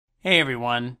Hey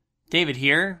everyone, David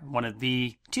here, one of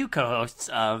the two co-hosts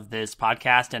of this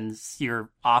podcast and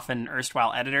your often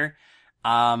erstwhile editor.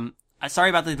 Sorry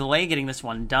about the delay getting this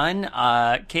one done.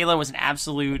 Kayla was an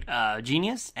absolute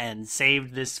genius and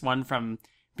saved this one from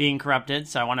being corrupted,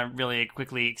 so I want to really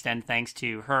quickly extend thanks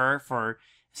to her for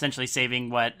essentially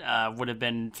saving what would have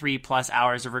been 3+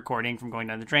 hours of recording from going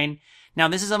down the drain. Now,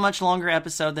 this is a much longer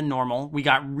episode than normal. We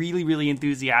got really, really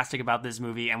enthusiastic about this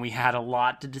movie, and we had a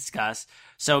lot to discuss.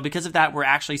 So because of that, we're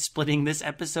actually splitting this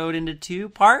episode into 2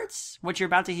 parts. What you're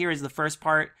about to hear is the first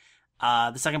part.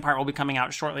 The second part will be coming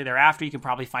out shortly thereafter. You can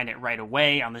probably find it right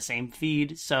away on the same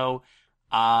feed. So,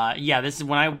 this is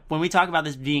when we talk about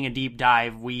this being a deep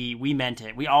dive, we meant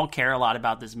it. We all care a lot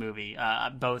about this movie.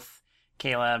 Both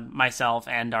Kayla, myself,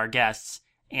 and our guests,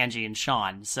 Angie and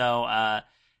Sean. So,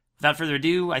 without further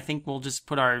ado, I think we'll just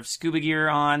put our scuba gear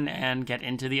on and get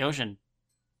into the ocean.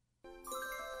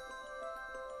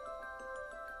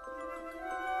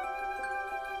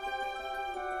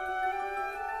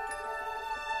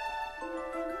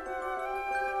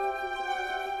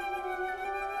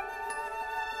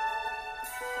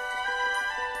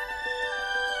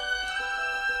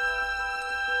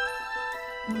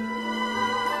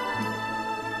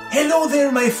 Hello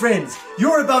there, my friends.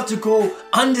 You're about to go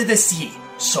under the sea.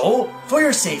 So, for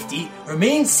your safety,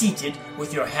 remain seated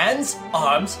with your hands,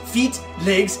 arms, feet,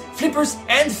 legs, flippers,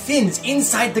 and fins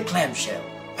inside the clamshell.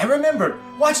 And remember,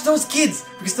 watch those kids,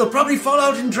 because they'll probably fall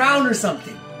out and drown or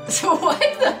something. So what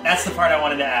the... That's the part I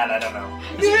wanted to add, I don't know.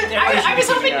 I was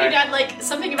hoping you'd add, like,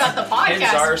 something about the podcast.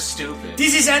 Kids are stupid.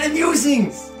 This is an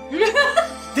amusings.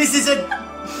 This is a...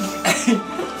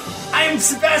 I am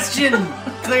Sebastian,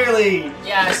 clearly.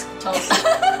 Yes, totally.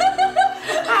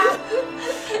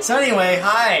 So anyway,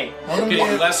 hi. Welcome Getting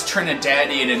to... less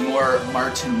Trinidadian and more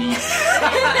Martinique.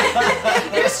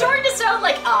 You're starting to sound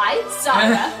like I,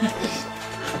 Sarah.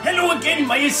 Hello again,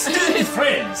 my esteemed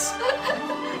friends.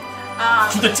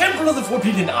 To the Temple of the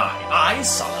Forbidden Eye, I,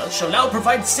 Sarah, shall now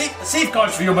provide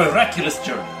safeguards for your miraculous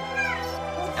journey.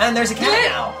 And there's a cat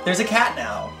now. There's a cat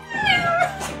now.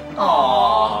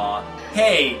 Aww.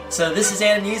 Hey, so this is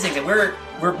Anna Musings, and we're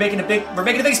making a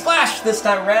big splash this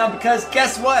time around because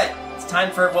guess what? It's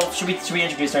time for should we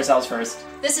introduce ourselves first?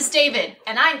 This is David,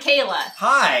 and I'm Kayla.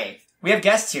 Hi. We have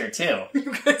guests here too.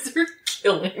 You guys are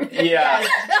killing me. Yeah.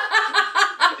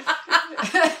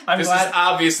 I'm This glad. is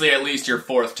obviously at least your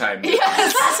 4th time.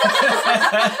 Yes.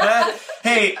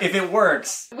 Hey, if it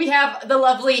works. We have the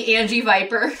lovely Angie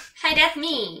Viper. Hi, that's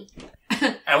me.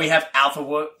 And we have Alpha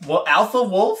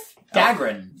Wolf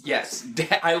Dagrin. Yes.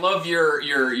 I love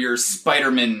your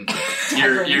Spider-Man,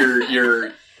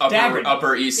 your Dagrin.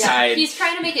 upper East Yeah, Side. he's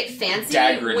trying to make it fancy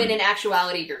Dagrin. when in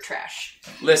actuality you're trash.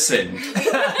 Listen, We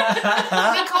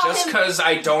call just him... because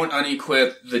I don't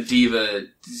unequip the diva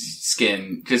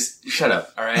skin, just shut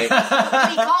up, all right? We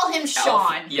call him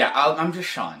Sean. Yeah, I'm just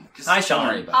Sean. Just Hi, don't Sean.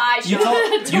 worry about I it. You Don't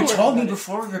told worry me about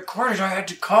before we recorded I had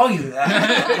to call you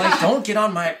that. Like, don't get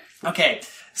on my... Okay,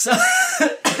 so...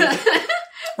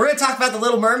 We're gonna talk about The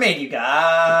Little Mermaid, you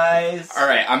guys. All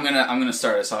right, I'm gonna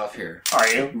start us off here. Are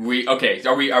you?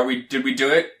 Are we? Did we do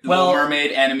it? Well- Little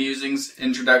Mermaid, Anna Musings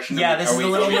introduction. Yeah, this is The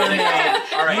Little Mermaid.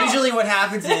 All right. Usually what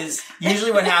happens is...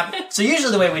 So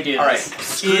usually the way we do this... All right,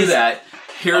 screw is... that.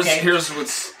 Here's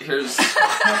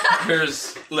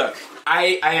look.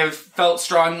 I have felt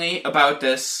strongly about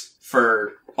this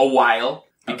for a while.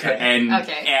 Okay. And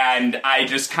Okay. and I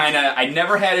just I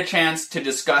never had a chance to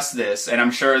discuss this, and I'm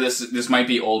sure this might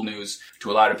be old news to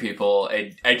a lot of people.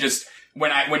 I just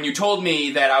when you told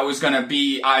me that I was gonna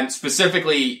be on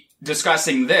specifically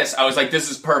discussing this, I was like,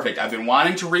 this is perfect. I've been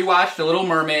wanting to rewatch The Little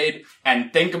Mermaid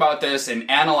and think about this and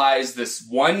analyze this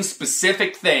one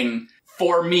specific thing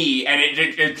for me, and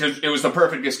it was the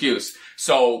perfect excuse.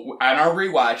 So on our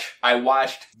rewatch, I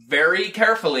watched very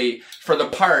carefully for the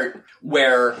part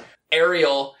where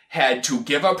Ariel had to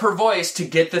give up her voice to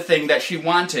get the thing that she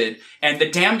wanted, and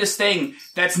the damnedest thing,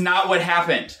 that's not what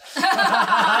happened.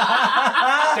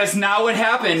 That's not what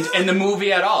happened in the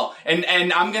movie at all.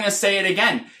 And I'm gonna say it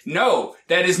again. No,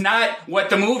 that is not what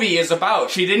the movie is about.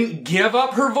 She didn't give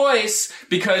up her voice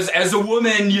because as a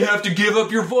woman, you have to give up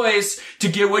your voice to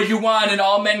get what you want and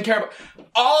all men care about.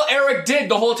 All Eric did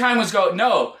the whole time was go,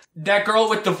 no, that girl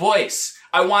with the voice.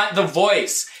 I want the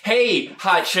voice. Hey,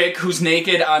 hot chick who's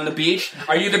naked on the beach,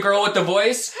 are you the girl with the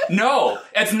voice? No,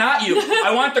 it's not you.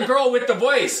 I want the girl with the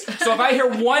voice. So if I hear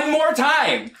one more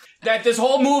time that this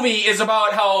whole movie is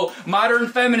about how modern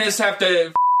feminists have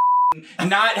to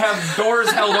not have doors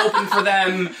held open for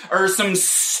them, or some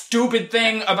stupid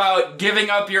thing about giving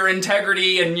up your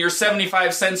integrity and your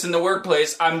 75 cents in the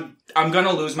workplace, I'm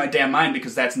gonna lose my damn mind,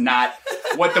 because that's not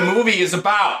what the movie is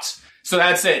about. So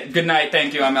that's it. Good night.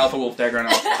 Thank you. I'm Alpha Wolf Dagger.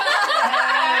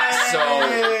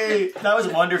 Hey, that was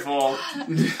wonderful.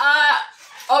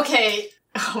 Okay.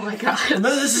 Oh my god.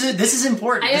 No, this is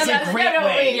important. This is a great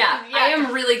way. Yeah, I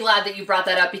am really glad that you brought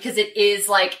that up, because it is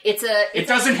like It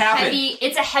doesn't happen.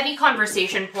 It's a heavy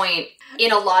conversation point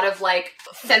in a lot of like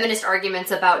feminist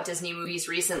arguments about Disney movies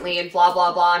recently and blah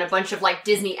blah blah, and a bunch of like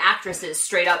Disney actresses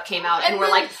straight up came out and were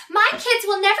like, my kids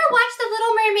will never watch The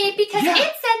Little Mermaid because it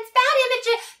sends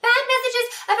bad messages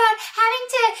about having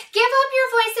to give up your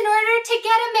voice in order to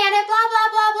get a man and blah blah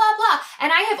blah blah blah.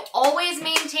 And I have always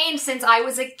maintained since I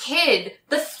was a kid,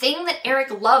 the thing that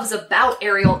Eric loves about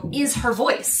Ariel is her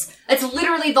voice. It's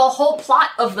literally the whole plot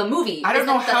of the movie. I don't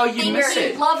know how you The thing miss he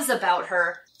it. loves about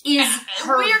her is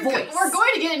her voice. We're going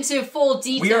to get into full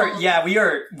detail.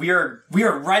 We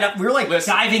are right up. We're like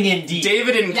diving in deep.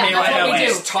 David and Yeah, Kayla that's what have we do.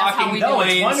 these That's how talking we do it. No,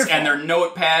 it's points wonderful. and their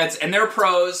notepads, and they're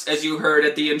pros, as you heard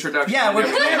at the introduction. Yeah, we're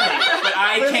They're- clearly. But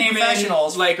I Clearly came in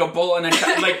professionals. like a bull in a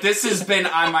like this has been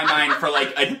on my mind for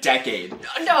like a decade.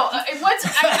 No,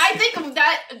 I think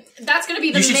that's going to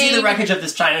be the You should main... see the wreckage of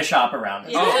this China shop around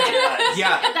us. Oh,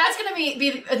 yeah. That's going to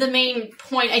be the main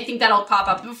point. I think that'll pop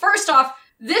up. But first off,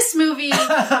 this movie...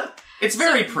 It's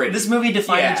very pretty. This movie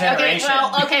defined Yeah. a generation.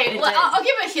 I'll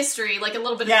give a history, like a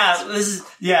little bit Yeah, of this is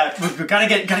we gotta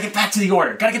get back to the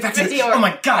order. Gotta get back to the order. Oh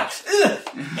my god. Ugh.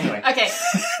 Anyway, Okay.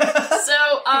 So,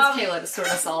 Kayla to sort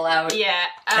us all out. yeah.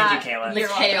 thank you, Kayla. The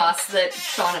chaos that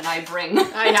Sean and I bring.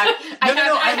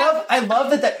 I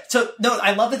love that. So no,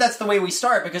 I love that. That's the way we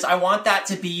start, because I want that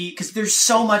to be, because there's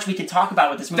so much we can talk about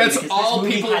with this movie. That's because all this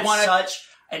movie people had wanna- such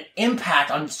an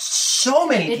impact on so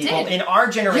many It people did. in our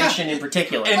generation in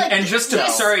particular. And just to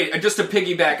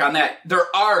piggyback on that,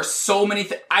 there are so many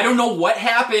I don't know what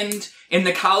happened in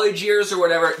the college years or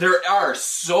whatever. There are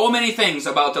so many things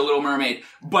about The Little Mermaid,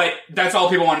 but that's all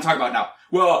people want to talk about now.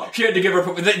 Well, she had to give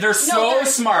her... They're so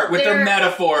smart with their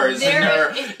metaphors and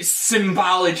their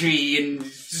symbology and...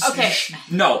 Okay.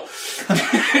 No.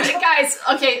 Guys,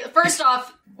 okay, first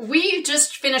off, we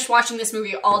just finished watching this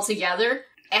movie all together,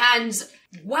 and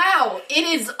wow, it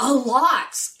is a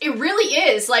lot. It really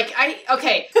is.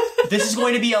 This is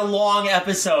going to be a long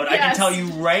episode. I can Yes. tell you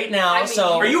right now. I mean,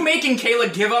 so Are you making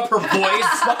Kayla give up her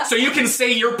voice so you can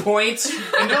say your point?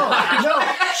 No,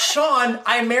 Sean,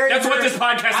 I married That's her. what this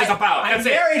podcast is about. I That's it.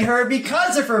 married her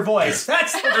because of her voice.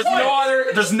 That's the There's point.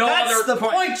 no That's other the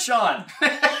point, Sean.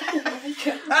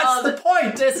 That's the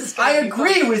point. This is I gonna be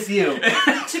agree with you.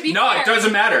 To be No, fair, it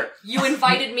doesn't matter. you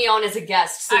invited me on as a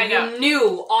guest, so I know. you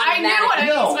knew automatically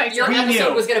No, your we episode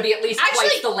knew. was going to be at least Actually-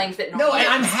 twice the length it No, normally and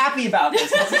is. I'm happy about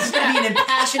this. This is going to be an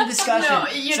impassioned discussion. No,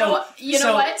 you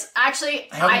know what?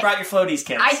 Actually, I hope you brought your floaties,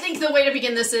 kids. I think the way to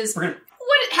begin this is We're gonna,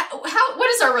 what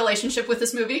is our relationship with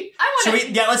this movie? I want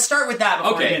to. let's start with that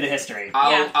before Okay. we do the history.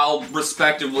 I'll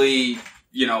respectively,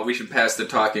 we should pass the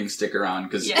talking stick around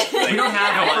because Yeah. We don't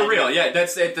have no, one. for real. Yeah,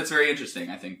 that's it. That's very interesting.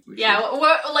 I think. We should. Yeah,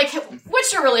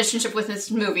 what's your relationship with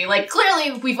this movie? Like,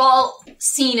 clearly we've all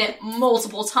seen it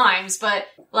multiple times, but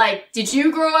like, did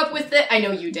you grow up with it? I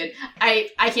know you did. I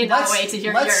cannot wait to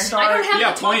hear let's your. start. I don't have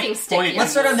Yeah, the talking point- stick point. yet,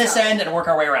 Let's start on this so- end and work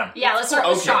our way around. Yeah, let's start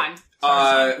with Okay. Sean.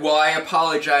 Well, I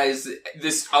apologize.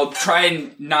 I'll try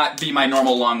and not be my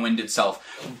normal long-winded self,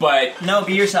 but No,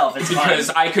 be yourself. It's because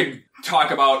fine. I could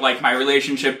talk about like my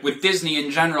relationship with Disney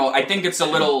in general. I think it's a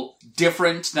little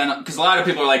different than, because a lot of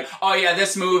people are like, oh yeah,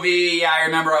 this movie, yeah, I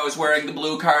remember I was wearing the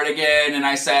blue cardigan and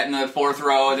I sat in the fourth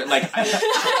row. Like,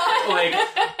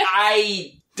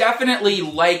 I definitely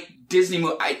like Disney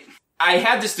movie. I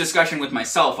had this discussion with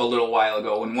myself a little while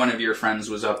ago when one of your friends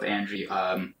was up, Angie,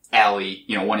 Allie,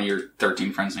 one of your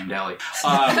 13 friends named Allie.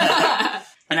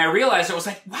 And I realized I was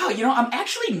like, wow, I'm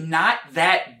actually not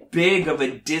that big of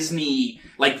a Disney,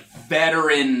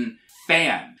 veteran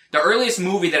fan. The earliest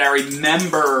movie that I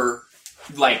remember,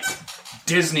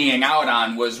 Disneying out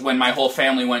on was when my whole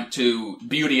family went to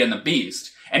Beauty and the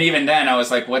Beast. And even then, I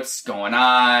was like, what's going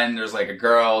on? There's a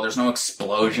girl, there's no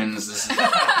explosions, this is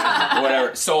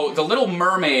whatever. So, The Little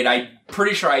Mermaid, I'm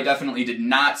pretty sure I definitely did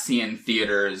not see in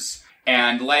theaters.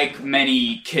 And like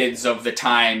many kids of the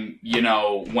time,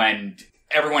 when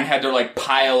everyone had their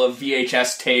pile of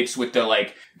VHS tapes with the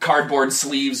cardboard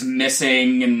sleeves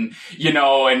missing and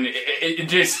and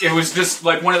it was just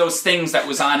one of those things that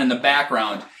was on in the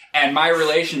background. And my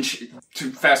relationship,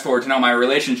 to fast forward to now, my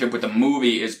relationship with the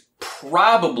movie is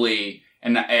probably,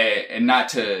 and not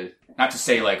to not to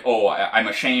say like, oh, I'm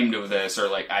ashamed of this, or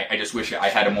like, I just wish I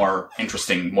had a more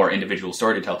interesting, more individual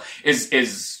story to tell,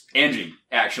 is Angie,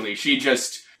 actually. She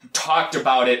just talked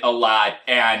about it a lot,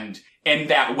 and in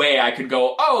that way I could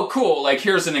go, oh, cool, like,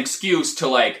 here's an excuse to,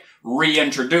 like,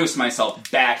 reintroduce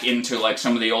myself back into, like,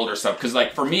 some of the older stuff. Because,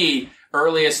 like, for me,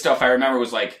 earliest stuff I remember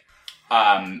was, like,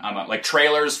 like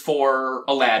trailers for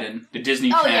Aladdin, the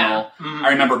Disney Channel. Yeah. I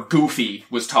remember Goofy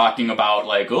was talking about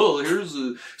like, oh, here's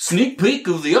a sneak peek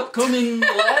of the upcoming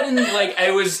Aladdin. Like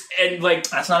it was, and like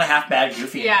That's not a half bad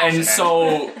Goofy. Yeah. and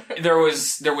so there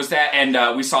was that,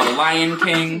 and we saw The Lion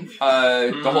King.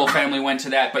 The whole family went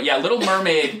to that, but yeah, Little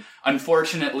Mermaid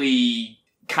unfortunately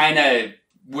kind of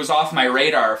was off my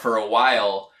radar for a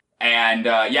while. And,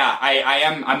 yeah,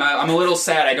 I'm a little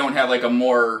sad I don't have, like,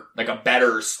 a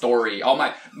better story. All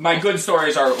my good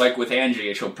stories are, like, with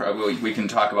Angie. We can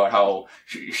talk about how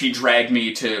she dragged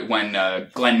me to when,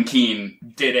 Glenn Keane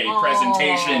did a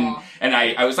presentation. And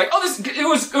I was like, oh,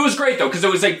 it was great though, cause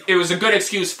it was a good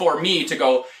excuse for me to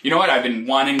go, you know what, I've been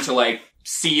wanting to, like,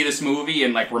 see this movie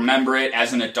and, like, remember it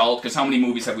as an adult, because how many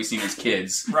movies have we seen as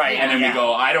kids? Right. And then Yeah. we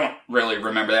go, I don't really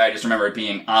remember that, I just remember it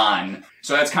being on.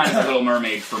 So that's kind of The Little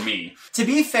Mermaid for me. To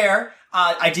be fair,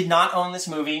 I did not own this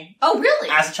movie Oh, really?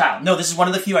 as a child. No, this is one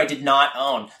of the few I did not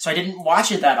own. So I didn't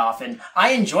watch it that often. I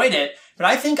enjoyed it, but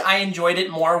I think I enjoyed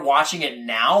it more watching it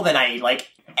now than I, like,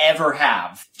 ever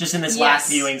have. Just in this last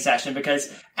viewing session,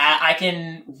 because I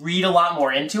can read a lot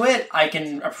more into it. I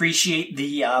can appreciate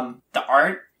the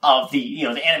art of the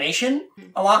animation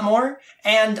a lot more.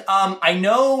 And, I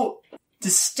know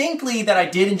distinctly that I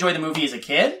did enjoy the movie as a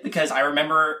kid, because I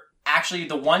remember actually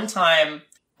the one time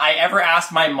I ever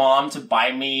asked my mom to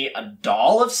buy me a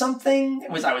doll of something,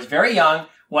 I was very young,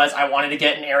 was I wanted to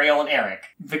get an Ariel and Eric.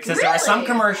 Because there was some Really?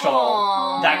 commercial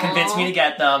Aww. that convinced me to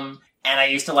get them, and I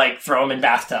used to, like, throw them in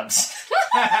bathtubs.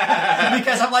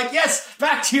 Because I'm like, yes,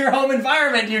 back to your home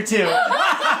environment, you two.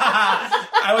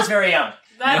 I was very young.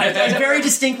 I very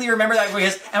distinctly remember that,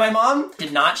 and my mom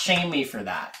did not shame me for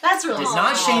that. That's really Did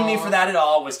not shame me for that at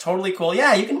all. Was totally cool.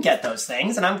 Yeah, you can get those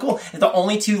things, and I'm cool. The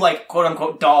only two, like, quote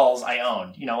unquote dolls I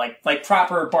owned, like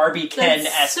proper Barbie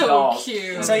Ken-esque so dolls.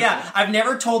 cute. So yeah, I've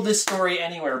never told this story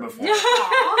anywhere before.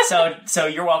 So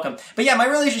you're welcome. But yeah, my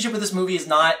relationship with this movie is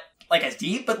not, like, as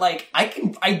deep, but, like,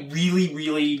 I really,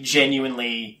 really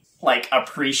genuinely, like,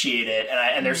 appreciate it,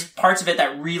 and there's parts of it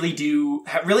that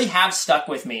really have stuck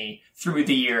with me through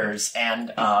the years,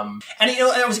 and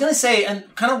I was gonna say,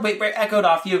 and kind of echoed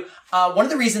off you, one of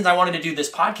the reasons I wanted to do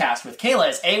this podcast with Kayla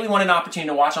is A, we wanted an opportunity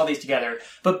to watch all these together,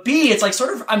 but B, it's like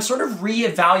I'm sort of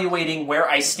reevaluating where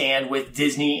I stand with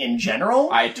Disney in general.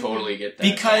 I totally get that.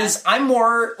 Because I'm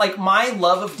more, like, my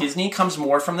love of Disney comes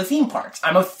more from the theme parks.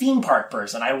 I'm a theme park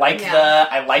person. I like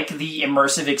the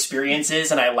immersive experiences,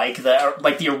 and I like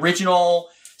the original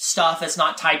stuff that's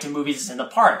not tied to movies in the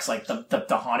parks, like the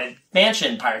Haunted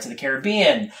Mansion, Pirates of the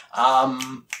Caribbean,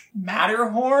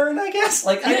 Matterhorn, I guess.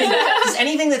 Like, just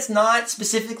anything that's not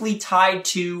specifically tied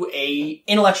to a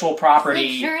intellectual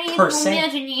property per se.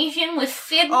 Imagination with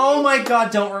Figment. Oh my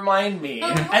god, don't remind me.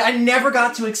 I never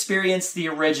got to experience the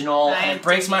original, and it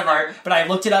breaks my heart, but I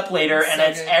looked it up later, and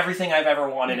it's everything I've ever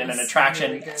wanted in an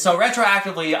attraction. Really so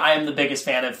retroactively, I am the biggest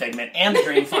fan of Figment and the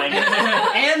Dreamfinder.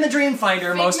 And the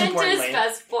Dreamfinder, most importantly. Figment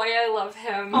is best boy, I love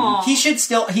him.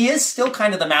 He is still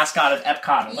kind of the mascot of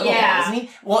Epcot a little bit, isn't he?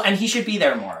 Well, and he should be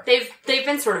there more. They've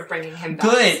been sort of bringing him back.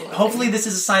 Good. slowly. Hopefully this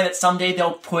is a sign that someday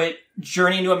they'll put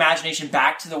Journey into Imagination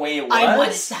back to the way it was. I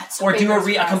wanted that so or do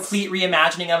bad. a complete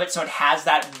reimagining of it so it has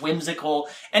that whimsical...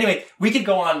 Anyway, we could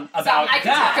go on about I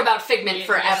could that. talk about Figment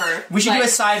forever. We should do a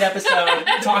side episode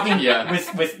talking Yeah.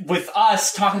 with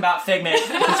us talking about Figment,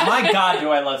 because my god do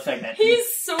I love Figment. He's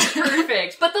so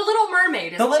perfect. But the Little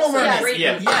Mermaid is The Little also a Mermaid. great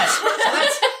Yeah. movie.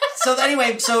 Yes. So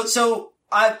anyway, so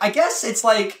I guess it's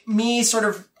like me sort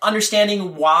of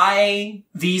understanding why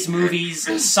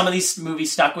some of these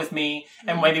movies stuck with me,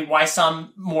 and maybe why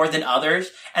some more than others.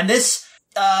 And this,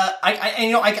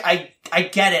 I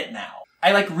get it now.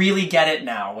 I like really get it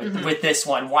now with this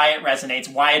one, why it resonates,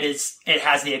 why it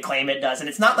has the acclaim it does. And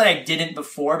it's not that I didn't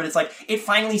before, but it's like, it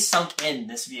finally sunk in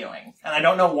this viewing. And I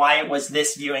don't know why it was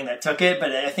this viewing that took it,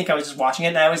 but I think I was just watching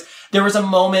it, and there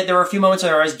were a few moments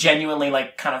where I was genuinely,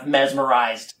 like, kind of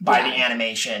mesmerized by the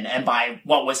animation and by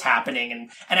what was happening.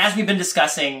 And as we've been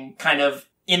discussing kind of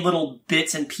in little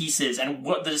bits and pieces, and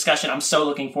what the discussion I'm so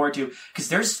looking forward to, because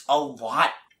there's a lot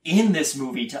in this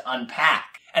movie to unpack.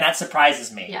 And that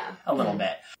surprises me a little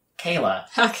bit. Kayla.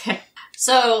 Okay.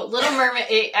 So Little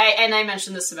Mermaid, and I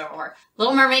mentioned this before.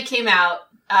 Little Mermaid came out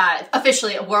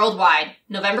officially worldwide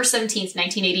November 17th,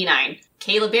 1989.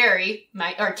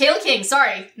 Kayla King,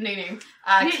 sorry, new name.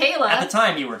 Kayla. At the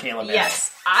time, you were Kayla Berry.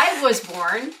 Yes. I was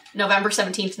born November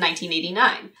 17th,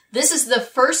 1989. This is the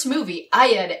first movie I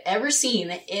had ever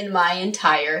seen in my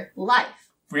entire life.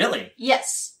 Really?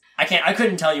 Yes. I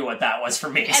couldn't tell you what that was for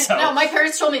me, And so. no, my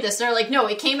parents told me this. They're like, no,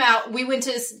 it came out, we went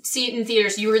to see it in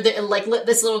theaters, you were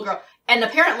this little girl. And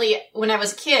apparently, when I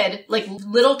was a kid, like,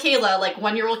 little Kayla, like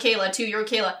 1-year-old Kayla, 2-year-old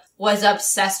Kayla, was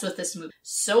obsessed with this movie.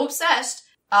 So obsessed,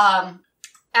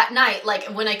 at night, like,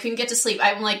 when I couldn't get to sleep,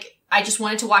 I just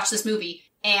wanted to watch this movie.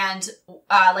 And,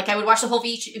 I would watch the whole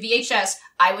VHS,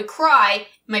 I would cry,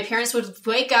 my parents would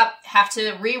wake up, have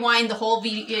to rewind the whole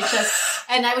VHS,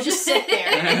 and I would just sit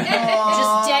there,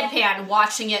 just deadpan,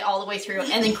 watching it all the way through,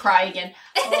 and then cry again.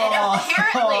 And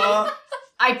apparently,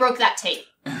 I broke that tape.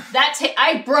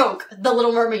 I broke the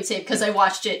Little Mermaid tape because I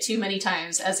watched it too many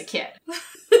times as a kid.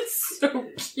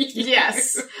 So cute.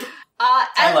 Yes.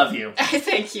 I love you.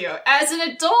 Thank you. As an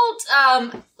adult,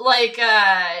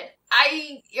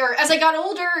 as I got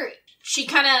older, she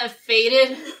kind of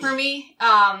faded for me,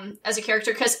 as a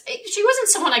character, because she wasn't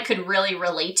someone I could really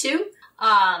relate to.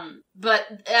 And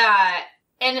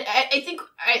I think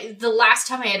the last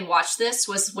time I had watched this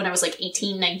was when I was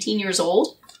 18, 19 years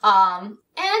old. And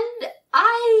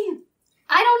I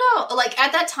don't know,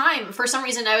 at that time, for some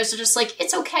reason, I was just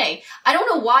it's okay. I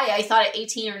don't know why I thought at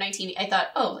 18 or 19, I thought,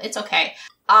 oh, it's okay.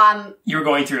 You were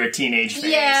going through a teenage phase.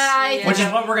 Yeah. Which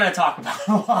is what we're going to talk about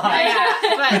a lot. Yeah,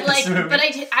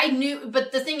 I knew,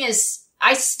 but the thing is,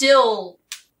 I still,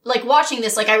 watching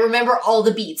this, I remember all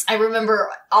the beats, I remember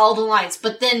all the lines,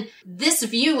 but then this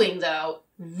viewing, though,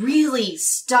 really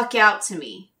stuck out to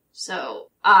me. So,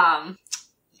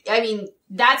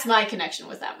 that's my connection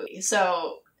with that movie.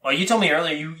 So. Well, you told me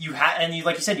earlier you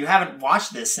like you said, you haven't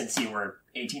watched this since you were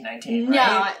 18, 19,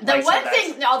 right?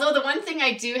 No, although the one thing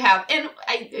I do have, and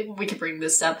we could bring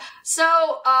this up. So,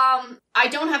 I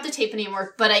don't have the tape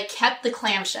anymore, but I kept the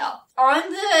clamshell.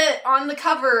 On the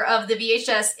cover of the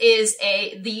VHS is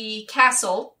the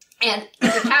castle, and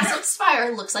the castle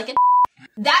spire looks like a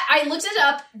that I looked it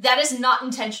up, that is not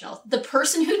intentional. The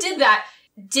person who did that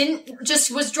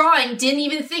was drawing, didn't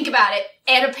even think about it,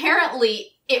 and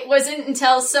apparently it wasn't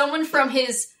until someone from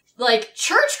his,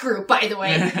 church group, by the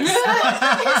way, his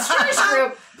church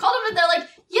group called him and they're like,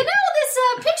 this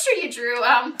picture you drew,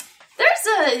 there's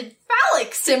a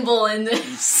phallic symbol in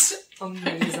this.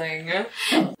 Amazing.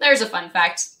 There's a fun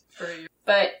fact for you.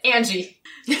 But Angie,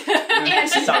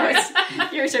 sorry.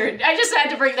 Your turn. I just had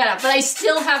to bring that up, but I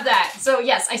still have that. So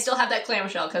yes, I still have that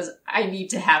clamshell because I need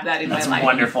to have that in my life. That's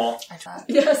wonderful. I tried.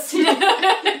 Yes.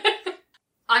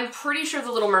 I'm pretty sure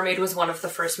The Little Mermaid was one of the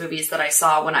first movies that I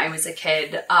saw when I was a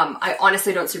kid. I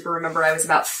honestly don't super remember. I was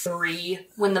about 3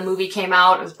 when the movie came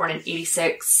out. I was born in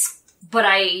 86. But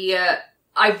I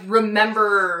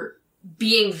remember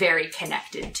being very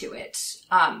connected to it.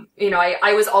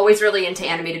 I was always really into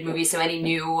animated movies, so any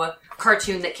new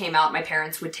cartoon that came out, my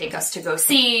parents would take us to go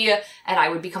see, and I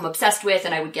would become obsessed with,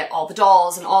 and I would get all the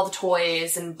dolls and all the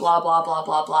toys and blah, blah, blah,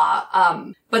 blah,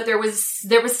 blah. But there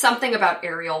was something about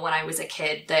Ariel when I was a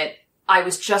kid that I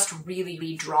was just really,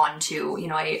 really drawn to.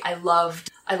 I loved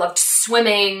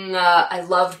swimming. I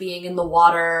loved being in the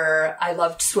water. I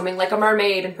loved swimming like a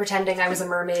mermaid and pretending I was a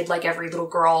mermaid like every little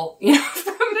girl,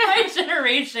 from my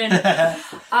generation.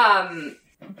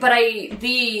 But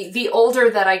the older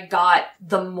that I got,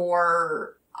 the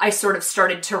more I sort of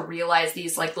started to realize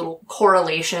these little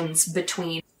correlations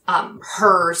between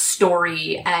her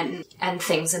story and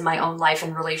things in my own life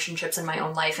and relationships in my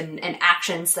own life and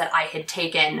actions that I had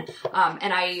taken.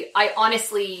 And I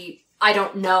honestly, I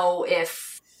don't know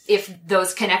if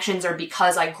those connections are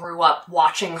because I grew up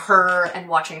watching her and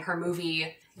watching her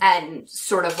movie and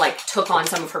sort of took on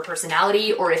some of her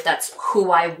personality, or if that's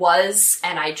who I was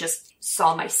and I just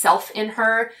saw myself in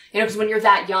her. Because when you're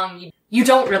that young, you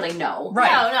don't really know.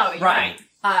 Right. No, you're right.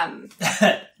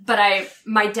 But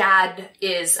my dad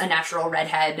is a natural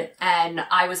redhead, and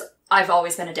I've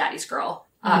always been a daddy's girl.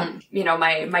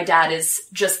 My dad is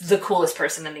just the coolest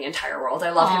person in the entire world.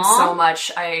 I love him so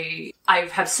much. I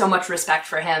have so much respect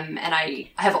for him, and I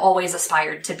have always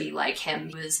aspired to be like him.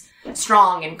 He was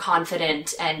strong and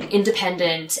confident and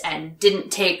independent and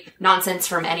didn't take nonsense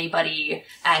from anybody.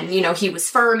 And, he was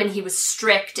firm and he was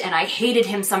strict, and I hated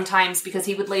him sometimes because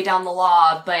he would lay down the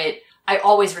law, but I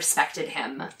always respected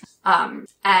him. And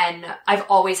I've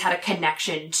always had a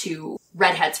connection to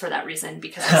redheads for that reason,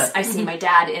 because I see my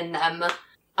dad in them.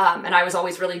 And I was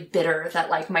always really bitter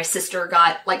that, my sister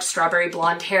got, strawberry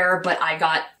blonde hair, but I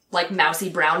got, mousy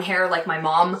brown hair like my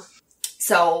mom.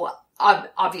 So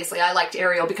obviously I liked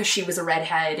Ariel because she was a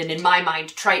redhead, and in my mind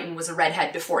Triton was a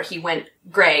redhead before he went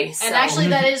gray. So. And actually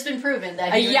that has been proven.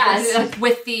 That he yes,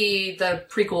 with the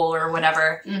prequel or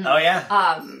whatever. Mm-hmm. Oh yeah.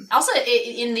 Also,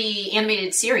 in the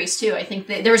animated series too, I think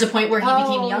that there was a point where he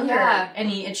became younger,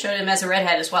 and it showed him as a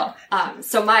redhead as well.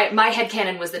 So my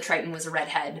headcanon was that Triton was a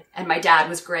redhead, and my dad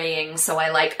was graying, so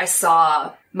I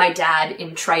saw my dad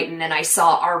in Triton, and I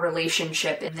saw our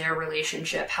relationship in their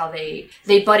relationship, how they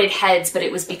butted heads, but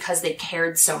it was because they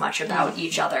cared so much about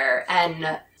each other.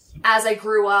 And as I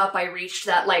grew up, I reached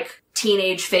that, like,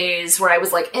 teenage phase where I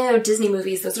was like, ew, Disney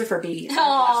movies, those are for babies. I don't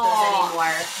watch those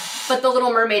anymore. But The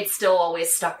Little Mermaid still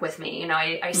always stuck with me. You know,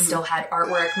 I still had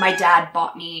artwork. My dad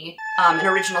bought me an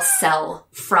original cell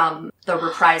from the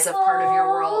reprise of Part of Your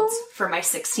World for my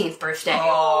 16th birthday.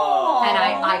 Oh. And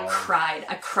I cried.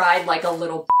 I cried like a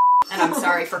little and I'm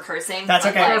sorry for cursing. That's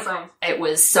okay. Like, it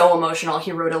was so emotional.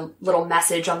 He wrote a little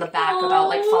message on the back about,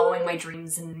 like, following my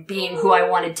dreams and being who I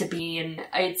wanted to be, and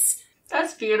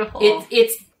That's beautiful.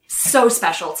 It's so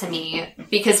special to me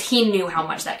because he knew how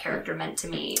much that character meant to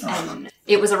me, and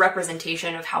it was a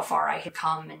representation of how far I had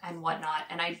come and whatnot.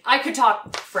 And I could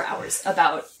talk for hours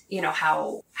about, you know,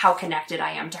 how connected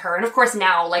I am to her. And of course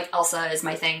now, like, Elsa is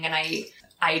my thing, and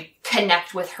I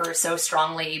connect with her so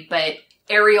strongly, but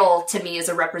Ariel to me is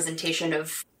a representation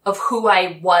of who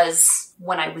I was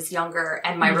when I was younger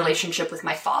and my relationship with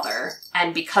my father.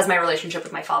 And because my relationship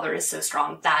with my father is so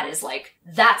strong,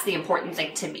 that's the important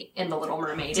thing to me in The Little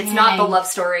Mermaid. It's not the love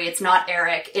story. It's not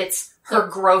Eric. It's her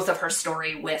growth of her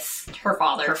story with her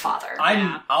father.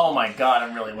 Oh my god,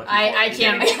 I'm really looking forward I to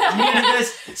can't getting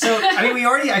this. So, I mean,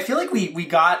 I feel like we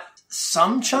got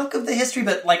some chunk of the history,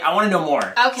 but, like, I want to know more.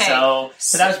 Okay. So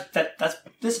that's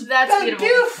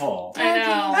beautiful. I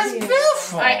know. That's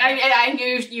beautiful. I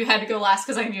knew you had to go last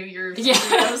because I knew you're. Yeah.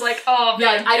 I was like, oh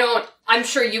man. I'm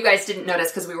sure you guys didn't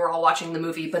notice because we were all watching the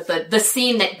movie, but the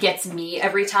scene that gets me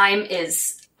every time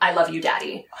is I Love You,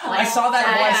 Daddy. Like, I saw that.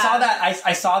 Well,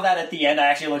 I saw that at the end. I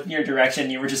actually looked in your direction.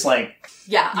 And you were just like,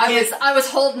 yeah. I was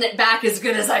holding it back as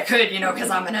good as I could, you know,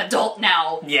 because I'm an adult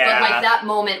now. Yeah. But, like, that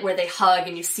moment where they hug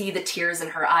and you see the tears in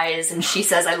her eyes, and she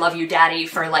says, "I love you, Daddy,"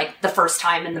 for, like, the first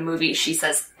time in the movie. She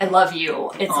says, "I love you."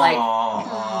 It's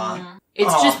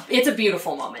it's a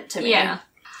beautiful moment to me. Yeah.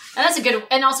 And that's a good,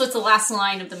 and also it's the last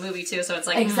line of the movie too, so it's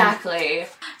like... Exactly.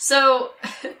 So,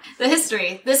 the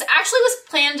history. This actually was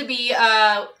planned to be,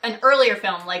 an earlier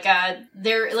film,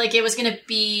 it was gonna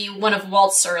be one of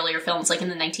Walt's earlier films, like in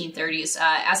the 1930s,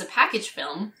 as a package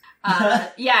film.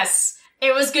 Yes.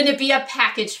 It was gonna be a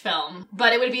package film,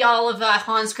 but it would be all of,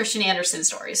 Hans Christian Andersen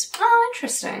stories. Oh,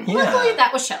 interesting. Yeah. Luckily,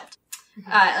 that was shelved.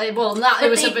 They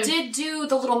did do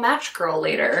The Little Match Girl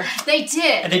later. They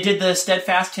did. And they did the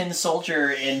Steadfast Tin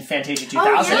Soldier in Fantasia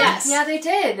 2000. Oh, yes. Yeah, they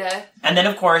did. And then,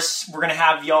 of course, we're gonna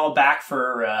have y'all back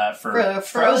for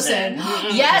Frozen.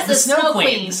 Yes, the Snow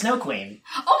Queen. The Snow Queen.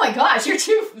 Oh my gosh, your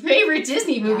two favorite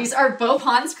Disney movies are both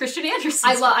Hans Christian Andersen.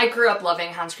 I grew up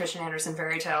loving Hans Christian Andersen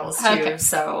fairy tales too,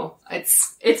 so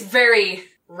it's very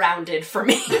rounded for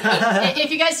me.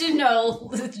 If you guys didn't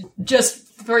know, just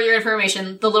for your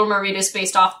information, The Little Mermaid is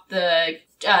based off the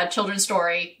children's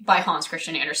story by Hans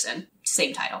Christian Andersen.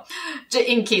 Same title.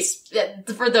 In case,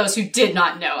 for those who did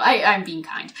not know, I'm being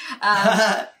kind.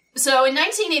 So in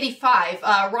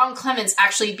 1985, Ron Clements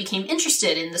actually became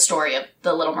interested in the story of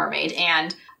The Little Mermaid,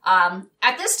 and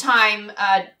at this time,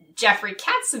 Jeffrey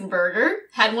Katzenberger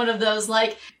had one of those,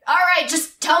 like, all right,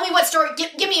 just tell me what story,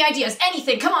 give me ideas,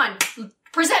 anything, come on,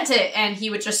 present it, and he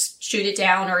would just shoot it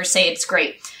down or say it's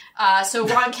great. So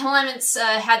Ron Clements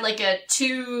had like a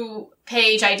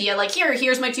 2-page idea, like,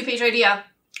 here's my 2-page idea.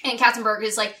 And Katzenberg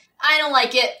is like, I don't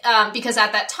like it, because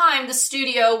at that time, the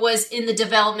studio was in the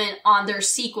development on their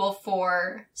sequel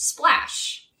for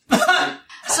Splash.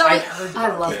 So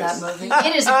I love that movie.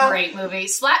 It is a great movie.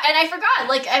 Splash, and I forgot,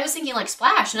 like, I was thinking, like,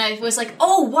 Splash, and I was like,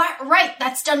 oh, what? Right,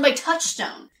 that's done by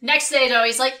Touchstone. Next day, though,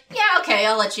 he's like, yeah, okay,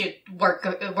 I'll let you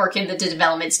work in the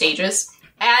development stages.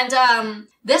 And,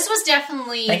 this was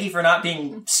definitely... Thank you for not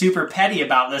being super petty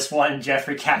about this one,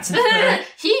 Jeffrey Katzenberg.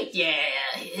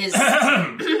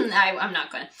 I'm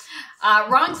not going to.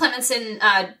 Ron Clements and,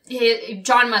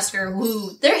 John Musker,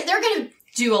 who, they're gonna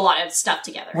do a lot of stuff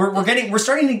together. Here's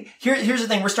the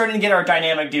thing, we're starting to get our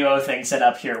dynamic duo thing set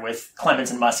up here with Clements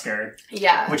and Musker.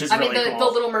 Yeah. Which is really cool. The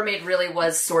Little Mermaid really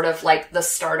was sort of like the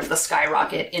start of the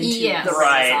skyrocket into the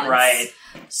Renaissance. Right.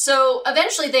 So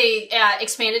eventually they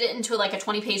expanded it into like a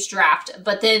 20-page draft,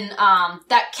 but then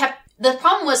the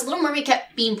problem was Little Mermaid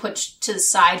kept being put to the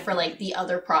side for like the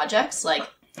other projects, like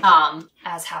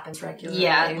as happens regularly.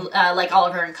 Yeah, like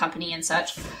Oliver and Company and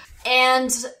such.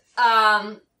 And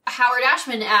Howard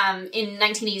Ashman in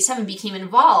 1987 became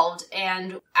involved,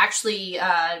 and actually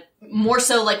more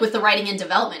so like with the writing and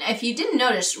development. If you didn't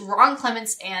notice, Ron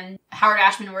Clements and Howard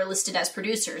Ashman were listed as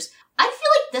producers. I feel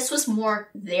like this was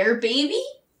more their baby.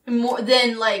 More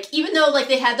than, like, even though, like,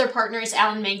 they had their partners,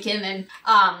 Alan Menken and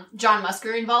John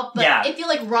Musker involved, but I feel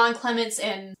like Ron Clements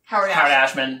and Howard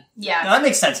Ashman. Yeah. No, that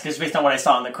makes sense, because based on what I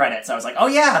saw in the credits, I was like, oh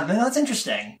yeah, that's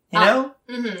interesting. You know?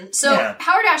 So,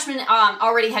 Howard Ashman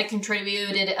already had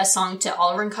contributed a song to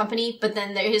Oliver and Company, but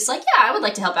then he's like, yeah, I would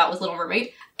like to help out with Little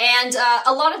Mermaid. And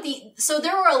so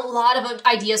there were a lot of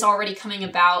ideas already coming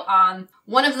about.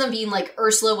 One of them being like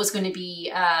Ursula was going to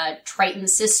be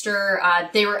Triton's sister.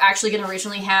 They were actually going to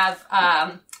originally have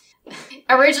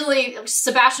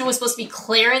Sebastian was supposed to be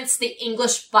Clarence, the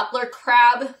English butler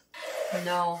crab.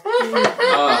 No.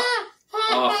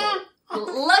 Awful.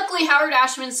 Luckily, Howard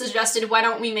Ashman suggested, why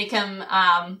don't we make him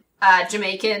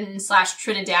Jamaican /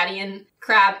 Trinidadian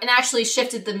crab, and actually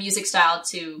shifted the music style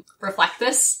to reflect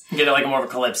this. Get like more of a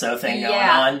calypso thing going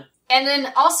on. And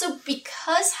then also,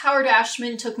 because Howard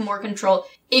Ashman took more control,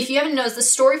 if you haven't noticed, the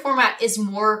story format is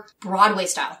more Broadway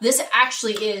style. This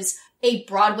actually is a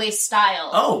Broadway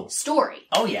style story.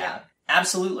 Oh yeah,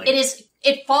 absolutely.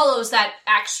 It follows that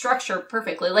act structure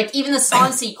perfectly. Like, even the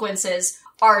song sequences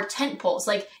are tent poles.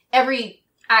 Like, every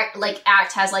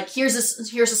act has like, here's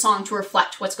a song to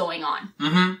reflect what's going on.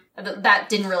 Mm-hmm. That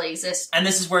didn't really exist. And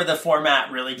this is where the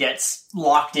format really gets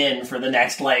locked in for the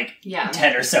next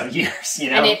 10 or so years, you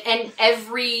know? And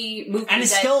every movie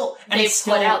they've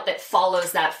put out that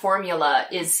follows that formula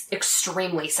is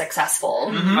extremely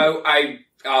successful. Mm-hmm.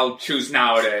 I'll choose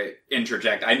now to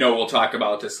interject. I know we'll talk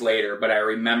about this later, but I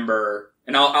remember,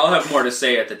 and I'll have more to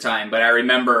say at the time, but I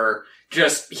remember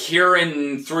just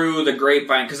hearing through the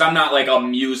grapevine, because I'm not like a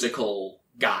musical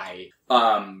guy,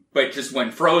 but just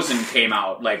when Frozen came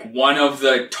out, like, one of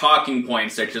the talking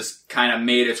points that just kind of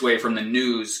made its way from the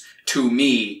news to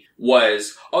me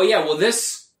was, oh yeah, well,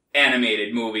 this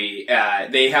animated movie,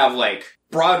 they have like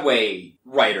Broadway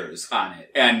writers on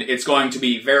it, and it's going to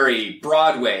be very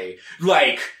Broadway,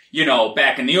 like, you know,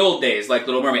 back in the old days, like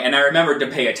Little Mermaid. And I remembered to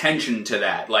pay attention to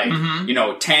that, like, you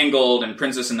know, Tangled and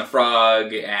Princess and the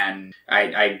Frog, and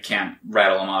I can't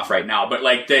rattle them off right now, but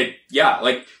like,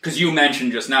 because you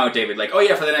mentioned just now, David, like, oh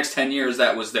yeah, for the next 10 years,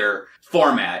 that was their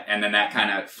format, and then that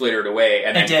kind of flittered away,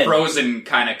 and then Frozen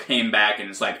kind of came back, and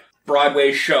it's like,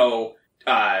 Broadway show,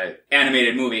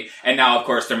 animated movie, and now of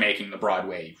course they're making the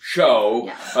Broadway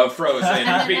show of Frozen,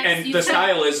 and the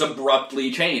style is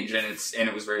abruptly changed, and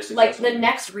it was very successful. Like, the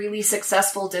next really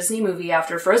successful Disney movie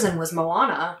after Frozen was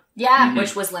Moana,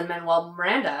 which was Lin-Manuel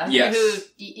Miranda,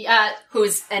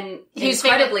 who's an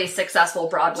incredibly successful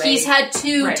Broadway. He's had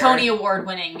 2 writer. Tony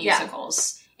Award-winning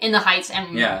musicals, In the Heights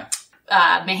and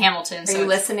Hamilton. Are you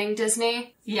listening,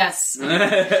 Disney? Yes.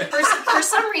 For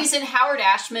some reason, Howard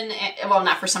Ashman, well,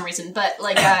 not for some reason, but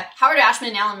like Howard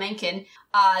Ashman and Alan Menken,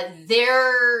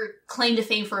 their claim to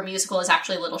fame for a musical is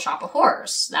actually Little Shop of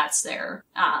Horrors. That's their,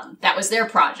 that was their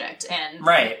project, and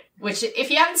which, if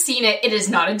you haven't seen it, it is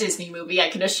not a Disney movie. I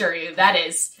can assure you that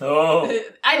is. Oh,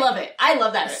 I love it. I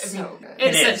love that. It's so good.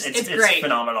 It's great. It's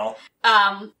phenomenal.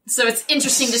 So it's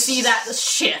interesting to see that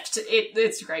shift.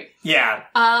 It's great. Yeah.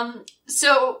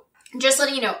 So just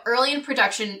letting you know, early in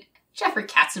production, Jeffrey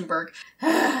Katzenberg.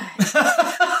 That's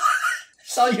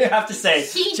all you have to say.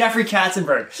 Jeffrey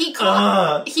Katzenberg. He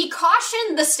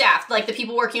cautioned the staff, like the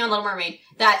people working on Little Mermaid,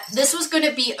 that this was going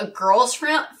to be a girls'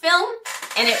 film,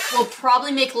 and it will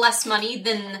probably make less money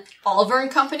than Oliver and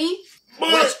Company,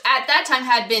 which at that time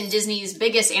had been Disney's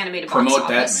biggest animated box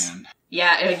office. Promote that man.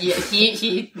 Yeah,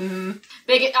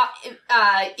 big.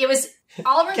 It was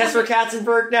Oliver. Guess where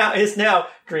Katzenberg is now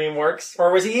DreamWorks,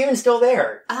 or was he even still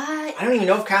there? I don't even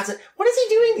know if what is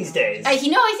he doing these days? I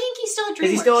think he's still at DreamWorks.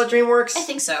 Is he still at DreamWorks? I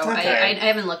think so. Okay. I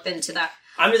haven't looked into that.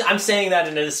 I'm saying that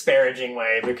in a disparaging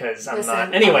way because I'm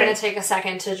not. Anyway, Anyway, I'm going to take a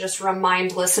second to just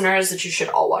remind listeners that you should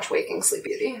all watch Waking Sleep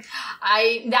Beauty.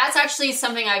 That's actually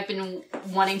something I've been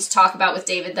wanting to talk about with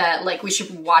David, that like we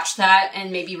should watch that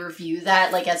and maybe review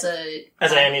that like as an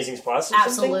Amusings Plus.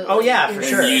 Absolutely. Oh yeah, for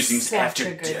sure. Amusings such After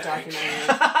a good Dark. documentary.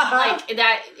 Like,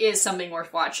 that is something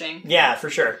worth watching. Yeah,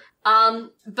 for sure.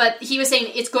 But he was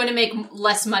saying it's going to make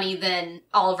less money than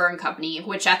Oliver and Company,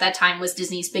 which at that time was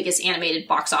Disney's biggest animated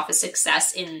box office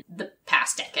success in the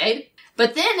past decade.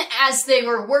 But then as they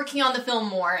were working on the film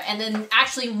more, and then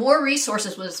actually more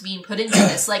resources was being put into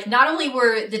this, like not only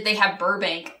did they have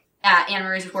Burbank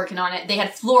animators working on it, they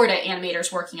had Florida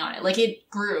animators working on it. Like, it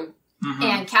grew. Mm-hmm.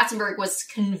 And Katzenberg was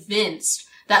convinced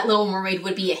that Little Mermaid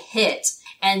would be a hit.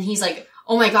 And he's like,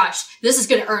 oh my gosh, this is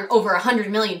going to earn over $100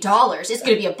 million. It's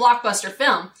going to be a blockbuster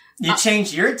film. You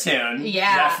changed your tune,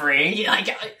 Yeah. Jeffrey. Yeah,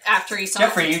 after he saw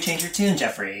Jeffrey, you changed your tune,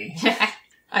 Jeffrey.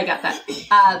 I got that.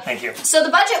 Thank you. So the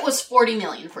budget was $40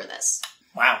 million for this.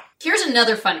 Wow. Here's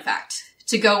another fun fact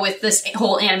to go with this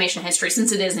whole animation history,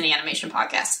 since it is an animation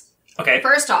podcast. Okay.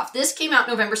 First off, this came out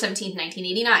November 17th,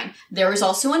 1989. There was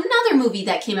also another movie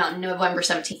that came out November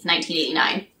 17th,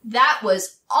 1989. That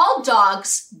was All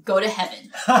Dogs Go to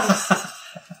Heaven.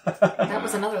 That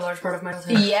was another large part of my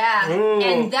childhood. Yeah. Ooh.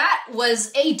 And that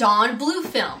was a Don Bluth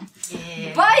film.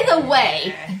 By the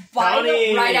way,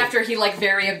 Donnie. Right after he like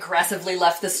very aggressively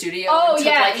left the studio Oh, and took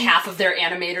yeah. like half of their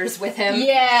animators with him.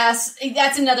 yes,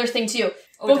 that's another thing too.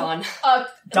 Oh, Don.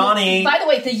 Donnie. By the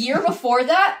way, the year before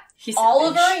that, He's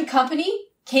Oliver savage. and Company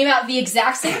came out the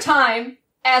exact same time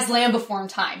as Land Before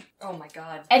Time. Oh my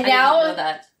god. And I now- didn't know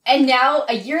that. And now,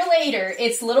 a year later,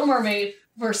 it's Little Mermaid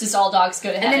versus All Dogs Go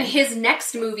to And Heaven. then his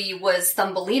next movie was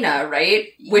Thumbelina, right?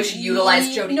 Which utilized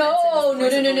Jodie Benson. No, as the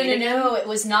voice of Thumbelina. no. It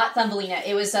was not Thumbelina.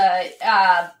 It was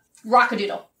Rockadoodle.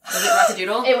 Was it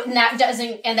Rockadoodle? And that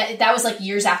doesn't, and that was like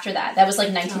years after that. That was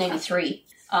like 1993.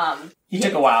 You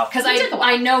took a while. Because He took a while.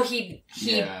 I know he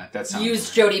Yeah, that sounds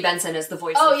used right. Jodie Benson as the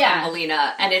voice Oh, of yeah.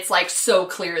 Thumbelina, and it's like so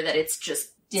clear that it's just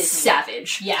Disney.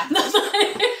 savage. Yeah.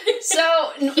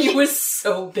 So He was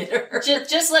so bitter.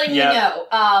 just letting Yeah. you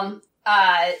know,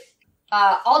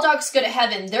 All Dogs Go to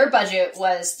Heaven, their budget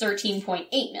was $13.8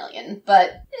 million,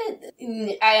 but,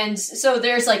 and so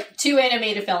there's like two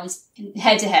animated films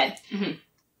head to head. Mhm.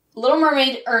 Little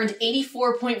Mermaid earned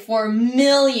 $84.4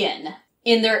 million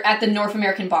at the North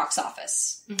American box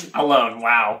office. Alone.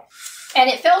 Wow. And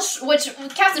it fell, which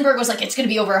Katzenberg was like, it's going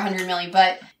to be over 100 million,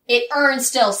 but it earned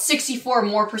still 64%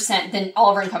 more than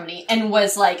Oliver and Company, and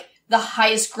was like the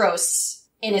highest gross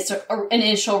in its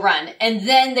initial run. And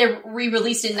then they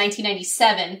re-released it in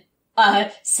 1997,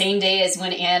 same day as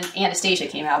when Anastasia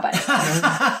came out. But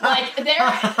like, they're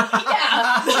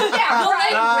yeah, The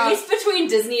right. like race between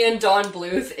Disney and Don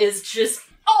Bluth is just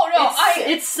Oh no,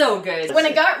 it's so good. When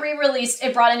it got re-released,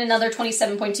 it brought in another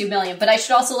 $27.2 million. But I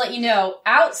should also let you know,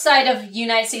 outside of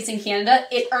United States and Canada,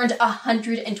 it earned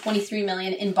 $123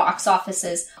 million in box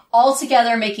offices,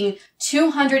 altogether making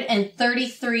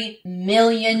 $233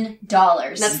 million.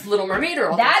 That's Little Mermaid or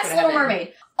All Dogs That's Go to Little Heaven?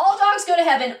 Mermaid. All Dogs Go to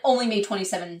Heaven only made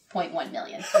 $27.1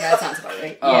 million. Yeah, that sounds about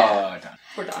right. Oh, Yeah. Don.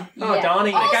 We're done. Oh, Yeah.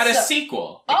 Donnie. They got a Also-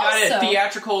 sequel. They got a also-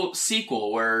 theatrical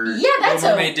sequel where Yeah, that's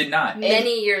Little Mermaid did not.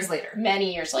 Many years later.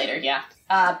 Many years later, yeah.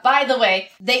 By the way,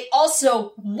 they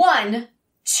also won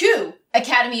 2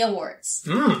 Academy Awards.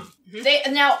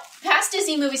 Now, past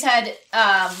Disney movies had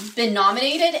been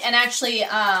nominated and actually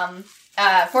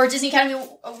for Disney Academy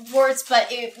Awards,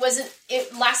 but it wasn't.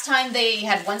 Last time they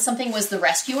had won something was The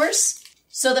Rescuers.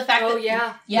 So the fact Oh, that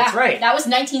yeah. That's right. that was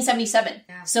 1977.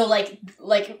 Yeah. So like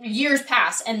years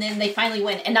passed, and then they finally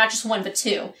win, and not just 1 but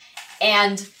 2,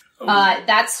 and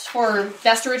that's for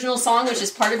Best Original Song, which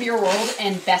is Part of Your World,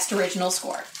 and Best Original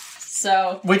Score.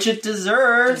 So Which it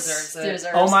deserves. Deserves it.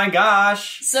 deserves. Oh my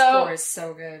gosh. So Score is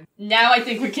so good. now I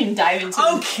think we can dive into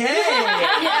Okay.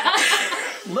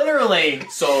 Literally.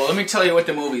 So let me tell you what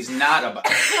the movie's not about.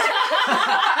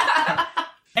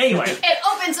 Anyway, It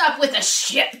opens up with a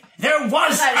ship. there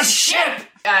was a ship.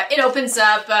 It opens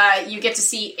up. You get to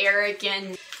see Eric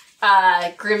and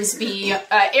Grimsby.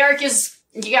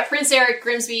 You got Prince Eric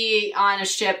Grimsby on a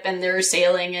ship, and they're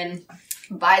sailing. And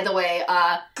by the way,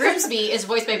 Grimsby is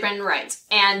voiced by Ben Wright,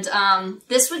 and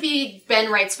this would be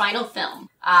Ben Wright's final film.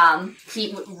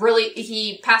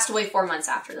 He passed away 4 months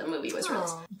after the movie was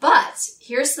released. But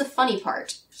here's the funny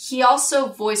part. He also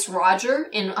voiced Roger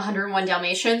in 101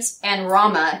 Dalmatians and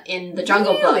Rama in The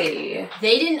Jungle Book. Really?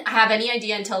 They didn't have any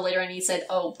idea until later, and he said,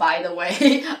 "Oh, by the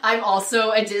way, I'm also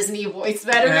a Disney voice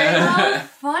veteran."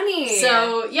 Funny.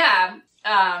 So yeah,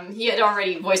 he had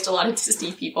already voiced a lot of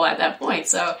Disney people at that point.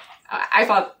 So I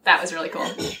thought that was really cool.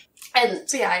 And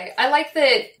So yeah, I like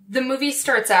that the movie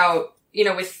starts out,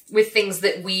 with things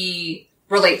that we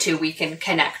relate to, we can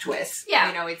connect with.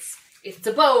 Yeah. It's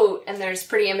a boat, and there's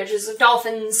pretty images of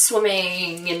dolphins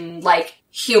swimming, and like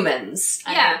humans.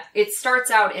 And Yeah. it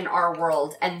starts out in our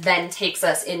world, and then takes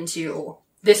us into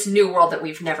this new world that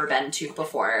we've never been to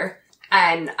before.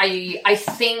 And I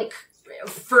think,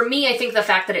 for me, I think the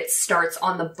fact that it starts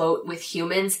on the boat with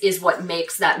humans is what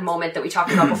makes that moment that we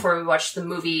talked about before we watched the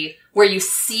movie, where you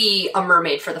see a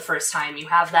mermaid for the first time. You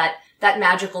have that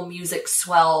magical music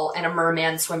swell, and a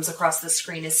merman swims across the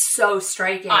screen is so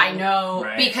striking. I know.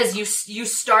 Right. Because you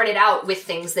started out with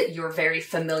things that you're very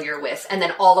familiar with, and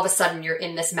then all of a sudden you're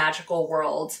in this magical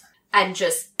world, and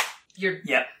just you're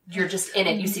just in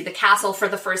it. You see the castle for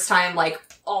the first time, like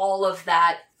all of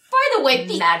that By the way,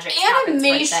 the magic happens right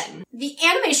animation then. the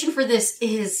animation for this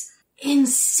is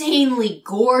insanely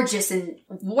gorgeous and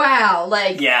wow,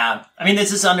 like Yeah. I mean,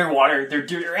 this is underwater.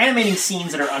 They're animating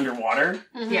scenes that are underwater.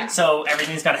 Yeah. So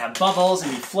everything's got to have bubbles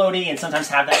and be floaty and sometimes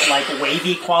have that, like,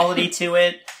 wavy quality to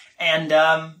it. And,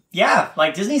 yeah,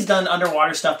 like, Disney's done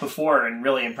underwater stuff before and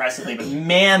really impressively, but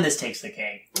man, this takes the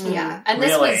cake. Yeah. And this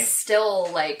Really? was still,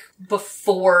 like,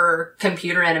 before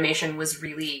computer animation was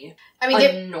really I mean,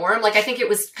 a norm. Like, I think it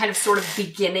was kind of sort of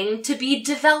beginning to be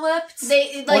developed.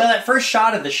 they like Well, that first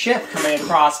shot of the ship coming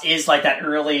across is, like, that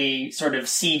early sort of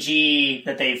CG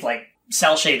that they've, like,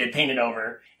 cel-shaded, painted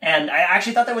over. And I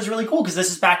actually thought that was really cool, because this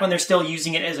is back when they're still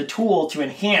using it as a tool to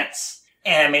enhance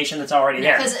animation that's already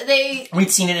there. because they We'd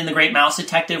seen it in The Great Mouse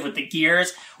Detective with the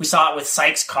gears. We saw it with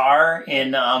Sykes' car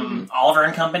in Oliver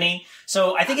and Company.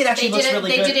 So I think it actually looks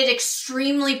really they good. did it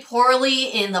extremely poorly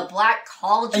in the Black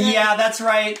Cauldron. Yeah, that's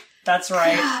right. That's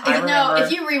right. I remember. No,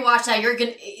 if you rewatch that, you're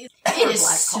gonna. It is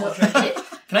Black so. Cauldron.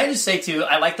 Can I just say, too,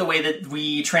 I like the way that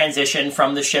we transition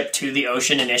from the ship to the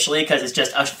ocean initially, because it's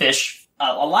just a fish,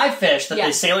 a live fish that the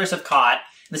Yes. sailors have caught.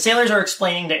 The sailors are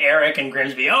explaining to Eric and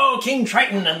Grimsby, oh, King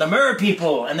Triton and the Mer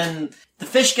people. And then the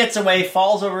fish gets away,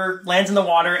 falls over, lands in the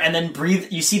water, and then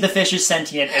you see the fish is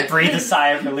sentient and breathe a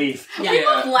sigh of relief. We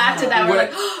both laughed at that. We're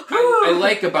What like, I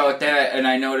like about that, and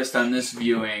I noticed on this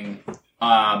viewing,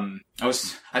 I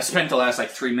spent the last,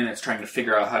 like, 3 minutes trying to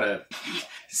figure out how to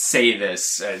say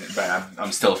this, but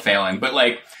I'm still failing. But,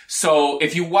 like, so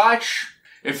if you watch...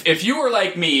 If you were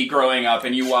like me growing up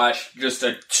and you watched just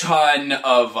a ton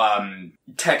of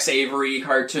Tex Avery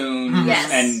cartoons,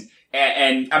 Yes.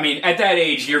 and I mean at that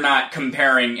age you're not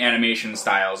comparing animation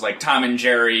styles. Like Tom and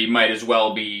Jerry might as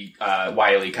well be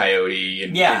Wile E. Coyote,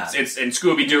 and Yeah. it's and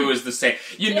Scooby Doo is the same.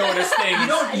 You notice things.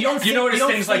 You notice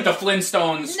things like the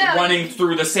Flintstones No. running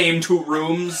through the same 2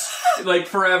 rooms like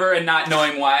forever and not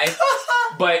knowing why.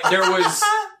 But I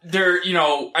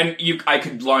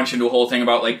could launch into a whole thing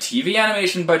about, like, TV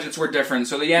animation budgets were different,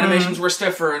 so the animations were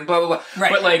stiffer and blah, blah, blah.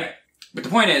 Right, but, like, right. but the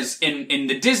point is, in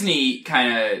the Disney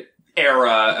kind of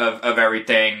era of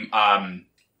everything,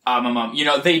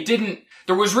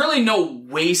 there was really no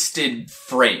wasted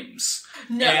frames.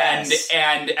 no.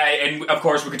 And of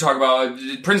course we could talk about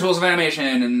principles of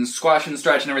animation and squash and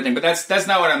stretch and everything, but that's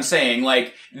not what I'm saying.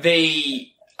 Like, they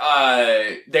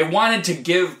wanted to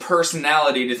give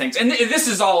personality to things. And this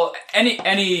is all,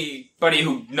 anybody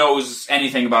who knows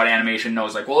anything about animation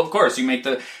knows, like, well, of course, you make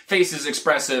the faces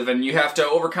expressive and you have to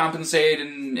overcompensate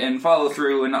and follow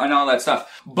through and all that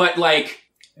stuff. But, like,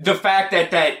 the fact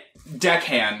that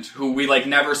deckhand, who we, like,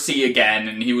 never see again,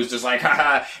 and he was just like,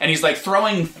 haha, and he's, like,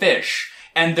 throwing fish.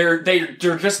 And they're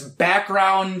just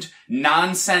background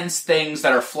nonsense things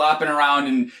that are flopping around,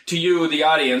 and to you, the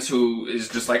audience, who is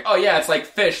just like, oh yeah, it's like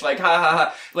fish, like ha ha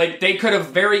ha. Like, they could have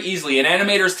very easily, and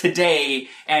animators today,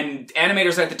 and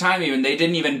animators at the time even, they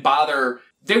didn't even bother,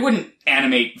 they wouldn't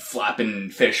animate flopping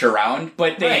fish around,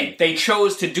 but they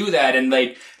chose to do that, and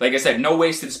like I said, no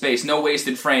wasted space, no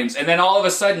wasted frames, and then all of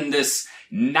a sudden this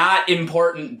not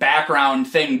important background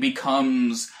thing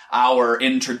becomes our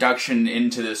introduction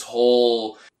into this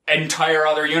whole entire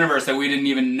other universe that we didn't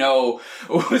even know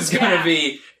was going to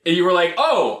be. You were like,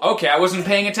 oh, okay, I wasn't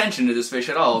paying attention to this fish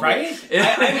at all. Right?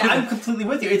 I'm completely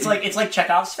with you. It's like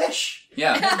Chekhov's fish.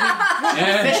 Yeah.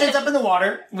 Fish ends up in the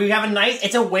water. We have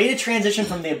it's a way to transition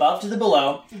from the above to the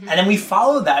below, and then we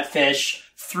follow that fish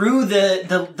through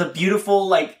the beautiful,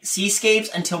 like, seascapes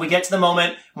until we get to the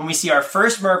moment when we see our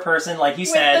first mer person, like you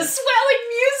said. With the swelling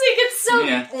music, it's so.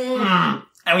 Yeah.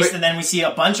 And then we see a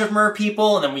bunch of mer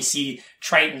people, and then we see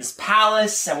Triton's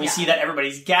palace, and we see that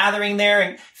everybody's gathering there,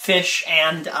 and fish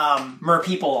and mer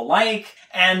people alike.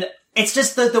 And it's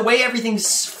just the way everything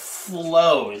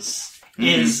flows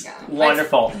is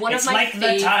wonderful. One of It's my like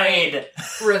the tide.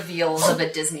 reveals of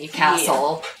a Disney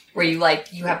castle where you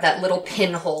have that little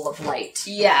pinhole of light.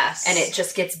 Yes. And it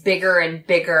just gets bigger and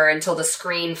bigger until the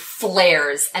screen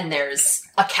flares and there's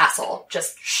a castle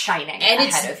just shining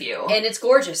ahead of you. And it's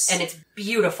gorgeous. And it's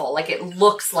beautiful. Like, it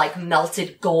looks like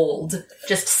melted gold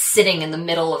just sitting in the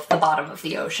middle of the bottom of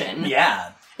the ocean.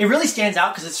 Yeah. It really stands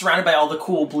out because it's surrounded by all the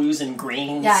cool blues and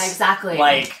greens. Yeah, exactly.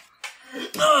 Like,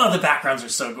 the backgrounds are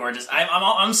so gorgeous.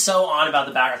 I'm so on about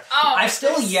the backgrounds. Oh, I've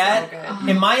still yet,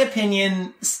 in my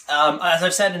opinion, as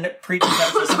I've said in previous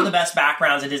episodes, some of the best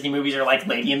backgrounds in Disney movies are like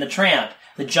Lady and the Tramp,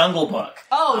 The Jungle Book.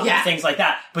 Oh, yeah. Things like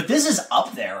that. But this is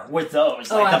up there with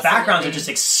those. Like, the backgrounds are just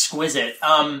exquisite.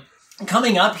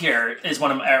 Coming up here is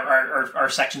one of our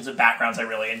sections of backgrounds I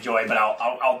really enjoy, but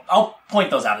I'll point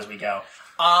those out as we go.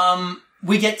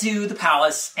 We get to the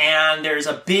palace, and there's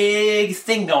a big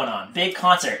thing going on. Big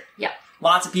concert. Yeah.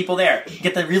 Lots of people there. You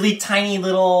get the really tiny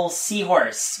little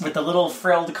seahorse with the little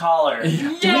frilled collar. Do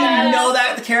we know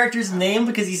that the character's name?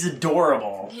 Because he's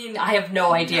adorable. I have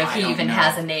no idea if he don't even know.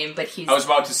 has a name, but he's... I was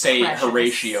about to say precious.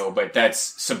 Horatio, but that's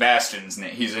Sebastian's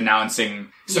name. He's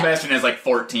announcing... Sebastian has like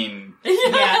 14.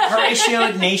 Yeah, Horatio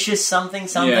Ignatius something.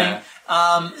 Yeah.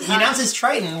 He announces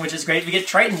Triton, which is great. We get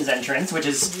Triton's entrance, which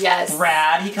is Yes.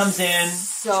 rad. He comes in.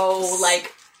 so,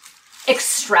 like,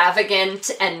 extravagant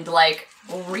and, like,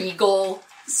 regal.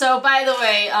 So, by the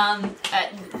way,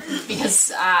 because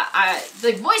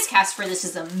the voice cast for this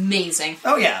is amazing.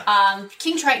 Oh, yeah.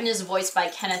 King Triton is voiced by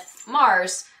Kenneth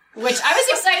Mars, which I was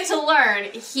excited to learn.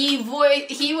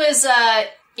 He was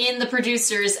in the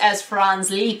producers as Franz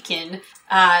Liebken,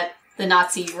 the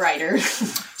Nazi writer.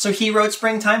 So he wrote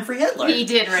Springtime for Hitler. He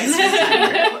did write Springtime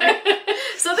for Hitler.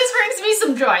 So this brings me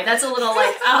some joy. That's a little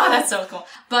like, oh, that's so cool.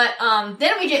 But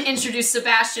then we get introduced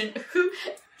Sebastian, who...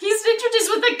 He's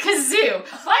introduced with a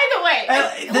kazoo. By the way,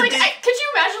 could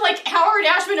you imagine like Howard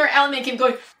Ashman or Alan Menken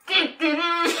going with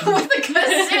a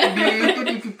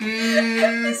kazoo?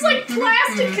 It's like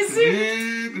plastic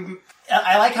kazoo.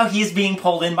 I like how he's being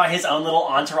pulled in by his own little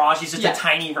entourage. He's just Yeah. a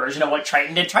tiny version of what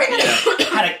Triton did. Triton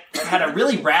had a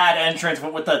really rad entrance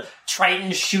with the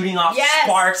Triton shooting off Yes.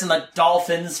 sparks and the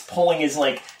dolphins pulling his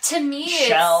like To me,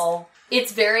 shell.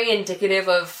 it's very indicative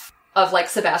of like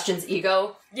Sebastian's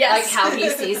ego. Yes. Like how he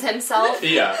sees himself.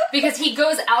 Yeah. Because he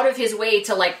goes out of his way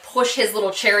to like push his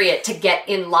little chariot to get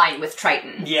in line with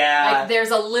Triton. Yeah. Like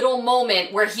there's a little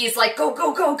moment where he's like, go,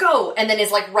 go, go, go, and then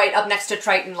is like right up next to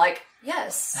Triton like,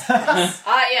 yes.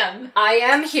 I I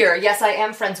am here. Yes, I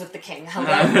am friends with the king.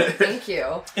 Hello. Thank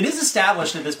you. It is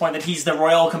established at this point that he's the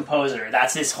royal composer.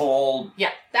 That's his whole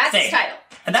Yeah. That's his thing. title.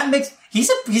 And that makes he's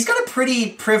got a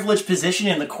pretty privileged position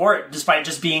in the court, despite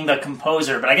just being the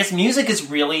composer. But I guess music must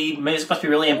be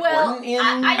really important.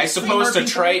 I suppose to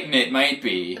Triton it might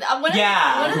be. One of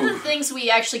the things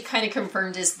we actually kind of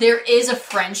confirmed is there is a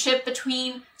friendship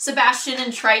between Sebastian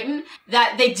and Triton,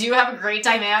 that they do have a great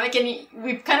dynamic, and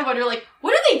we kind of wonder, like,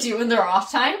 what do they do in their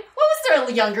off time? What was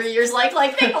their younger years like?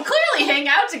 Like, they clearly hang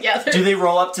out together. Do they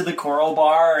roll up to the choral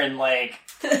bar and like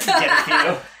get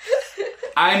a few?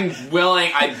 I'm willing.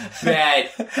 I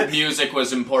bet music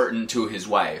was important to his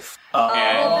wife.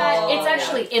 It's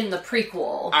actually in the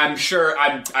prequel. I'm sure.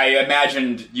 I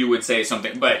imagined you would say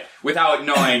something, but without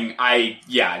knowing,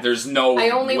 there's no I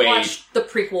only way. watched the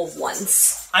prequel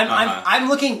once. I'm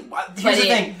looking. Here's the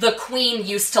thing. The queen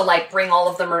used to like bring all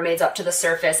of the mermaids up to the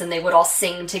surface, and they would all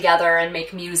sing together and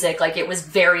make music. Like it was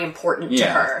very important to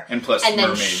her. And plus, then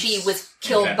mermaids she was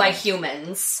killed in by Venom.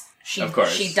 humans. Of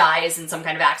course. She dies in some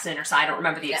kind of accident or something. I don't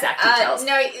remember the exact details.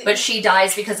 No, but she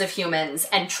dies because of humans,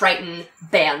 and Triton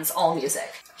bans all music.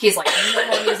 He's like, no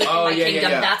more music in my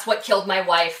kingdom. That's what killed my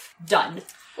wife. Done.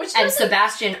 And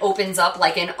Sebastian opens up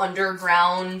like an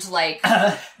underground, like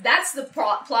that's the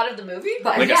plot of the movie?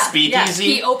 but Like a yeah, speakeasy?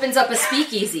 Yeah. He opens up a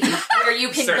speakeasy where you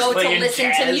can Starts go to playing listen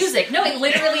to jazz. music. No, it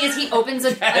literally is. He opens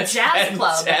a jazz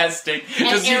club. Fantastic. And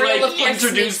Does he Ariel, like of course,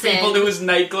 introduce sneaks people in. to his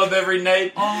nightclub every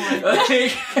night? Oh my God.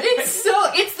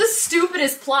 It's the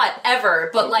stupidest plot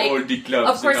ever. But like, All the clubs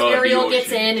of course, in all the Ariel gets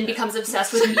ocean. in and becomes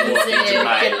obsessed with music,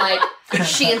 Right. and like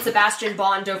she and Sebastian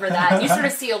bond over that. You sort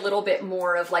of see a little bit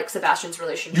more of like Sebastian's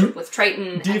relationship with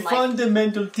Triton The and like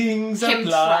fundamental things him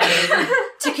apply. trying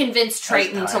to convince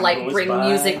Triton to time like goes bring by.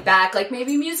 music back. Like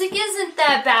maybe music isn't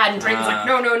that bad, and Triton's like,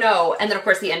 no, no, no. And then of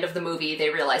course the end of the movie, they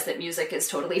realize that music is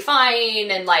totally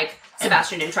fine, and like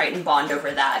Sebastian and Triton bond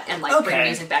over that and like bring Okay.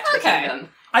 music back to the kingdom.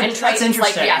 And that's Triton's like,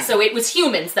 interesting. yeah, so it was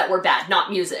humans that were bad, not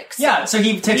music. So. Yeah, so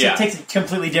he takes Yeah. a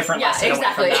completely different Yeah, lesson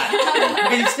exactly. away from that.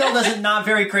 And he still doesn't not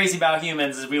very crazy about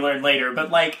humans, as we learned later. But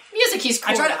like, Music, he's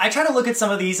cool. I try to look at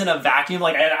some of these in a vacuum.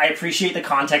 Like, I appreciate the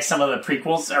context some of the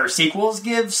prequels or sequels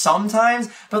give sometimes,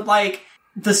 but like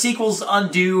the sequels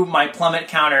undo my plummet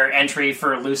counter entry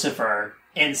for Lucifer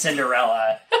in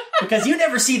Cinderella. Because you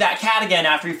never see that cat again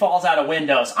after he falls out of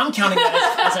windows. I'm counting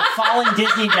that as a falling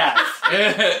Disney death.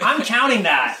 I'm counting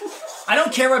that. I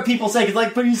don't care what people say, because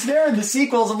like, but he's there in the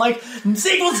sequels. I'm like,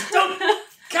 sequels don't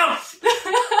count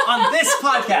on this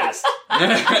podcast.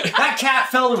 That cat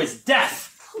fell to his death.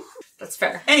 That's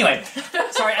fair. Anyway,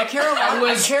 sorry, I care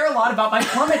a lot about my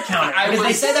plummet counter. Because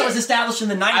they said that was established in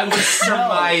the 90s. I was No.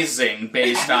 surmising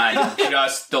based on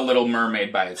just The Little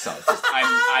Mermaid by itself.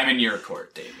 I'm in your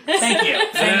court, David.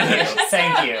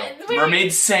 Thank you.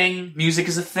 Mermaids sing. Music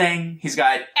is a thing. He's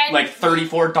got And- like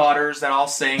 34 daughters that all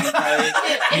sing. Right?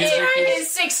 Music is-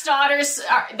 His 6 daughters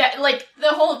are that like the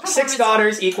whole performance.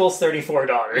 $6 equals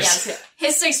 $34. Yes,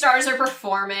 his 6 daughters are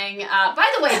performing.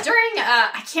 By the way, during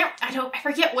I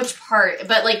forget which part,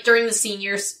 but like during the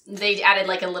seniors, they added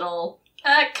like a little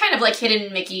kind of like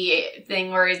hidden Mickey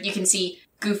thing where you can see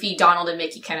Goofy, Donald, and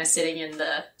Mickey kind of sitting in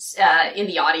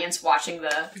the audience watching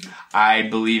the. I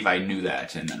believe I knew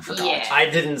that and then forgot. Yeah. I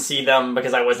didn't see them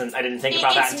because I didn't think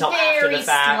about that until after the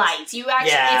fact. Slight. You actually,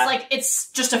 Yeah.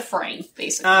 it's just a frame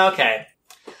basically. Okay.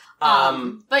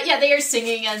 But yeah, they are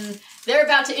singing and they're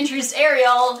about to introduce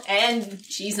Ariel, and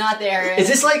she's not there. Is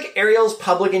this like Ariel's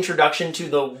public introduction to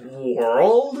the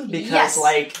world? Because Yes.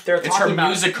 like they're It's talking her about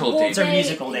musical Well, It's her debut.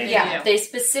 musical debut. Yeah, they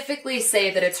specifically say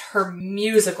that it's her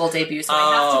musical debut, so I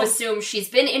have Oh. to assume she's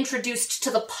been introduced to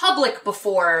the public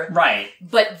before, Right.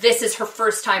 but this is her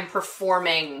first time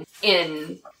performing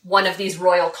in one of these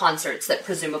royal concerts that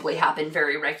presumably happen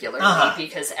very regularly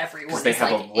because everyone Because they is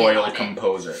have like a royal in on it.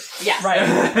 composer. Yeah,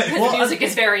 Right. because Well, music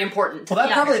is very important. Well,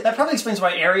 Yeah. that probably explains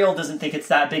why Ariel doesn't think it's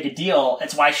that big a deal.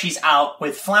 It's why she's out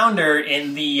with Flounder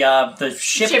in the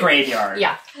ship graveyard.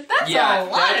 Yeah. That's Yeah, a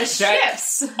lot of that-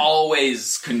 ships.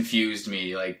 Always confused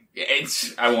me. Like,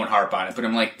 I won't harp on it, but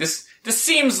I'm like, this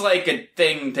seems like a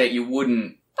thing that you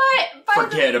wouldn't But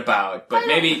forget about. But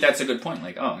maybe that's a good point.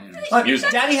 Like, oh, you know, it's Look, music.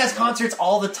 Daddy has concerts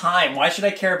all the time. Why should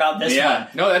I care about this Yeah. one?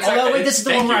 No, that's Although, like- wait, this is the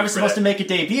thank one where I you was for supposed that. to make a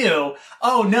debut.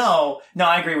 Oh, no. No,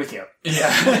 I agree with you. Yeah.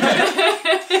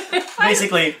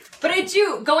 Basically, But I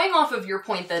do, going off of your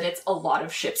point that it's a lot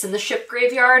of ships in the ship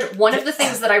graveyard, one of the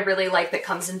things that I really like that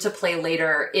comes into play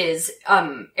later is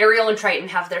Ariel and Triton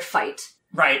have their fight,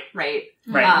 right. right?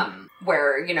 Right.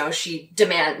 Where, you know, she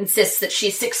insists that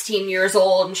she's 16 years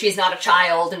old and she's not a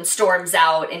child and storms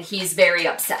out and he's very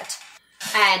upset.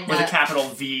 And With a capital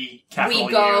V,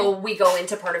 capital we go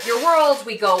into part of your world,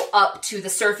 we go up to the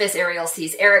surface, Ariel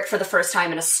sees Eric for the first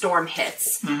time and a storm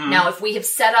hits. Mm-hmm. Now, if we have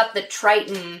set up that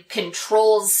Triton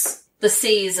controls the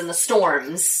seas and the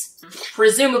storms,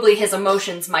 presumably his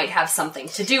emotions might have something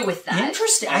to do with that.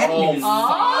 Interesting. I hadn't even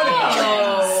thought about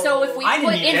that. So if we I didn't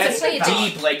put even into think play about the,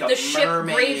 it. Deep like a the ship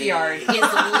mermaid. graveyard is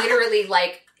literally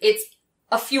like, it's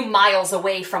a few miles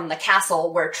away from the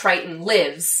castle where Triton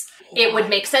lives. It would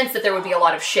make sense that there would be a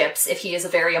lot of ships if he is a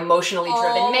very emotionally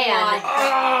driven man.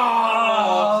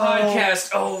 Oh,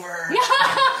 podcast over.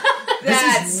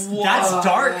 That's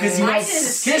dark because I didn't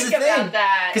here's think the thing. about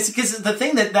that. Because the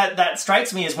thing that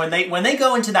strikes me is when they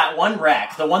go into that one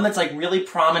wreck, the one that's like really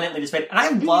prominently displayed, and I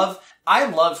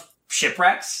love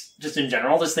shipwrecks just in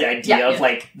general, just the idea Yeah. of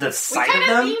like the We sight kind of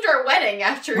of them. themed our wedding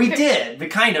after We did, but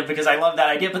kind of, because I love that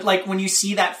idea. But like when you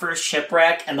see that first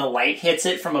shipwreck and the light hits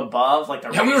it from above, like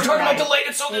the Yeah, we were talking about light. the light.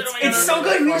 It's so good. It's so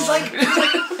good. We was like,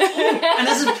 and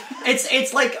this is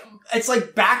it's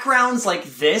like backgrounds like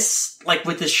this, like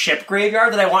with this ship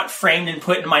graveyard that I want framed and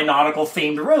put in my nautical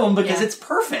themed room because Yeah. it's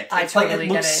perfect. I It's like totally it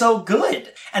get looks it. so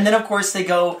good. And then of course they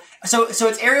go. So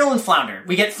it's Ariel and Flounder.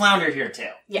 We get Flounder here too.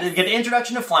 Yeah. We get the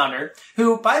introduction of Flounder,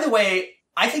 who, by the way,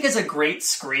 I think is a great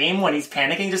scream when he's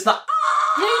panicking. Just the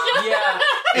Yeah.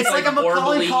 it's like a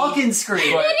Macaulay warbly, Culkin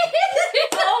scream. but-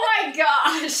 Oh my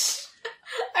gosh.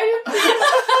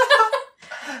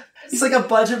 He's like a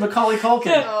budget Macaulay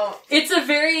Culkin. Oh. It's a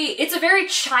very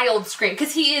child scream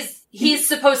because he's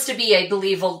supposed to be, I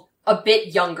believe, a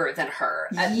bit younger than her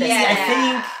at this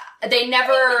Yeah, point. I They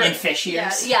never think in fish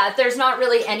years. Yeah, there's not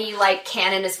really any like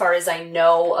canon as far as I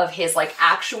know of his like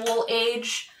actual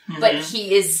age, but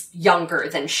he is younger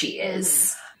than she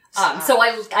is. So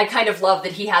I kind of love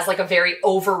that he has like a very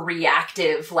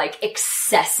overreactive, like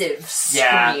excessive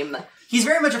Yeah. scream. He's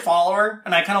very much a follower,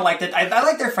 and I kind of like that. I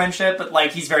like their friendship, but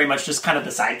like he's very much just kind of the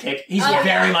sidekick. He's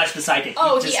very much the sidekick.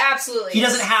 Oh, he he absolutely He is.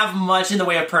 doesn't have much in the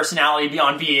way of personality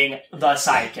beyond being the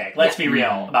sidekick. Let's be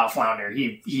real about Flounder.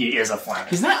 He is a Flounder.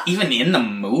 He's not even in the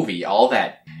movie all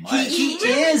that much. He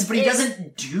is, but he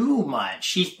doesn't do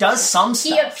much. He does some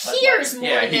He stuff. but, appears more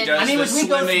Yeah, than he does I mean, the when we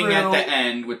go swimming at through- the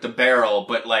end with the barrel,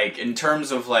 but like in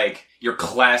terms of like your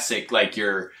classic, like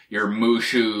your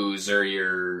Mushoos or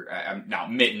your now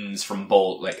mittens from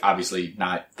Bolt, like obviously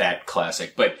not that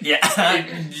classic, but yeah.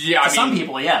 yeah, I mean, Some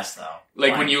people, yes, though.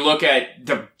 like when you look at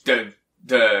the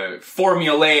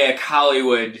formulaic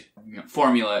Hollywood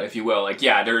formula, if you will, like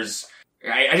yeah, there's.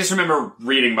 I just remember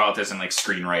reading about this in like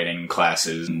screenwriting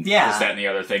classes and Yeah. this, that, and the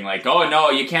other thing. Like, oh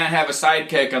no, you can't have a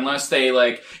sidekick unless they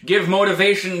like give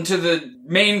motivation to the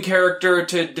main character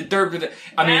to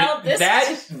I Well, mean,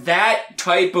 this- that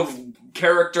type of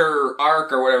character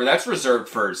arc or whatever, that's reserved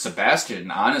for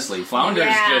Sebastian, honestly. Flounder's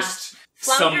Yeah. just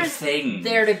Flounder's something.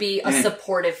 there to be a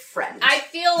supportive friend. I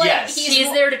feel like Yes.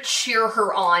 He's there to cheer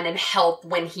her on and help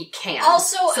when he can.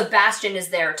 Also- Sebastian is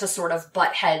there to sort of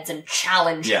butt heads and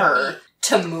challenge Yeah. her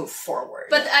to move forward.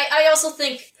 But I also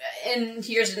think, and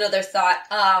here's another thought,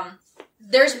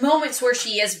 there's moments where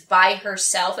she is by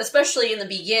herself, especially in the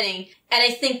beginning, and I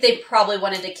think they probably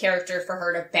wanted a character for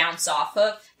her to bounce off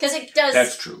of, because it does.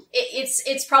 That's true.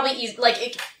 It's probably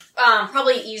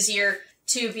probably easier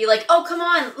to be like, oh, come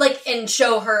on, like, and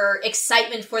show her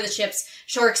excitement for the ships,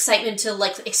 show her excitement to,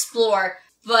 like, explore,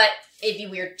 but it'd be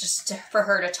weird just for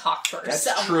her to talk to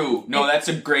herself. That's true. No, that's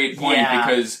a great point,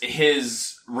 because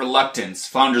his reluctance,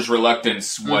 Flounder's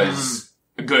reluctance, was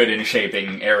good in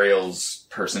shaping Ariel's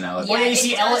personality. Well, Yeah, you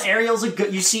see, Ariel's a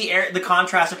good. You see the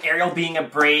contrast of Ariel being a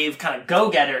brave kind of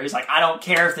go-getter who's like, I don't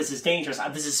care if this is dangerous.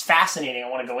 This is fascinating. I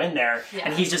want to go in there. Yeah.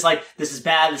 And he's just like, this is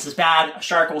bad. This is bad. A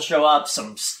shark will show up.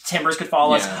 Some timbers could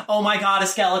follow us. Oh my god, a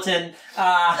skeleton.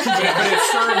 But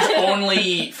it serves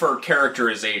only for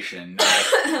characterization,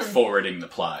 not forwarding the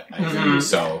plot. I think.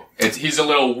 So he's a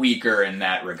little weaker in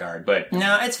that regard. But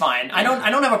No, it's fine. I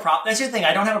don't have a problem. That's the thing.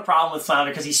 I don't have a problem with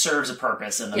Flounder because he serves a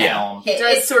purpose in the film. It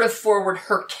does sort of forward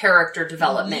her character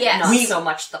development, Yes. not so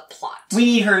much the plot.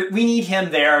 We need him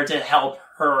there to help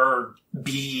her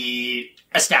be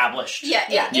established.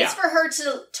 It's for her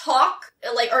to talk,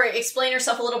 like, or explain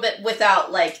herself a little bit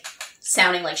without, like,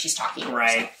 sounding like she's talking to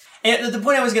Right. herself. And the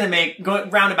point I was going to make, going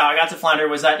roundabout, I got to Flounder,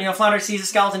 was that, Flounder sees a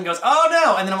skeleton and goes, oh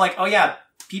no! And then I'm like, oh yeah,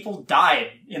 people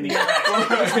died in the event.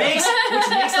 which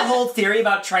makes the whole theory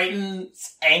about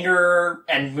Triton's anger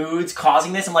and moods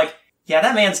causing this. I'm like, yeah,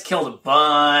 that man's killed a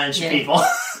bunch of people.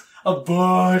 A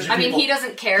bunch of people. I mean, he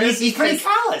doesn't care. He's pretty because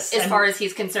callous. as far as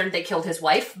he's concerned, they killed his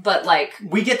wife, but, like...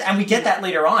 We get that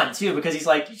later on, too, because he's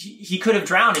like, he could have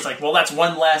drowned. He's like, well, that's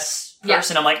one less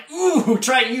person. I'm like, ooh,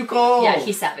 Triton, you cold. Yeah,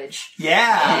 he's savage.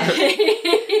 Yeah.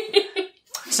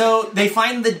 So they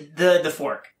find the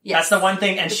fork. Yes. That's the one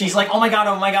thing, and she's like, oh my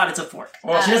god, it's a fork.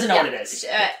 Well, she doesn't know what it is.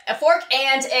 A fork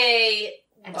and a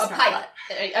snark pipe. blat.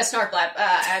 A snark blat.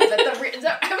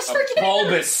 I was forgetting.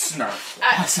 bulbous snark.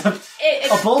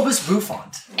 A bulbous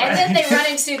bouffant. And then they run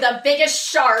into the biggest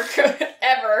shark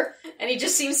ever, and he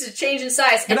just seems to change in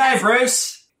size. Good night,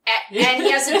 Bruce. And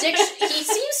he has addiction. He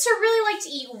seems to really like to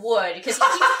eat wood because he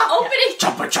keeps opening.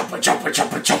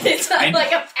 Chompa. It's not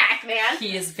like a Pac-Man.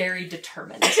 He is very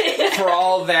determined. For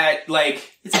all that,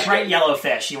 like, It's a bright yellow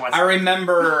fish. He wants. I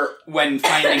remember when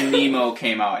Finding Nemo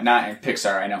came out, not in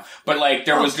Pixar, I know, but like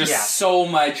there was just so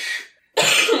much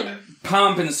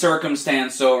pomp and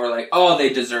circumstance over like, oh,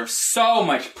 they deserve so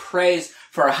much praise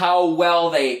for how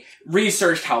well they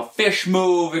researched how fish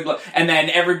move, and then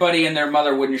everybody and their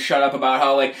mother wouldn't shut up about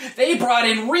how like they brought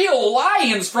in real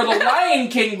lions for the Lion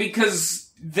King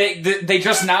because they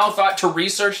just now thought to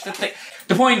research the thing.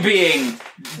 The point being,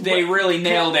 they really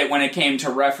nailed it when it came to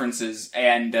references,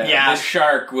 and this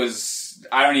shark was,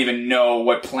 I don't even know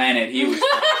what planet he was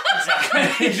from.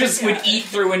 He just would eat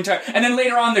through entire, and then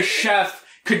later on the chef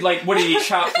could, like, what did he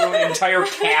chop through an entire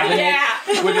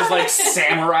cabinet with his, like,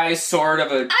 samurai sword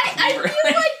of a... I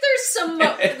feel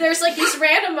like there's like these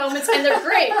random moments, and they're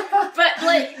great, but,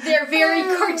 like, they're very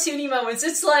cartoony moments.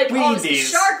 It's like, the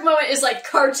shark moment is, like,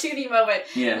 cartoony moment.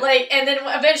 Yeah. Like, and then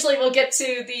eventually we'll get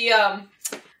to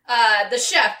the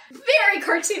chef. Very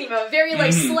cartoony moment, very,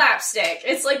 like, slapstick.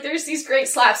 It's like, there's these great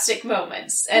slapstick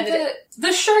moments. And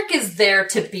the shark is there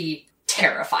to be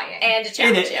terrifying. And a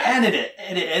challenge,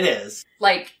 it is.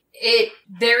 Like,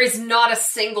 there is not a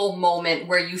single moment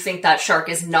where you think that shark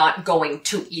is not going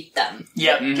to eat them.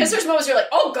 Yep. Because there's moments where you're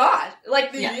like, oh god,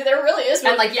 like, there really is.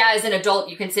 And, like, as an adult,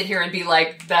 you can sit here and be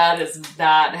like, that is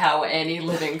not how any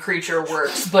living creature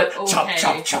works, but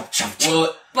okay. Chop.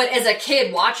 Well, but as a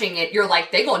kid watching it, you're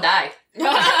like, they gonna die.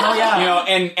 Oh yeah.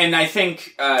 And I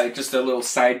think, just a little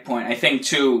side point, I think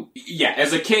too,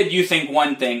 as a kid you think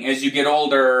one thing, as you get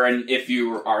older and if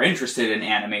you are interested in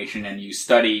animation and you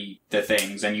study the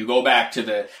things and you go back to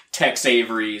the Tex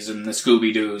Averys and the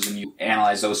Scooby-Doos and you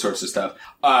analyze those sorts of stuff,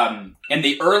 in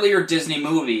the earlier Disney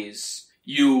movies,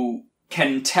 you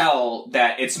can tell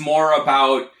that it's more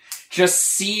about just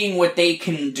seeing what they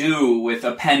can do with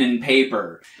a pen and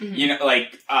paper. Mm-hmm.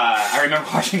 I remember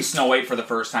watching Snow White for the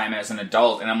first time as an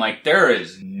adult, and I'm like, there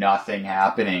is nothing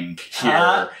happening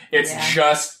here. It's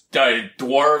just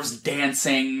dwarves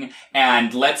dancing,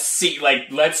 and let's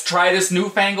try this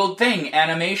newfangled thing,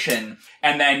 animation.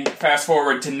 And then fast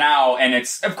forward to now, and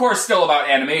it's, of course, still about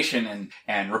animation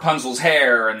and Rapunzel's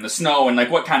hair and the snow and,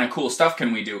 like, what kind of cool stuff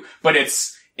can we do? But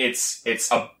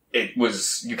it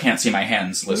was, you can't see my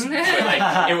hands listening, but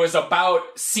like, it was about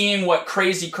seeing what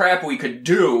crazy crap we could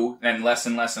do, and less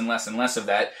and less and less and less of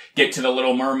that, get to the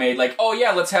Little Mermaid, like, oh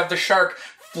yeah, let's have the shark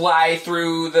fly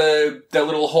through the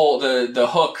little hole, the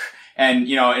hook, and,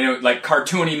 like,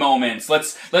 cartoony moments.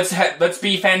 Let's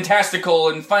be fantastical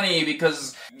and funny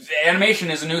because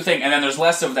animation is a new thing, and then there's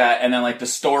less of that, and then like the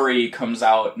story comes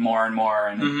out more and more,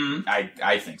 and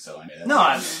I think so. I mean, No,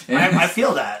 I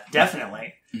feel that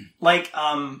definitely. Like,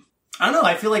 I don't know.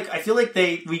 I feel like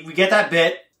we get that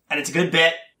bit, and it's a good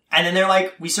bit, and then they're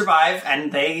like, we survive,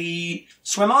 and they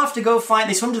swim off to go find.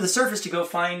 They swim to the surface to go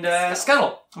find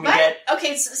Scuttle. And we get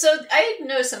Okay, so I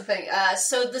know something.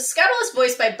 So the Scuttle is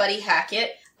voiced by Buddy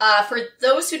Hackett. For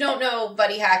those who don't know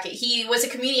Buddy Hackett, he was a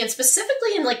comedian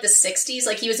specifically in like the 60s.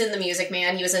 Like he was in The Music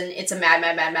Man, he was in It's a Mad,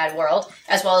 Mad, Mad, Mad World,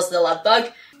 as well as The Love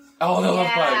Bug. Oh, the Love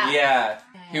Bug, yeah.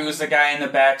 He was the guy in the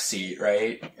back seat,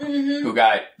 right? Mm-hmm. Who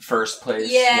got first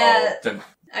place. Yeah.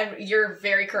 Well, you're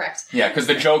very correct. yeah, because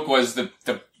the joke was the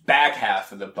back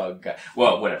half of the bug guy.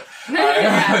 Well, whatever.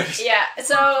 Yeah.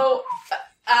 So,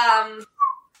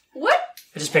 what?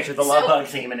 I just pictured the Love Bug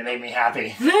theme, and it made me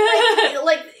happy.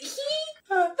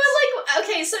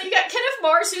 Okay, so you got Kenneth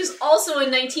Mars, who's also a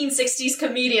 1960s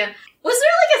comedian. Was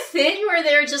there like a thing where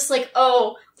they're just like,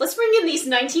 oh, let's bring in these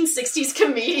 1960s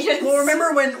comedians? Well,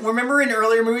 remember in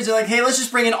earlier movies, they're like, hey, let's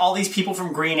just bring in all these people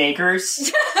from Green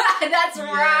Acres. That's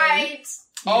right.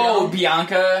 Oh,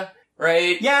 Bianca,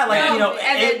 right? Yeah, like, and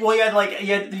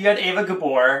you had Ava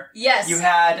Gabor. Yes. You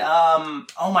had,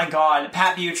 oh my god,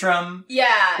 Pat Buttram.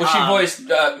 Yeah. Well, she voiced,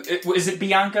 is it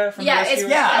Bianca from the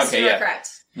Rescue? You're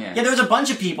correct. Yeah, there was a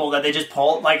bunch of people that they just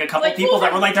pulled, like a couple people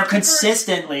that were like, they're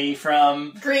consistently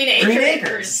from Green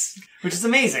Acres. Which is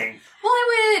amazing. Well,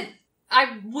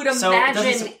 I would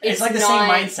imagine it's like the same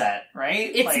mindset, right?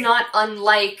 It's like, not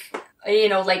unlike,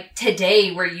 like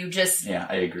today where you just... Yeah,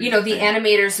 I agree. The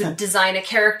animators would design a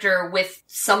character with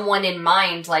someone in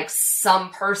mind, like some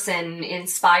person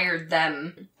inspired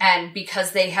them, and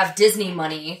because they have Disney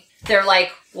money, they're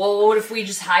like, well, what if we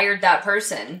just hired that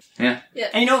person? Yeah.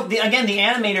 And the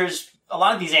animators, a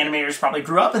lot of these animators probably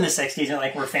grew up in the 60s and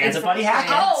like were fans of Buddy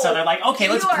Hackett. Oh, so they're like, okay,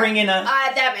 let's bring in a...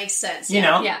 that makes sense.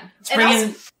 Yeah. Yeah. Let's bring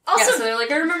in... Also, so they're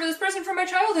like, I remember this person from my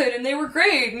childhood, and they were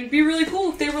great, and it'd be really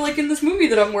cool if they were, like, in this movie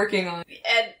that I'm working on.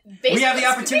 And we have the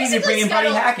opportunity to bring in Buddy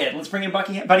Hackett. Let's bring in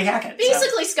Buddy Hackett.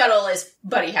 Basically, Scuttle is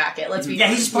Buddy Hackett, let's be honest. Yeah,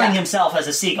 he's just playing himself as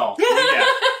a seagull.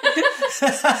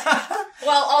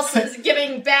 While also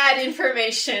giving bad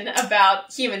information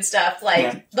about human stuff,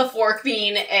 like the fork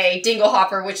being a dingle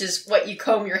hopper, which is what you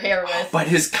comb your hair with. But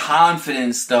his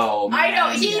confidence, though, man. I know,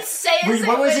 he says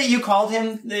What was it you called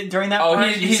him during that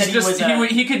part?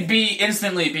 He could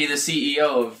instantly be the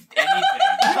CEO of anything.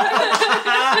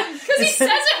 Because he says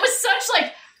it with such,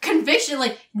 like, conviction,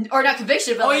 or not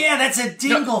conviction, but that's a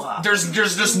dingle hopper. There's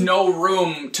just no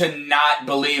room to not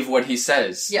believe what he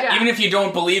says. Yeah. Even if you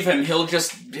don't believe him,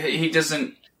 he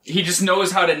just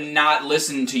knows how to not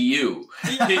listen to you.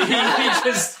 he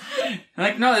just,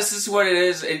 like, no, this is what it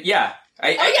is.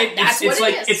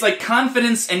 It's like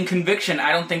confidence and conviction,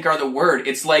 I don't think are the word.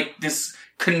 It's like this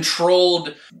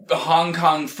controlled Hong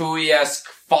Kong Phooey-esque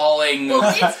falling,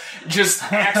 just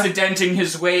accidenting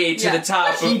his way to the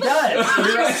top. He does.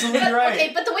 You're absolutely right.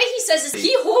 Okay, but the way he says is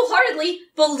he wholeheartedly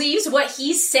believes what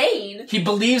he's saying. He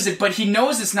believes it, but he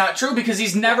knows it's not true because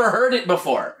he's never heard it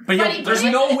before. But there's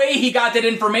no way he got that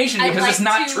information because it's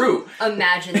not true.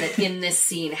 Imagine that in this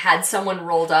scene, had someone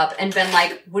rolled up and been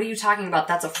like, what are you talking about?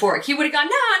 That's a fork. He would have gone,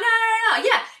 no.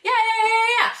 Yeah.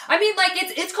 I mean, like,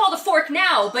 it's called a fork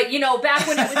now, but, back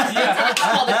when it was invented, it was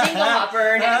called a dingle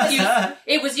hopper, and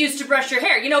it was used to brush your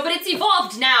hair, but it's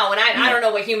evolved now, and I don't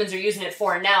know what humans are using it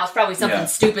for now. It's probably something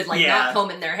stupid like not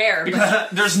combing their hair. Because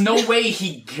there's no way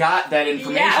he got that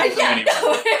information from anyone.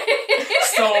 No.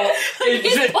 So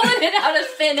he's pulling it out of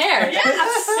thin air.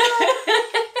 Yes.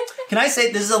 Can I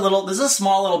say this is a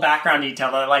small little background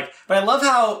detail that I like, but I love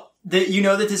how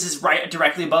that this is right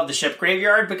directly above the ship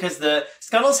graveyard because the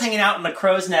Scuttle's hanging out in the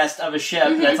crow's nest of a ship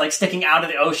that's like sticking out of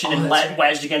the ocean and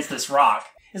wedged against this rock.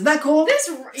 Isn't that cool? It's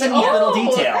a neat little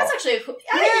detail. That's actually cool.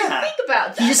 I didn't think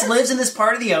about that. He just lives in this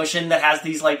part of the ocean that has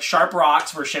these like sharp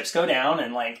rocks where ships go down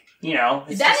and like,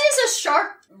 is a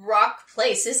sharp rock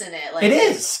place, isn't it? Like, it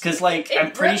is, because like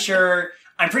I'm pretty sure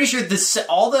this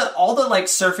all the like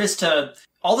surface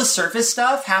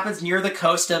stuff happens near the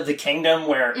coast of the kingdom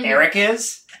where Eric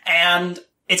is. And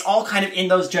it's all kind of in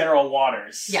those general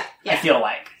waters. Yeah. I feel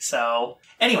like. So,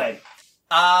 anyway.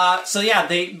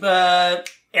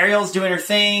 Ariel's doing her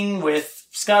thing with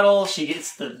Scuttle. She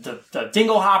gets the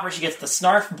dingle hopper. She gets the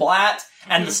snarf blat.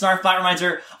 And the snarf blat reminds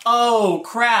her, oh,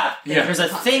 crap. Yeah. There's a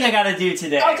thing I gotta do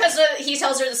today. Oh, because he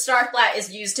tells her the snarf blat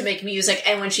is used to make music.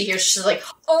 And when she hears, she's like,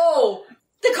 oh,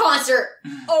 the concert.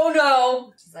 Oh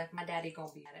no. She's like, my daddy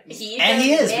gonna be at it. He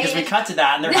is, because we cut to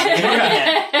that and they're having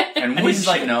it. And And we he's just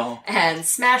like, know. And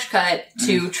smash cut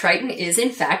to Triton is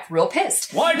in fact real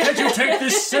pissed. Why can't you take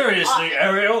this seriously,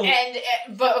 Ariel?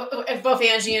 And both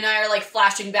Angie and I are like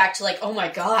flashing back to like, oh my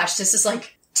gosh, this is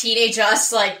like teenage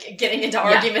us like getting into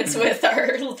arguments with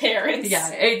our parents.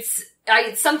 Yeah, it's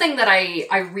something that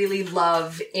I really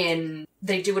love in.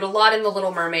 They do it a lot in The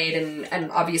Little Mermaid,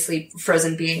 and obviously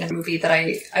Frozen being a movie that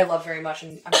I love very much,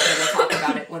 and I'm sure we'll talk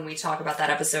about it when we talk about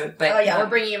that episode. But Oh yeah, we're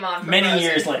bringing him on for Many Frozen.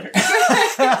 years later.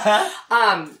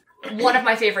 one of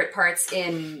my favorite parts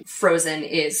in Frozen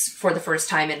is For the First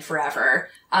Time in Forever,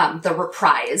 the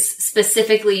reprise,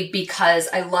 specifically because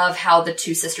I love how the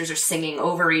two sisters are singing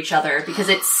over each other, because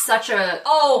it's such a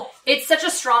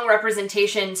strong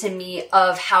representation to me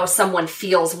of how someone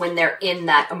feels when they're in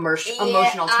that emotional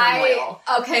turmoil.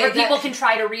 Okay, Where people can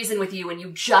try to reason with you and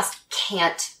you just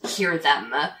can't hear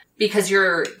them because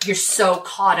you're so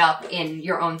caught up in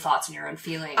your own thoughts and your own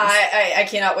feelings. I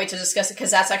cannot wait to discuss it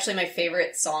because that's actually my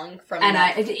favorite song from. And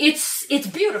that. it's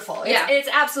beautiful. Yeah. It's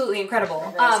absolutely incredible.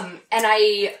 And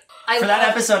I For that love-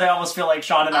 episode, I almost feel like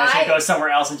Sean and I should go somewhere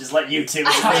else and just let you two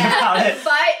talk about it.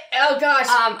 But oh gosh,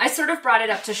 I sort of brought it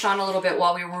up to Sean a little bit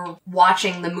while we were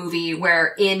watching the movie,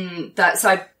 where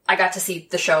I got to see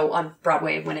the show on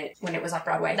Broadway when it was on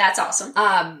Broadway. that's awesome.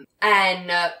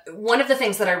 And one of the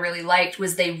things that I really liked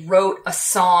was they wrote a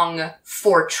song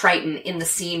for Triton in the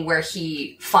scene where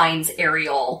he finds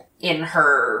Ariel in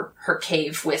her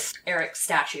cave with Eric's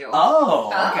statue. Oh,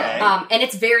 okay. And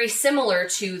it's very similar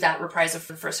to that reprise of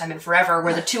For the First Time in Forever,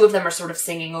 where the two of them are sort of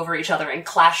singing over each other and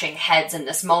clashing heads in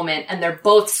this moment, and they're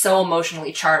both so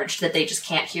emotionally charged that they just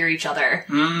can't hear each other.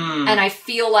 And I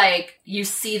feel like you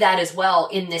see that as well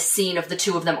in this scene of the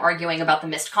two of them arguing about the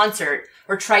missed concert,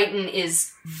 where Triton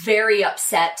is very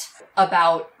upset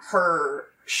about her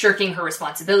shirking her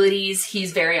responsibilities.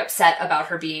 He's very upset about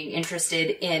her being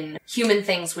interested in human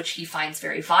things, which he finds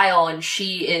very vile, and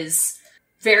she is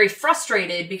very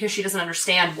frustrated because she doesn't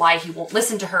understand why he won't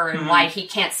listen to her and why he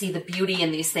can't see the beauty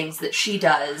in these things that she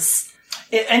does.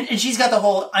 And she's got the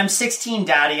whole, I'm 16,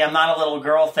 daddy, I'm not a little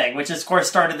girl thing, which of course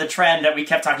started the trend that we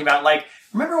kept talking about, like,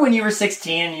 remember when you were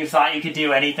 16 and you thought you could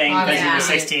do anything because you were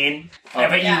 16?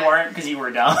 But you weren't because you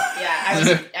were dumb.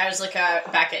 Yeah, I was like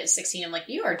back at 16. I'm like,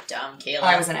 you are dumb, Kayla.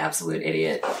 I was an absolute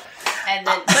idiot. And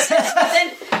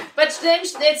then, but then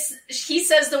he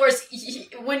says the words.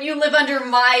 When you live under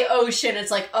my ocean,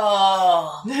 it's like,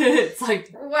 oh, It's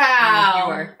like, wow.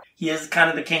 you are. He is kind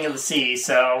of the king of the sea,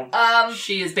 so...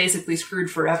 She is basically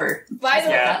screwed forever. By the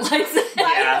Yeah.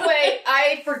 by the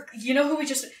way, you know who we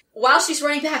just while she's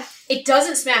running back, it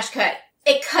doesn't smash cut.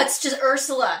 It cuts to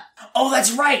Ursula. Oh,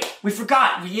 that's right! We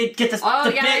forgot! We get this. Oh,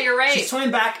 the yeah, bit. you're right. She's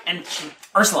swimming back, and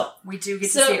Ursula. We do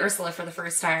get So- to see Ursula for the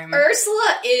first time.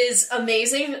 Ursula is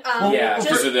amazing. Yeah, Well,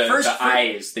 because of the first-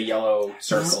 eyes, the yellow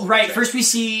circle. Right, first we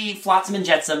see Flotsam and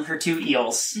Jetsam, her two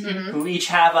eels, who each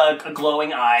have a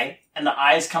glowing eye, and the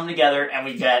eyes come together, and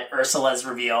we get Ursula's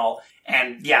reveal.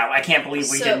 And yeah, I can't believe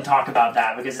we So- didn't talk about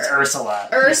that, because it's Ursula.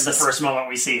 This is the first moment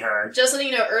we see her. Just letting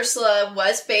you know, Ursula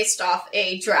was based off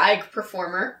a drag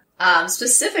performer,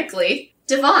 specifically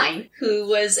Divine, who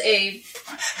was a.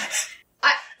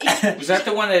 Was that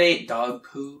the one that ate dog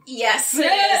poo? Yes, it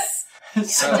is.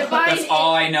 So, Divine That's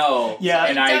all I know. Yeah.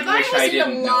 and I Divine wish was I in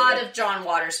didn't a know lot that. of John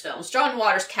Waters films. John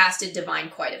Waters casted Divine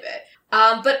quite a bit.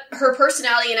 But her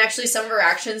personality and actually some of her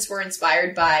actions were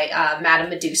inspired by Madame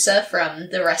Medusa from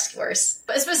The Rescuers.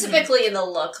 But specifically in the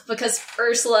look, because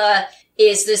Ursula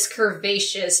is this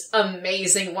curvaceous,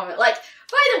 amazing woman. Like,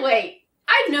 by the way,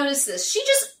 I've noticed this. She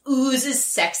just oozes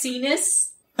sexiness.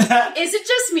 Is it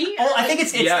just me? Oh, I think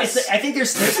it's Yes. I think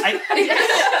there's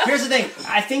here's the thing.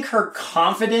 I think her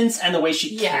confidence and the way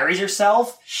she Yeah. carries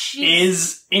herself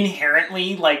is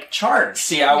inherently like charged.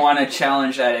 See, I want to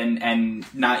challenge that and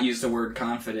not use the word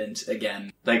confident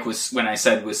again. Like when I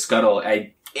said with Scuttle,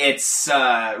 it's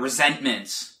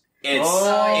resentment.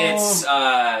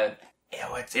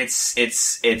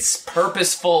 It's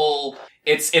purposeful.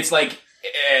 It's like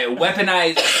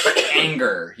weaponized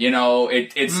anger. You know,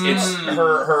 it's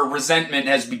her resentment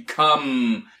has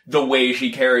become the way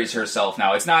she carries herself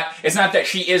now. It's not that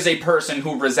she is a person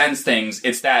who resents things.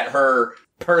 It's that her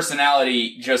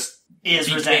personality just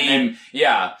Is resentment.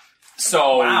 Yeah.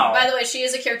 So Wow. By the way, she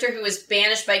is a character who was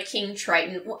banished by King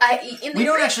Triton. We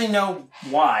don't actually know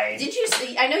why. Did you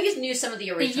see? I know you knew some of the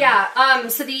original. Yeah,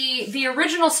 so the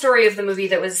original story of the movie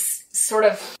that was sort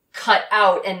of cut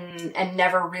out and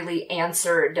never really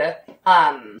answered,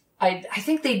 I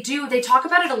think they talk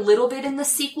about it a little bit in the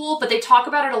sequel, but they talk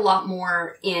about it a lot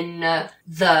more in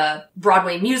the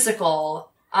Broadway musical.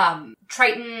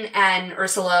 Triton and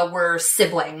Ursula were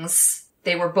siblings.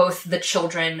 They were both the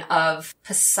children of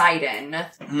Poseidon.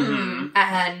 Mm-hmm.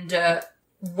 And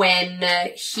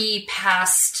when he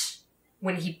passed,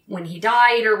 when he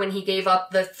died, or when he gave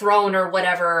up the throne or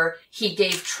whatever, he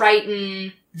gave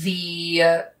Triton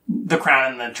the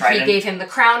crown and the trident. He gave him the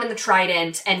crown and the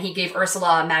trident, and he gave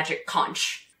Ursula a magic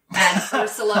conch. And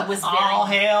Ursula was All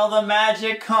hail the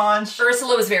magic conch.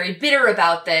 Ursula was very bitter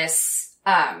about this.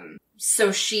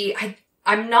 So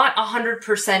I'm not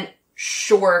 100%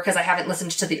 sure, because I haven't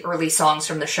listened to the early songs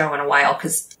from the show in a while,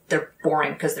 because they're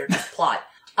boring, because they're just plot.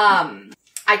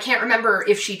 I can't remember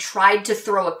if she tried to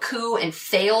throw a coup and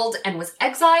failed and was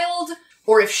exiled,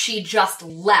 or if she just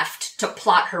left to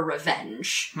plot her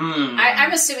revenge.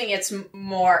 I'm assuming it's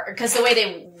more, because the way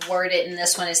they word it in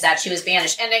this one is that she was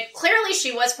banished. And clearly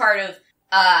she was part of...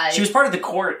 she was part of the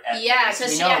court.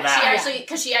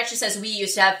 Because she actually says, we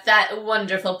used to have that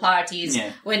wonderful parties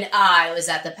when I was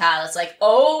at the palace. Like,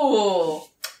 oh...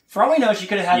 For all we know, she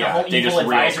could have had the whole they evil just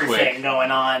real advisory quick. thing going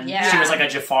on. Yeah. She was like a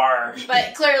Jafar.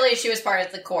 But clearly she was part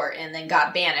of the court and then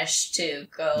got banished to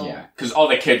go... Yeah, because all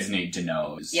the kids need to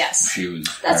know is she was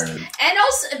part of... And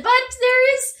also, but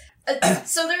there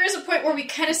is... so there is a point where we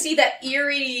kind of see that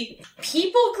eerie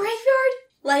people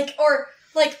graveyard?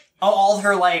 Oh, all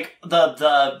her, like,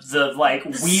 the like,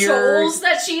 weird... souls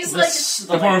that she's,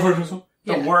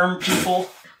 the worm people.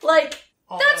 Like...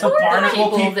 That's the horrible.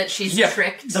 barnacle people that she's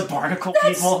tricked. The barnacle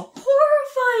That's people.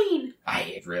 horrifying.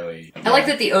 I like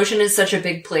that the ocean is such a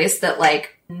big place that,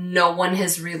 like, no one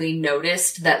has really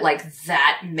noticed that, like,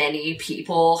 that many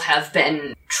people have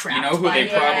been trapped. You know who they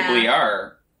probably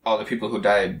are? All the people who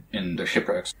died in the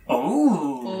shipwrecks.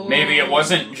 Oh. Maybe it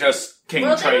wasn't just King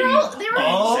Triton.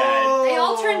 They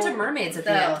all turned to mermaids at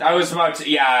the end. I was about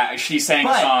to, she sang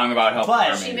a song about helping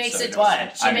mermaids. She makes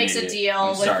so makes a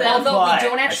deal with them. Although we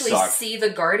don't actually see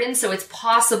the garden, so it's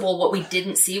possible what we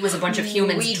didn't see was a bunch of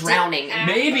humans drowning.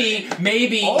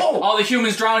 Maybe all the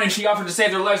humans drowned and she offered to save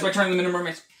their lives by turning them into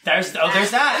mermaids. There's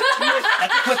that.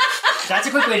 That's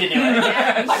a quick way to do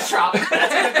it. Mic drop.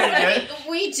 That's a quick way to do it.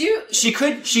 We do.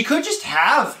 She could just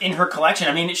have in her collection.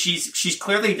 I mean, she's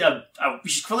clearly got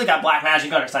black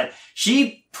magic on her side.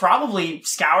 She probably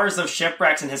scours those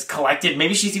shipwrecks and has collected.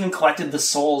 Maybe she's even collected the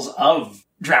souls of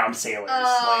drowned sailors.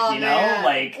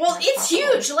 Well, it's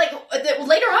huge. Like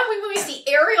later on, when we see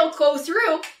Ariel go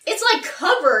through, it's like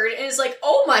covered, and it's like,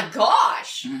 oh my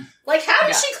gosh! Like, how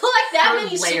did she collect that her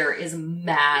many? Layer is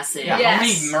massive. Yeah, how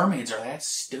many mermaids are that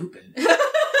stupid?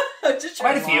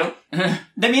 Quite a few. I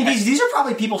mean, these are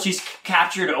probably people she's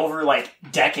captured over, like,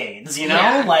 decades, you know?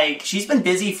 Yeah. Like, she's been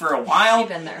busy for a while. She's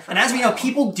been there for and a as we know,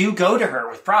 people do go to her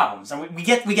with problems. And we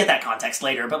get that context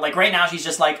later. But, like, right now she's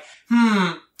just like,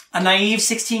 a naive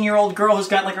 16-year-old girl who's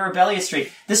got, like, a rebellious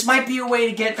streak. This might be a way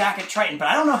to get back at Triton, but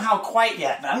I don't know how quite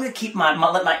yet. But I'm gonna keep let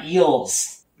my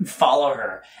eels follow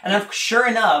her. And sure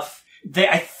enough,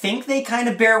 I think they kind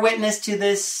of bear witness to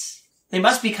this. They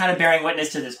must be kind of bearing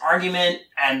witness to this argument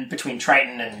and between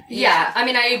Triton and... Yeah, I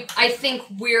mean, I think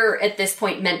we're at this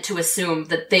point meant to assume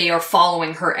that they are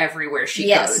following her everywhere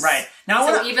she goes. Right.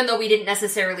 Now, even though we didn't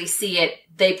necessarily see it,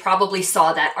 they probably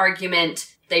saw that argument.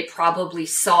 They probably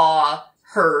saw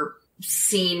her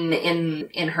scene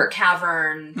in her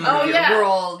cavern.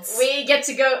 Worlds. We get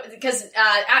to go, because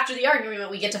after the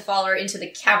argument, we get to follow her into the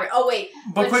cavern. Oh, wait.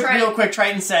 But real quick,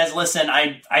 Triton says, listen,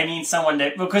 I need someone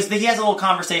to... Because he has a little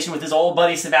conversation with his old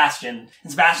buddy Sebastian.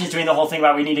 And Sebastian's doing the whole thing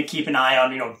about we need to keep an eye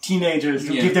on, teenagers.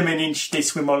 You give them an inch, they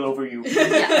swim all over you.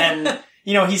 And...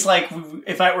 he's like,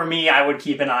 if it were me, I would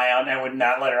keep an eye out and I would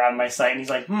not let her out of my sight. And he's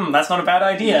like, that's not a bad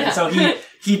idea. Yeah. And so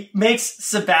he makes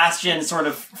Sebastian sort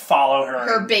of follow her.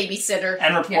 Her babysitter.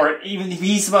 And report. Yeah. Even if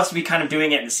he's supposed to be kind of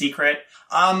doing it in secret.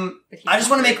 I just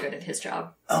want to make... good at his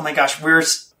job. Oh my gosh, we're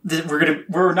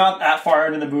not that far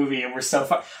into the movie and we're so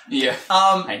far... Yeah.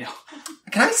 I know.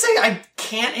 Can I say I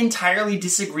can't entirely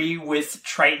disagree with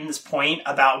Triton's point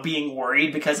about being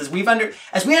worried, because as we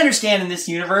understand in this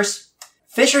universe,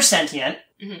 fish are sentient,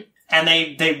 and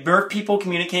they birth people,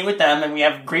 communicate with them, and we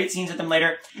have great scenes with them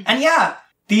later. And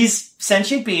these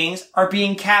sentient beings are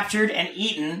being captured and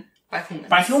eaten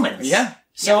by humans. Yeah.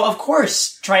 So, of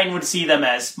course, Triton would see them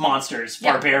as monsters,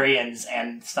 barbarians,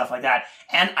 and stuff like that.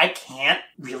 And I can't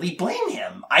really blame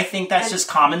him. I think that's just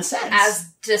common sense. As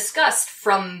discussed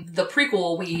from the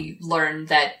prequel, we learned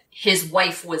that his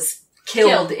wife was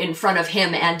killed in front of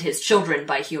him and his children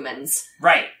by humans.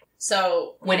 Right.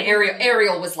 So when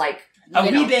Ariel was like a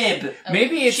wee babe,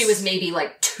 she was maybe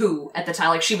like 2 at the time,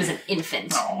 like she was an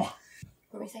infant. Oh.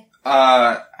 What do we say?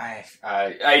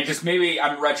 I just maybe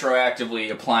I'm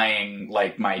retroactively applying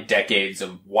like my decades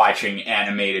of watching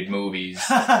animated movies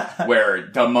where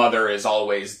the mother is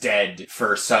always dead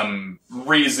for some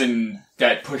reason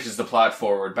that pushes the plot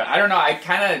forward. But I don't know. I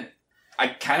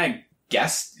kind of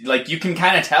guess like you can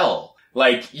kind of tell.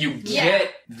 Like you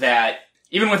get that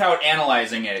even without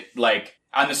analyzing it. Like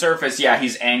on the surface, yeah,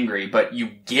 he's angry, but you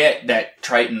get that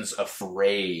Triton's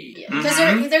afraid. Because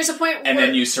there's a point where... And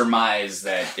then you surmise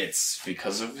that it's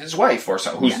because of his wife or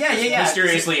so, who's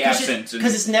mysteriously absent.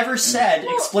 Because it's never said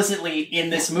explicitly in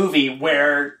this movie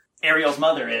where Ariel's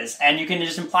mother is, and you can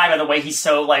just imply by the way he's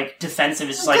so, like, defensive.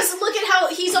 It's just like... Because look at how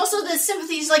he's also the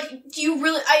sympathy. He's like, do you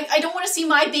really... I don't want to see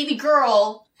my baby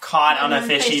girl... Caught on a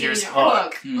fish eater's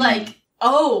hook. Like,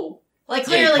 oh... Like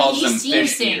clearly he's seen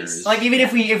things. Like even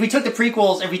if we took the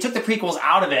prequels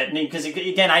out of it, because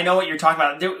again I know what you're talking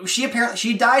about.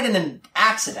 She died in an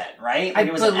accident, right? Like,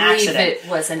 it was an accident. It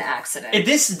was an accident.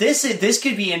 This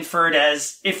could be inferred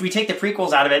as if we take the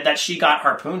prequels out of it that she got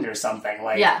harpooned or something.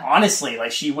 Like honestly,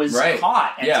 like she was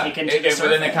caught and taken to the surface.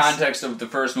 Within the context of the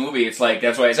first movie, it's like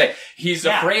that's why I say he's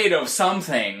afraid of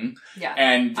something. Yeah,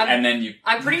 and then you.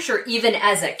 I'm pretty sure even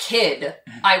as a kid,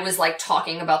 I was like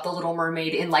talking about the Little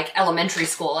Mermaid in like elementary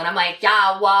school, and I'm like,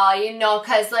 yeah, well, you know,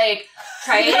 because like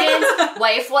Triton's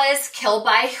wife was killed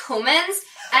by humans,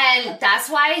 and that's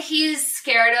why he's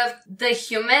scared of the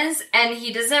humans, and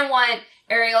he doesn't want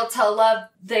Ariel to love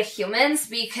the humans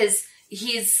because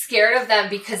he's scared of them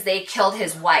because they killed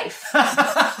his wife.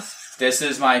 This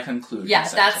is my conclusion. Yeah,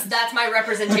 that's my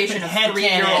representation of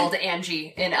 3-year-old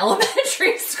Angie in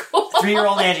elementary school.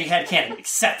 3-year-old Angie headcanon,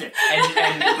 accept it.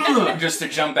 And just to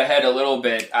jump ahead a little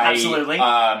bit, absolutely.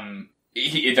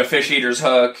 The fish eater's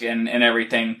hook and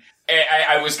everything.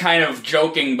 I was kind of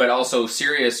joking, but also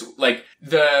serious. Like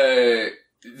the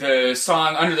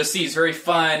song "Under the Sea" is very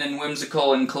fun and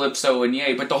whimsical and calypso and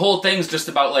yay, but the whole thing's just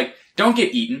about like don't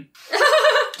get eaten.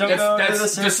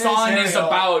 The song is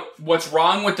about what's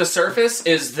wrong with the surface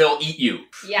is they'll eat you.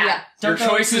 Yeah. Your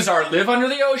choices are live under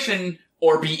the ocean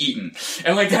or be eaten,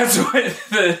 and like that's what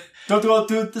the. Don't go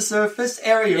to the surface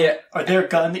area, or they're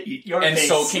gonna eat your face. And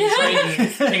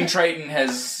so King Triton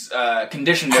has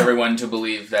conditioned everyone to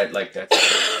believe that, like, those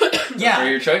are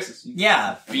your choices.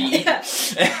 Yeah.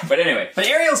 But anyway. But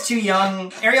Ariel's too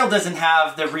young. Ariel doesn't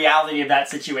have the reality of that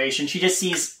situation. She just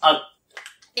sees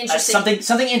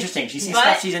something interesting. She sees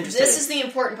stuff she's interested in. This is the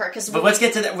important part. But let's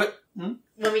get to that.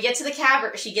 When we get to the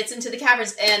cavern, she gets into the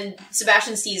caverns, and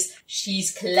Sebastian sees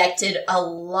she's collected a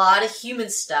lot of human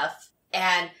stuff,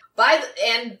 and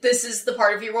this is the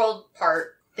part of your world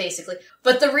part, basically.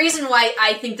 But the reason why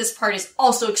I think this part is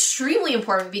also extremely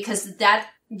important, because that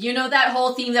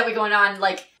whole theme that we're going on,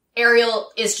 like, Ariel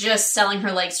is just selling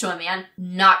her legs to a man.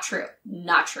 Not true.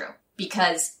 Not true.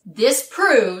 Because this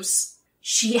proves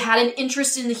she had an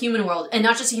interest in the human world, and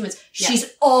not just humans. Yeah.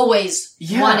 She's always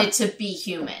wanted to be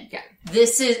human. Yeah.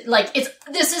 This is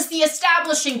the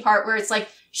establishing part where it's like,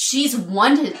 she's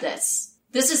wanted this.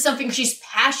 This is something she's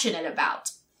passionate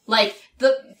about. Like,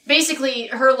 basically,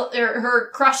 her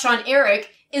crush on Eric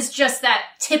is just that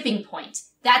tipping point.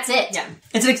 That's it. Yeah.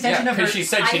 It's an extension of her... Because she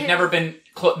said she'd never been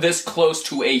this close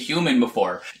to a human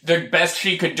before. The best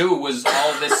she could do was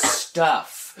all this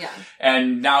stuff. Yeah.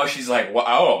 And now she's like,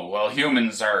 well,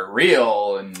 humans are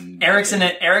real, and... Eric's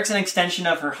an extension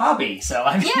of her hobby, so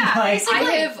I mean, I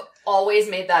have always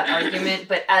made that argument,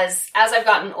 but as I've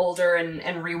gotten older and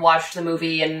rewatched the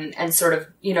movie and sort of,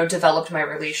 developed my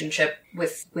relationship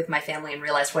with my family and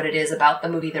realized what it is about the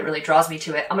movie that really draws me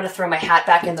to it, I'm going to throw my hat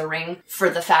back in the ring for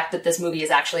the fact that this movie is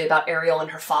actually about Ariel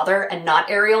and her father and not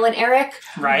Ariel and Eric.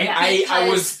 Right.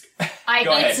 Yeah.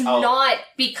 Not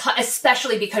because,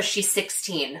 especially because she's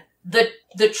 16.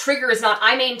 The trigger is not,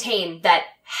 I maintain that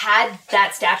had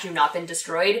that statue not been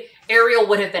destroyed, Ariel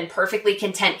would have been perfectly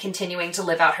content continuing to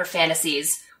live out her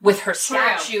fantasies with her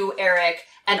statue, Eric,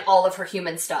 and all of her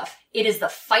human stuff. It is the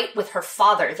fight with her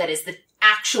father that is the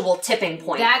actual tipping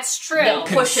point. That's true. That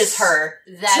pushes her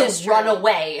to run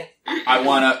away.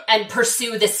 And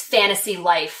pursue this fantasy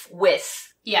life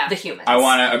with the humans. I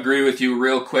want to agree with you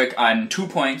real quick on 2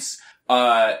 points.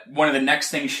 One of the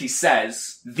next things she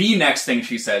says,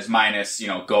 minus,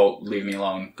 go, leave me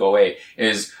alone, go away,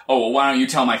 is, why don't you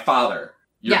tell my father?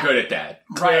 You're good at that.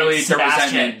 Clearly, to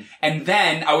resentment. And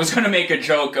then, I was gonna make a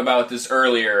joke about this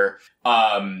earlier,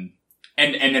 and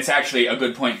it's actually a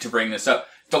good point to bring this up.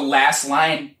 The last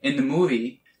line in the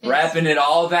movie, wrapping it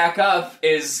all back up,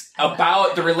 is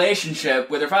about the relationship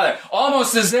with her father.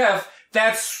 Almost as if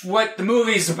that's what the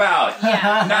movie's about.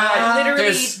 Yeah. Not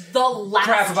literally the last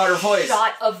crap about her voice.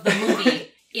 Shot of the movie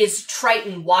is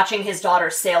Triton watching his daughter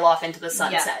sail off into the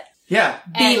sunset. Yeah.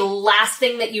 The last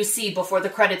thing that you see before the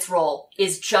credits roll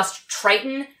is just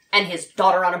Triton and his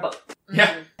daughter on a boat.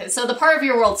 Yeah. So the Part of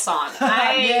Your World song.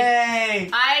 Yay!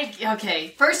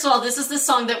 Okay, first of all, this is the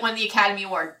song that won the Academy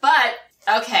Award, but,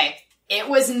 okay, it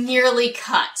was nearly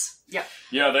cut.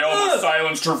 Yeah, they almost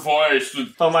silenced her voice.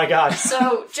 Oh my god.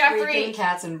 So, Freaking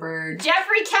Katzenberg.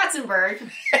 Jeffrey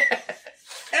Katzenberg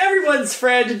Everyone's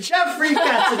friend, Jeffrey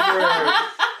Katzenberg.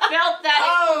 felt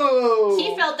that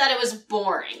he felt that it was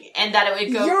boring, and that it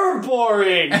would go You're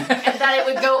boring. and that it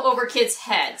would go over kids'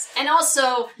 heads. And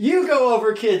also, You go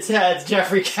over kids' heads,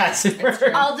 Jeffrey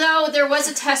Katzenberg. although there was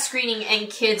a test screening and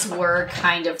kids were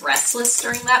kind of restless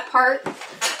during that part, which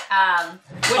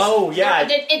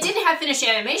it didn't have finished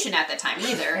animation at the time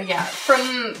either. Yeah,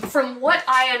 from what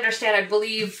I understand, I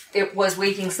believe it was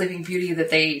Waking Sleeping Beauty that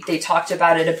they talked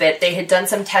about it a bit. They had done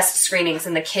some test screenings,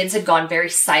 and the kids had gone very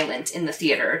silent in the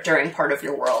theater during Part of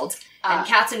Your World. And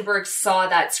Katzenberg saw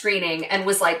that screening and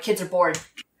was like, "Kids are bored.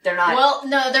 They're not." Well,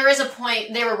 no, there is a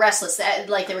point. They were restless.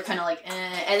 Like they were kind of like,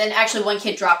 and then actually one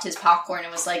kid dropped his popcorn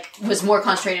and was more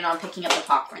concentrated on picking up the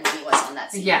popcorn than he was on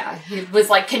that scene. Yeah, he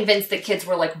was like convinced that kids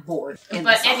were like bored. And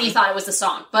he thought it was the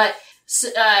song. But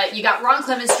you got Ron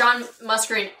Clements, John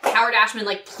Musker, and Howard Ashman.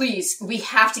 Like, please, we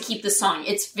have to keep this song.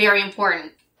 It's very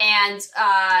important. And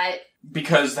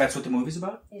Because that's what the movie's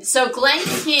about? so Glenn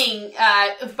King.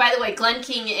 By the way, Glenn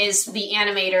King is the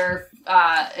animator.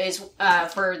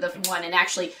 For the one, and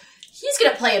actually, he's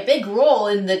going to play a big role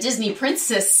in the Disney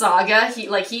Princess saga.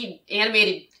 He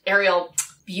animated Ariel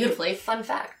beautifully. Fun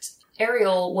fact.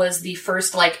 Ariel was the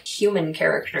first, human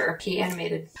character he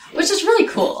animated. Which is really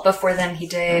cool. Before then, he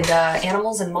did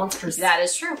animals and monsters. That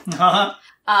is true. Uh-huh.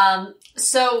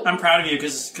 So I'm proud of you,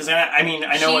 because I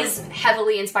know She's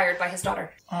heavily inspired by his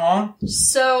daughter.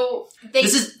 So they.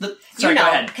 This is the... Sorry, go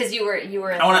ahead. Because you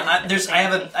were. I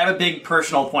have a big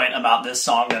personal point about this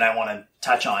song that I want to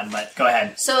touch on, but go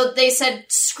ahead. So they said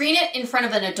screen it in front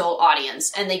of an adult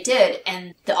audience, and they did,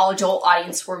 and the all adult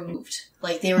audience were moved.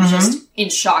 Like they were just in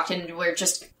shock and were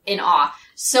just in awe.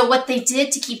 So what they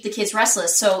did to keep the kids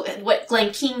restless, so what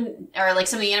Glenn King or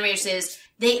some of the animators say is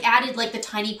they added the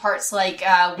tiny parts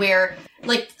where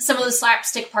some of the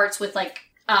slapstick parts with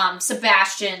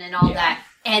Sebastian and all that,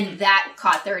 and that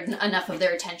caught enough of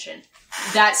their attention.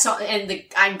 That song, and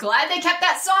I'm glad they kept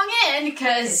that song in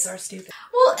because Kids are stupid.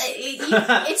 well, you do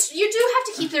have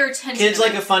to keep their attention. Kids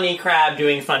like a funny crab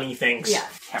doing funny things. Yeah.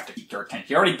 Have to keep their attention.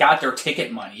 You already got their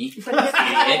ticket money. But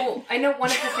I know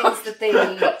one of the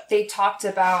things that they talked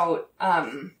about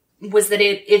was that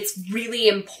it's really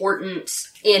important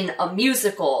in a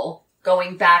musical,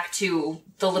 going back to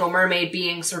The Little Mermaid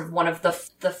being sort of one of the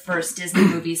first Disney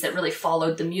movies that really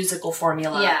followed the musical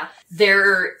formula. Yeah.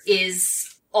 There is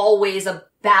always a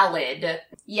ballad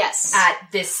yes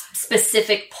at this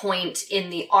specific point in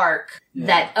the arc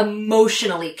that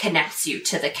emotionally connects you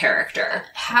to the character.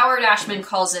 Howard Ashman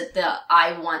calls it the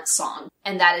I Want song,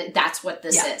 and that's what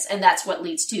this is, and that's what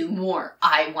leads to more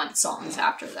I Want songs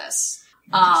after this.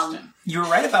 You were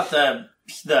right about the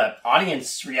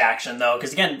audience reaction, though,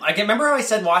 because again, I can remember how I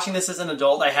said watching this as an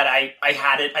adult, I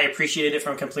appreciated it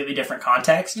from a completely different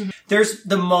context. Mm-hmm. There's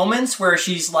the moments where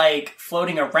she's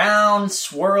floating around,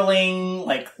 swirling,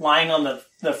 lying on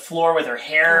the floor with her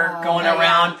hair going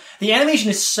around. The animation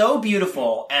is so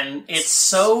beautiful, and it's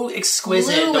so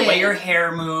exquisite. Fluid. The way her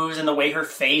hair moves and the way her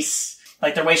face,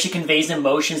 the way she conveys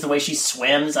emotions, the way she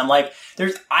swims. I'm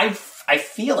I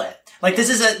feel it. This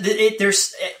is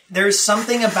there's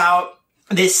something about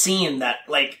this scene that,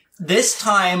 this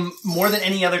time, more than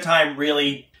any other time,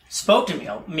 really spoke to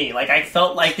me. I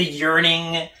felt the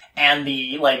yearning and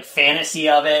the, fantasy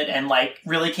of it and,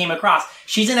 really came across.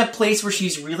 She's in a place where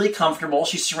she's really comfortable.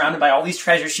 She's surrounded by all these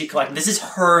treasures she collected. This is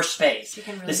her space. She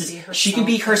can really be herself. She can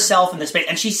be herself in this space.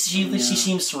 And she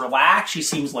seems to relax. She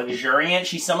seems luxuriant.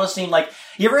 She almost seemed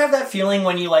you ever have that feeling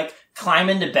when you, climb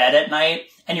into bed at night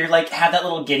and you're have that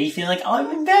little giddy feeling oh, I'm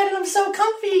in bed and I'm so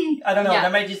comfy. I don't know.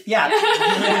 That might just,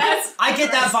 I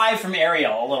get that vibe from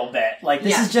Ariel a little bit.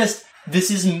 This is just,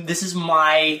 this is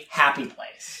my happy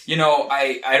place.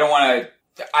 I don't want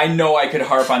to, I know I could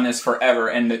harp on this forever,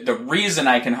 and the reason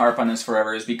I can harp on this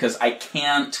forever is because I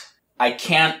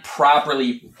can't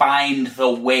properly find the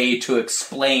way to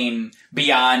explain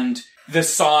beyond the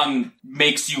song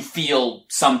makes you feel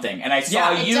something. And I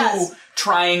saw you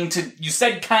trying to, you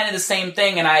said kind of the same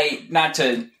thing, and not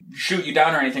to shoot you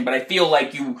down or anything, but I feel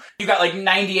like you got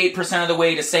 98% of the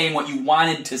way to saying what you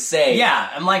wanted to say. Yeah,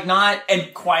 I'm not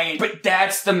quite. But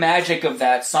that's the magic of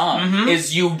that song,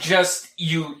 is you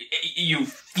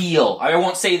feel. I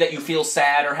won't say that you feel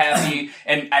sad or happy,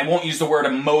 and I won't use the word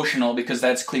emotional because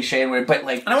that's cliche, but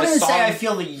like, I don't the even song, say I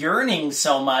feel the yearning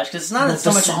so much, because it's not the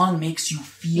so much... song makes you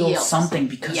feel Feels. something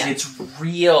because Yeah. it's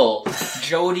real.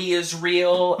 Jodie is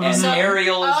real, and So-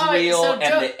 Ariel is oh, real, so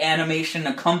and the animation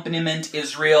accompaniment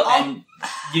is real, and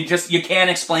you can't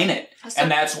explain it. So-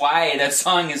 And that's why that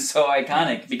song is so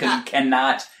iconic, because you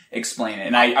cannot explain it.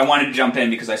 And I wanted to jump in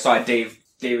because I saw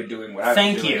David doing what I was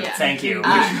Thank doing. you, Yeah. thank you.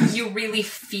 You really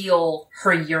feel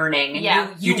her yearning. And Yeah.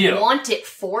 you You do. want it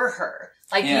for her.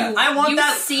 Like Yeah. I want you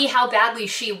that- see how badly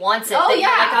she wants it. Oh, that you're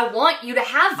yeah. like, I want you to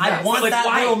have this. I want Like, that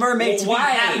why? Little Mermaid to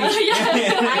Why? be happy.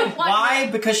 I want Why?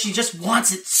 Because she just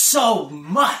wants it so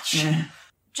much.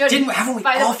 Jodie, Haven't we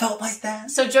by the- all felt like that?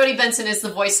 So Jodie Benson is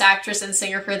the voice actress and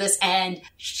singer for this, and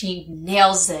she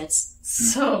nails it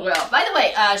so well. By the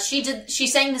way, she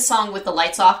sang the song with the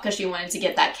lights off because she wanted to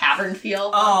get that cavern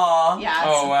feel. Aww. Yeah.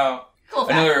 Oh, wow. Cool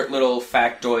fact. Another little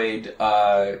factoid,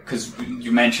 because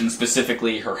you mentioned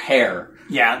specifically her hair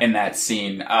Yeah. in that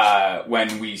scene.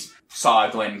 When we saw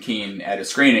Glenn Keane at a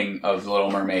screening of The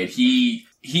Little Mermaid, he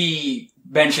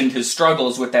mentioned his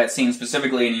struggles with that scene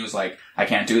specifically, and he was like, I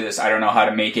can't do this. I don't know how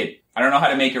to make it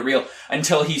real,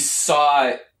 until he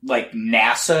saw like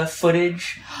NASA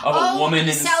footage of a woman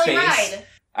in Sally space. Ride.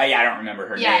 I don't remember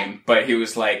her Yeah. name, but he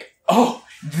was like, oh,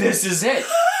 this is it.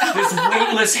 This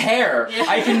weightless hair.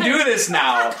 I can do this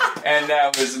now. And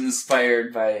that was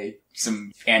inspired by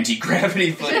some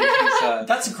anti-gravity footage we saw.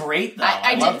 That's great, though.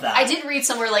 I, I love did. that. I did read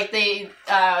somewhere like they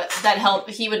that helped.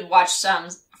 He would watch some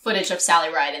footage of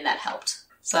Sally Ride, and that helped.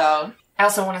 So I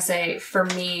also want to say, for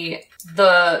me,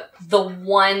 the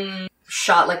one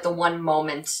shot, like the one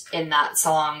moment in that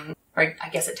song, or I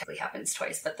guess it technically happens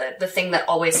twice, but the thing that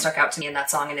always stuck out to me in that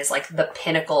song and is like the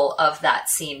pinnacle of that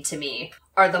scene to me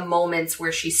are the moments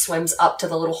where she swims up to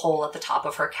the little hole at the top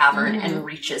of her cavern and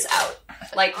reaches out.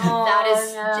 Like, that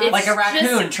is... It's like a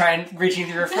raccoon just reaching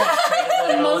through her fence. trying to get a the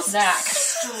little most snack.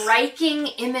 striking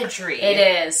imagery.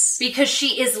 it is. Because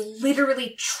she is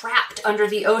literally trapped under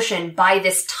the ocean by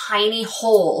this tiny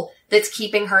hole that's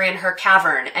keeping her in her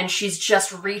cavern, and she's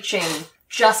just reaching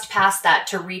just past that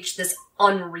to reach this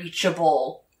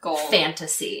unreachable Goal.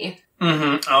 fantasy.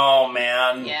 Mm-hmm. Oh,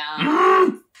 man. Yeah.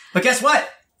 But guess what?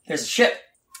 There's a ship.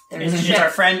 There's a It's ship. our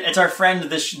friend. It's our friend,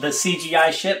 the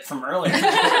CGI ship from earlier.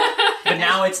 But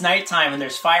now it's nighttime and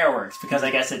there's fireworks because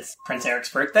I guess it's Prince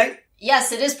Eric's birthday.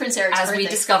 Yes, it is Prince Eric's As birthday. we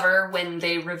discover when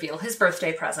they reveal his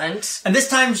birthday present. And this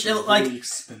time, like,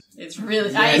 It's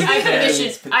really.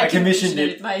 Yes, I I commissioned it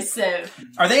it. myself.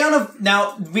 are they on a?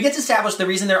 Now we get to establish the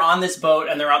reason they're on this boat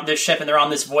and they're on this ship and they're on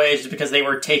this voyage is because they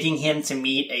were taking him to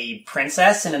meet a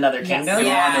princess in another kingdom. They're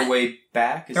Yeah. on their way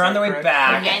back? Is They're on that their way correct?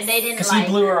 back And they didn't because like. he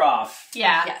blew her off.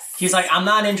 Yeah. Yes. He's like, I'm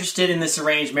not interested in this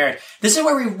arranged marriage. This is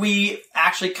where we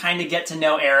actually kind of get to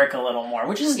know Eric a little more,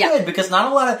 which is Yeah. good because not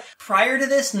a lot of prior to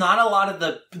this, not a lot of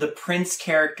the Prince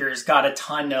characters got a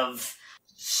ton of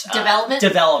Development?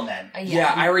 Development.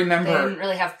 Yeah, I They remember. didn't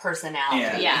really have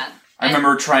personality. Yeah. I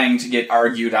remember trying to get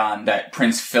argued on that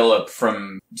Prince Philip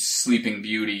from Sleeping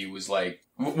Beauty was like,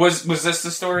 was this the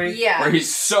story? Yeah. Where he's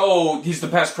the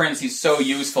best prince, he's so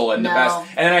useful and the No. best.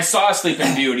 And then I saw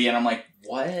Sleeping Beauty and I'm like,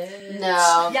 what?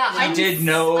 No. Yeah, I did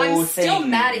no I'm still things.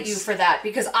 mad at you for that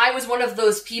because I was one of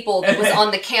those people that was on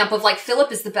the camp of like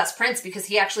Philip is the best prince because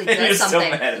he actually You're does still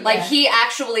something. mad at Like that. he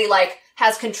actually like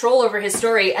has control over his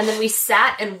story. And then we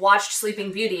sat and watched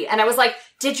Sleeping Beauty, and I was like,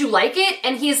 "Did you like it?"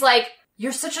 And he's like,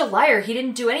 "You're such a liar. He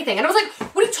didn't do anything." And I was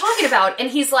like, "What are you talking about?"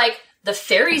 And he's like, "The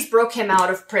fairies broke him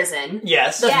out of prison."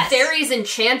 Yes. The Yes. fairies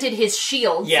enchanted his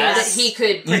shield Yes. so that he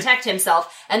could protect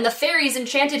himself, and the fairies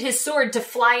enchanted his sword to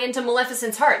fly into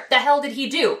Maleficent's heart. The hell did he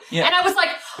do? Yeah. And I was like,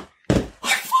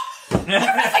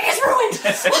 everything is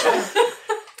ruined!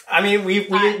 I mean,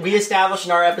 we established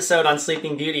in our episode on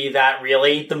Sleeping Beauty that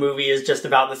really the movie is just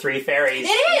about the three fairies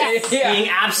It is! being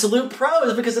absolute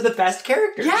pros because of the best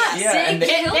characters. Yeah, Yeah, Zig and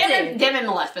killed it. Them and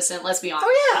Maleficent, let's be honest.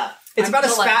 Oh yeah. It's I'm about a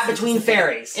so spat Maleficent's between the same.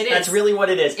 fairies. It That's is. really what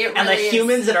it is. It and the really is.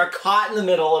 humans that are caught in the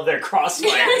middle of their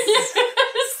crossfire.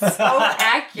 So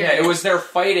accurate. Yeah, it was their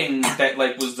fighting that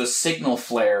like was the signal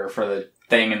flare for the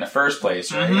thing in the first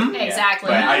place, right? Mhm. Yeah. Exactly.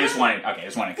 But I just wanted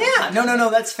Yeah, no,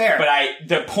 that's fair. But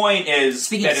the point is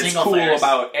Speaking that of it's single cool flares.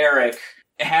 about Eric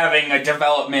having a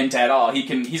development at all.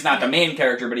 He's not the main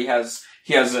character, but he has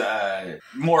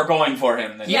more going for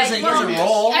him than He has a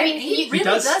role. I mean, he really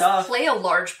does does stuff. play a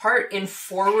large part in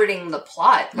forwarding the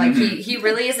plot. Like, he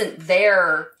really isn't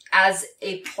there as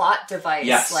a plot device.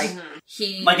 Yes. Like,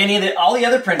 he... Like all the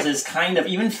other princes, kind of,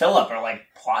 even Philip, are like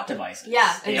plot devices.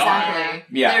 Yeah, They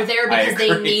exactly. Yeah, They're there I because they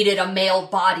agree. needed a male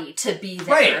body to be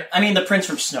there. Right. I mean, the prince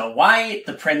from Snow White,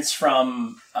 the prince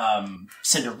from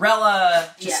Cinderella,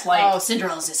 just Oh,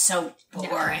 Cinderella's is so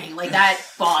boring. Like that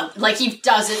bog. Like he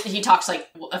does it. He talks like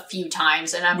a few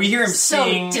times, and we hear him so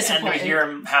sing and we disappointed. hear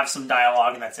him have some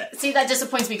dialogue, and that's it. See, that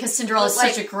disappoints me because Cinderella's But,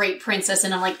 like- such a great princess,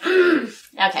 and I'm like,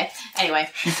 okay. Anyway,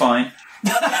 She's fine.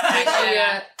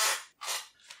 Yeah.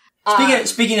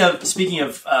 Speaking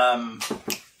of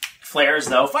flares,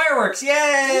 though, fireworks!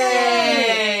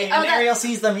 Yay! Oh, And Ariel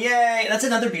sees them. Yay! That's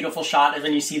another beautiful shot of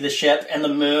when you see the ship and the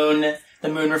moon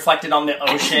reflected on the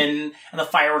ocean, and the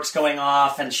fireworks going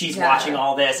off, and she's watching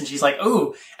all this, and she's like,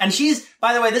 ooh. And she's,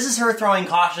 by the way, this is her throwing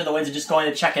caution to the winds and just going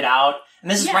to check it out. And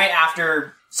this is right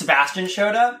after Sebastian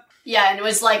showed up, yeah, and it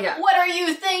was like, what are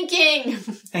you thinking?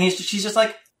 and she's just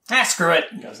like, screw it.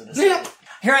 And goes to this.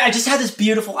 Here, I just had this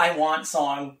beautiful I Want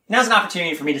song. Now's an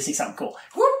opportunity for me to see something cool.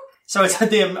 So it's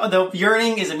the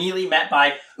yearning is immediately met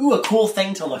by, ooh, a cool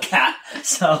thing to look at.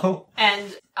 So,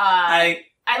 And I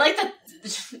like that.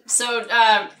 So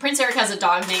Prince Eric has a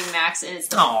dog named Max, and it's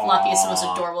the Aw. fluffiest, most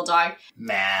adorable dog.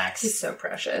 Max. He's so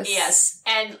precious. Yes,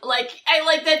 and like I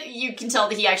like that you can tell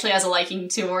that he actually has a liking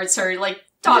towards her. Like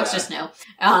dogs just know.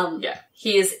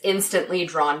 He is instantly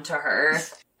drawn to her.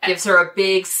 Gives her a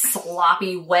big,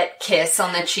 sloppy, wet kiss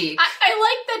on the cheek. I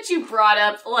like that you brought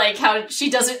up like how she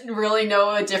doesn't really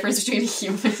know a difference between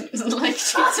humans. Like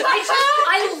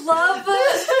I love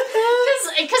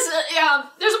because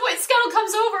there's a point Scuttle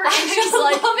comes over and she's I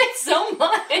like, love it so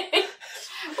much.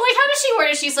 like, how does she word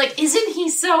it? She's like, isn't he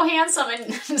so handsome?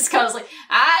 And Scuttle's like,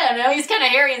 I don't know, he's kind of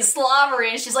hairy and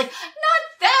slobbery. And she's like, not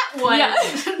that one. Yeah.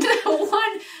 The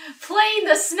one playing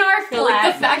the snarf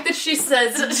Like the fact that she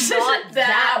says, not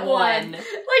that one. Like,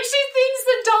 she thinks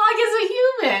the dog is a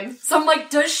human. So I'm like,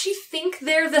 does she think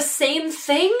they're the same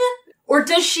thing? Or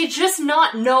does she just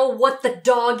not know what the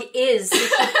dog is? So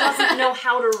she doesn't know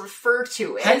how to refer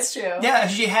to it. That's true. Yeah,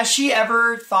 has she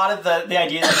ever thought of the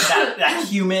idea that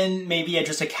human may be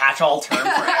just a catch-all term for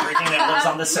everything that lives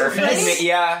on the surface?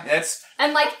 Yeah, that's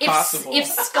And like, Possible. if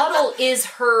Scuttle is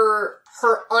her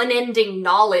unending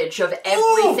knowledge of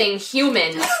everything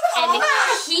human, and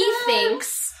he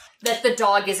thinks that the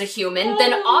dog is a human,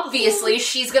 then obviously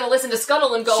she's gonna listen to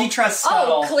Scuttle and go, She trusts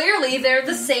Scuttle. oh, clearly they're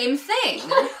the same thing.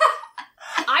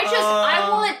 I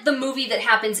want the movie that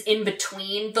happens in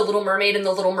between The Little Mermaid and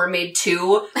The Little Mermaid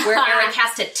 2, where Eric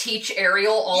has to teach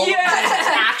Ariel all of the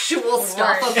actual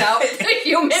stuff about the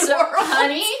human world.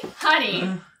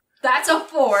 Honey, that's a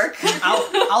fork.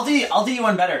 I'll do you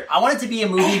one better. I want it to be a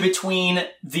movie between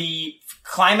the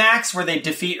climax where they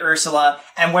defeat Ursula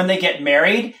and when they get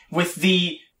married, with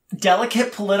the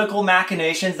delicate political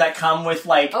machinations that come with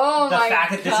like the my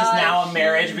fact that this is God. now a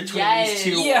marriage between these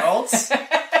two worlds.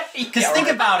 Because think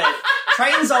about it,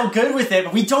 Triton's all good with it,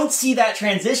 but we don't see that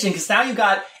transition because now you've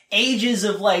got ages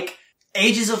of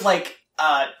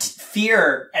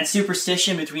fear and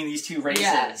superstition between these two races.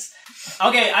 Yeah.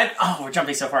 Okay, we're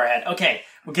jumping so far ahead. Okay,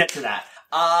 we'll get to that.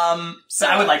 So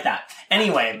I would like that.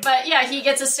 Anyway. But yeah, he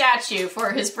gets a statue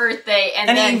for his birthday, and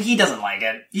And then he doesn't like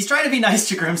it. He's trying to be nice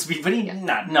to Grimsby, but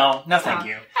no, thank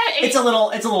you. I- It's a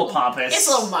little pompous. it's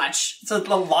a little much. It's a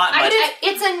lot much.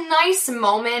 It's a nice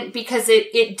moment because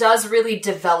it does really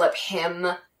develop him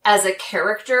as a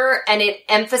character, and it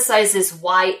emphasizes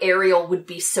why Ariel would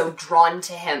be so drawn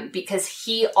to him, because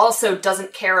he also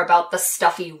doesn't care about the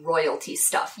stuffy royalty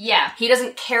stuff. Yeah. He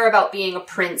doesn't care about being a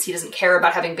prince. He doesn't care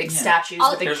about having big statues,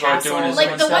 the big Here's what I'm doing castles. is Like,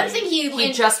 doing the one stuff. thing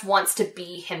He just wants to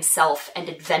be himself and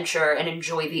adventure and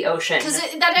enjoy the ocean. because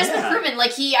that has been proven.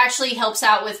 Like, he actually helps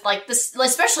out with, like, this,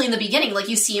 especially in the beginning. Like,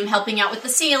 you see him helping out with the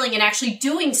sailing and actually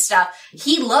doing stuff.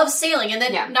 He loves sailing. And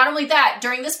then, not only that,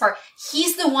 during this part,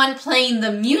 he's the one playing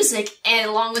the music and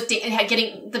along with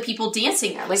getting the people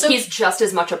dancing. Like, he's just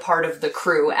as much a part of the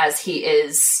crew as he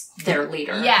is their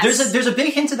leader. Yes. There's a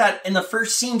big hint of that in the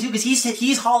first scene too, because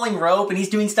he's hauling rope and he's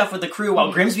doing stuff with the crew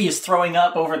while Grimsby is throwing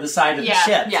up over the side of the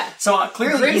ship. Yeah. So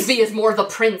clearly Grimsby is more the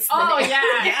prince than Oh, Eric.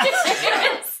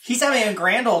 yeah. he's having a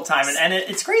grand old time, and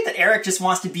it's great that Eric just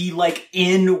wants to be like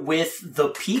in with the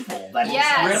people that he's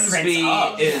Yes. the prince Grimsby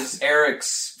of. is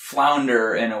Eric's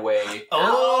flounder in a way.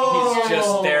 Oh, He's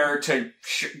just there to,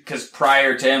 because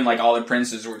prior to him, like, all the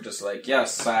princes were just like,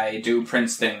 yes, I do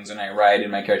prince things and I ride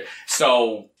in my carriage.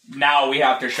 So now we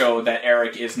have to show that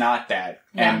Eric is not that.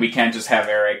 And we can't just have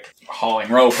Eric hauling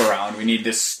rope around. We need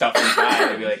this stuffy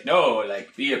guy to be like, no,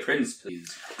 like, be a prince,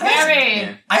 please. Mary.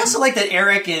 Yeah. I also like that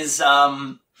Eric is, the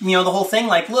whole thing.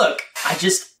 Like, look,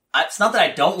 it's not that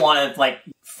I don't want to like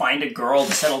find a girl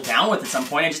to settle down with at some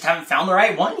point. I just haven't found the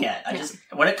right one yet.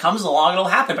 When it comes along, it'll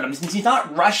happen. But he's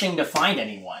not rushing to find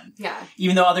anyone. Yeah.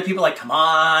 Even though other people are like, come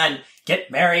on, get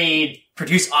married,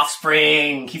 produce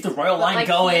offspring, keep the royal line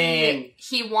going.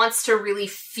 He wants to really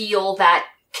feel that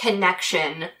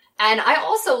connection. And I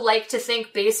also like to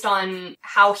think, based on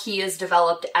how he is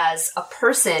developed as a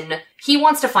person, he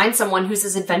wants to find someone who's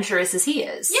as adventurous as he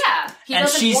is. Yeah. He And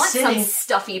doesn't she's want sitting- some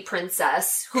stuffy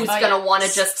princess who's Oh, gonna yeah. want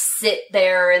to just sit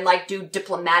there and like do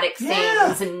diplomatic things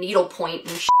Yeah. and needlepoint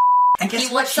and And guess He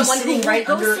what? wants She's someone who sitting will right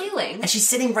go under, sailing. and she's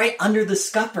sitting right under the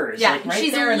scuppers, Yeah, like right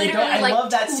she's there. And they don't. literally, I like,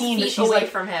 love that 2 scene that feet she's away like,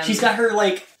 from him. she's got her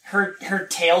like her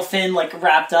tail fin like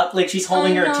wrapped up, like she's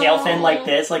holding her tail fin like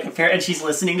this, like a pair, and she's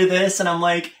listening to this, and I'm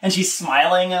like, and she's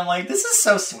smiling. I'm like, this is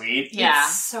so sweet. Yeah.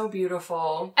 It's so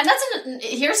beautiful. And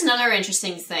here's another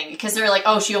interesting thing, because they're like,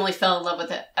 oh, she only fell in love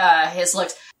with his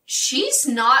looks. She's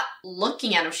not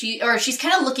looking at him. She's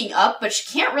kind of looking up, but she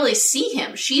can't really see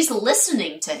him. She's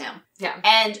listening to him. Yeah.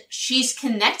 And she's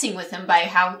connecting with him by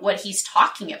what he's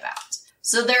talking about.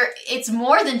 So it's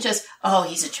more than just, oh,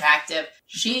 he's attractive.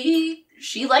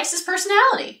 She likes his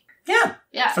personality. Yeah,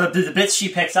 Yeah. for the bits she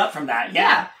picks up from that.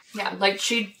 Yeah. Yeah, like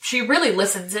she really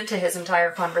listens into his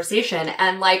entire conversation,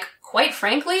 and like, quite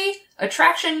frankly,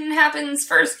 attraction happens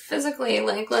first physically.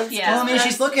 Like, let's Yeah. Well, I mean,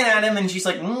 she's looking at him, and she's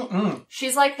like,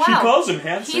 she's like, She wow, calls him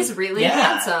handsome. he's really yeah,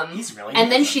 handsome. he's really.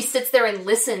 And then handsome. she sits there and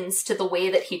listens to the way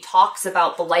that he talks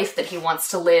about the life that he wants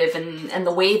to live and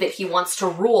the way that he wants to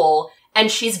rule. And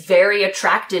she's very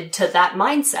attracted to that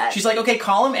mindset. She's like, okay,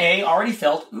 column A already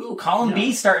filled. Ooh, column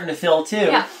B starting to fill too.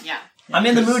 Yeah. Yeah. I'm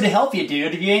in the mood to help you,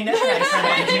 dude. If you ain't never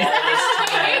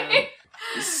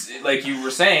Like you were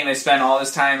saying, they spent all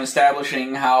this time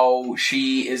establishing how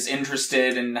she is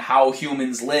interested in how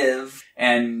humans live,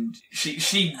 and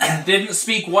she didn't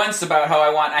speak once about how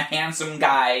I want a handsome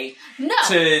guy No.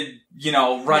 to,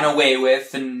 run away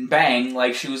with and bang.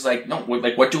 Like, she was like, no,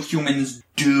 what do humans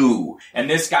do? And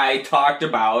this guy talked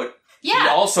about, he Yeah.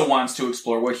 also wants to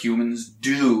explore what humans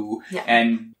do Yeah.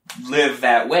 and live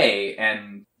that way.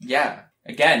 And yeah,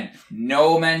 again,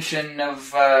 no mention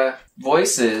of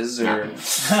voices or...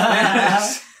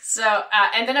 So,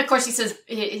 and then of course he says,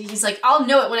 he's like, I'll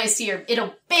know it when I see her.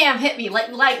 It'll bam, hit me like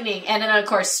lightning. And then of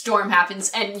course storm happens,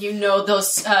 and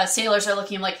those sailors are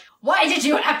looking like, why did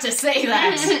you have to say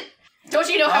that? Don't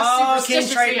you know how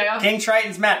superstitious we are? King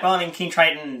Triton's mad. Well, I mean, King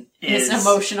Triton is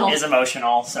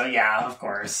emotional. So yeah, of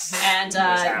course. And This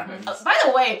happens. by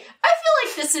the way, I feel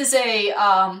like this is a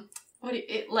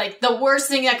like the worst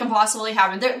thing that can possibly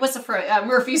happen. What's the phrase?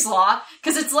 Murphy's Law,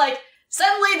 because it's like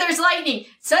suddenly there's lightning,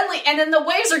 and then the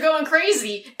waves are going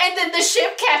crazy, and then the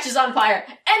ship catches on fire,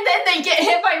 and then they get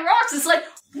hit by rocks. It's like,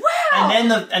 wow.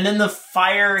 And then the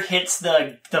fire hits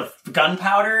the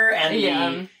gunpowder and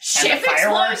the Ship fireworks,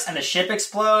 explodes. and the ship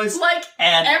explodes. Like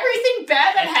and everything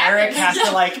bad that and Eric happens. has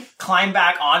to like climb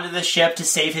back onto the ship to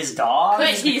save his dog. But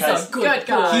he's because a good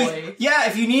guy. Yeah,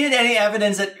 if you needed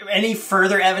any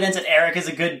further evidence that Eric is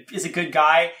a good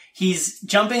guy, he's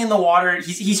jumping in the water.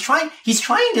 He's trying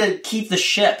to keep the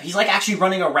ship. He's like actually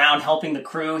running around helping the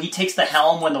crew. He takes the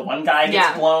helm when the one guy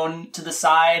gets blown to the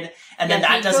side, and then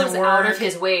that doesn't goes work. out of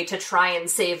his way to try and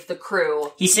save the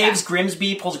crew. He saves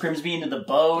Grimsby, pulls Grimsby into the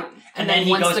boat, and then he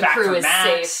once goes the back crew for is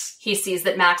Max. safe, he sees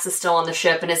that Max is still on the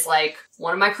ship and is like,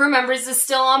 one of my crew members is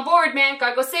still on board, man.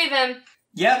 Gotta go save him.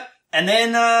 Yep. And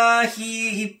then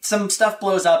he some stuff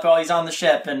blows up while he's on the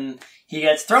ship, and he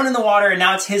gets thrown in the water, and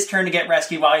now it's his turn to get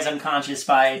rescued while he's unconscious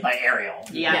by Ariel.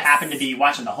 Yes. Who happened to be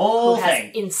watching the whole Who has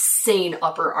thing. insane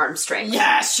upper arm strength.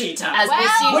 Yes, she does. As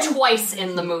Well- we see twice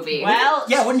in the movie. Well,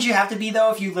 Yeah, wouldn't you have to be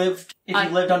though if you lived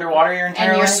underwater your entire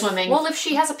and you're life? swimming. Well, if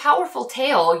she has a powerful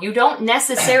tail, you don't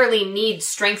necessarily need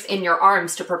strength in your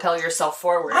arms to propel yourself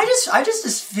forward. I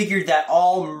just figured that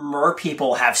all mer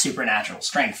people have supernatural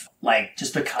strength, like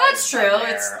just because. That's true. of their-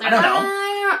 It's- I don't know.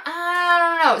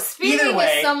 I don't know. Speaking Either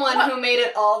way- as someone who made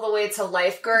it all the way to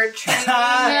lifeguard training,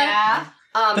 yeah.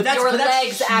 But that's- your but that's-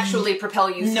 legs actually propel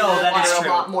you through No, the that is water a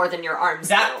true. lot more than your arms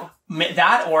do.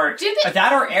 That or Do they-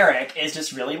 that or Eric is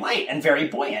just really light and very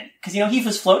buoyant because he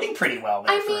was floating pretty well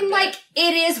there. I for a mean, bit. like,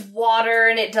 it is water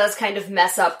and it does kind of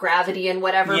mess up gravity and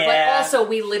whatever, Yeah. but also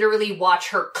we literally watch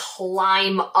her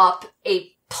climb up a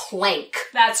plank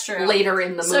That's true. later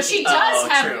in the movie. So she does Oh,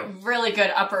 have true. really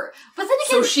good upper. But then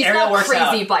So again, she's Ariel got works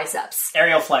crazy out. biceps.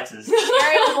 Ariel flexes.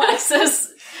 Ariel flexes.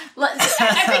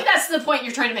 I think that's the point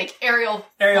you're trying to make. Ariel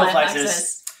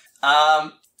flexes.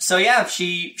 So yeah,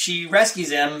 she rescues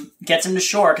him, gets him to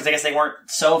shore because I guess they weren't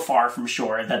so far from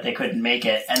shore that they couldn't make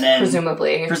it, and then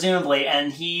Presumably.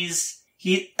 and he's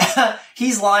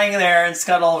he's lying there, and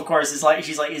Scuttle, of course, she's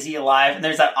like, is he alive? And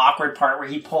there's that awkward part where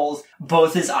he pulls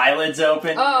both his eyelids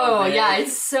open. Oh, yeah,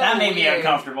 it's so that made me weird.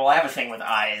 uncomfortable. I have a thing with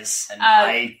eyes and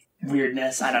eye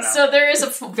weirdness. I don't know. So there is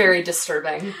Very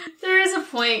disturbing. there is a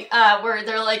point where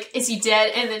they're like, "Is he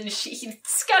dead?" And then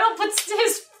Scuttle puts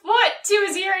his foot to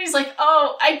his ear, and he's like,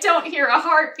 "Oh, I don't hear a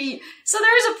heartbeat." So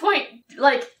there is a point,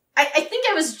 like. I think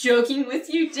I was joking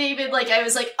with you, David. Like, I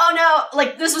was like, oh no,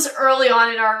 like, this was early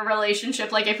on in our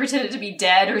relationship. Like, I pretended to be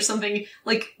dead or something,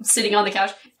 like, sitting on the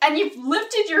couch. And you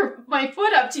lifted my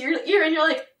foot up to your ear, and you're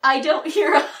like, I don't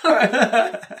hear a heart.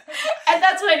 And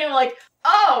that's when I knew, like,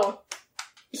 oh,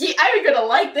 I'm gonna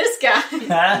like this guy.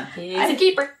 He's a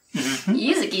keeper.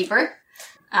 He's a keeper.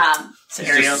 He's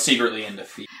just secretly into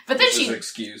feet. But then This is an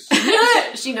excuse.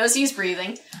 she knows he's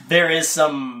breathing. There is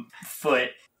some foot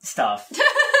stuff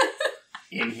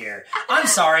in here. I'm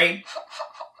sorry.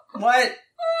 What?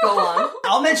 Go on.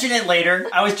 I'll mention it later.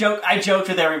 I joked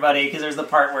with everybody because there's the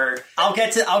part where I'll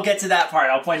get to that part.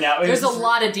 I'll point out. There's a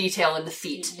lot of detail in the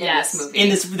feet in this movie. In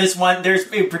this one, there's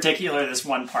in particular this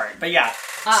one part. But yeah,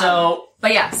 so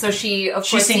she of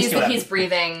course sings sees to that him. he's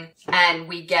breathing, and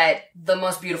we get the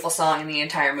most beautiful song in the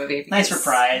entire movie. Nice because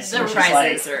reprise. The which is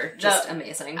reprises like- are just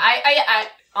amazing. I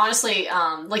honestly,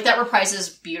 like, that reprise is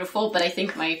beautiful, but I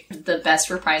think the best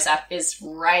reprise is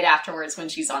right afterwards when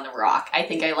she's on the rock. I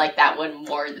think I like that one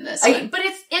more than this one. But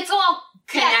it's all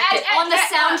connected. On the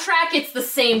soundtrack, it's the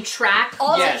same track.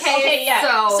 Yes. Okay,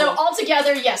 yeah. So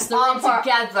altogether, yes,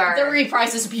 the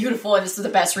reprise is beautiful, and this is the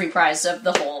best reprise of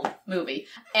the whole movie.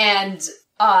 And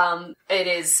it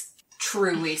is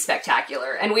truly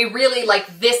spectacular. And we really,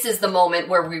 this is the moment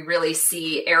where we really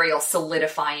see Ariel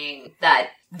solidifying that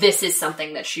this is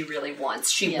something that she really wants.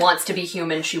 She wants to be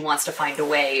human. She wants to find a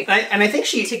way and I think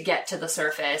to get to the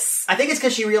surface. I think it's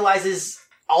because she realizes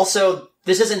also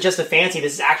this isn't just a fancy.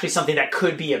 This is actually something that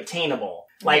could be obtainable.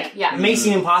 It may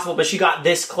seem impossible, but she got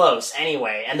this close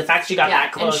anyway. And the fact she got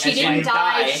that close, and she didn't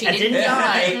die. She didn't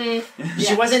die.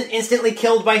 She wasn't instantly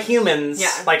killed by humans, Yeah.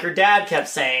 like her dad kept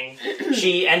saying.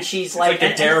 She's Like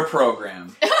the DARE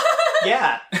program.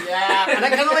 Yeah. And I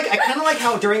kind of like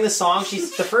how during the song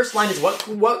the first line is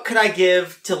what could I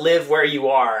give to live where you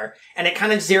are, and it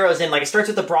kind of zeroes in, like it starts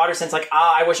with the broader sense, like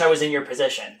I wish I was in your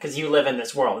position because you live in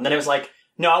this world, and then it was like,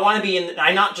 no, I want to be in.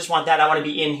 I not just want that, I want to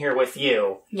be in here with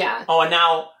you. Yeah. Oh, and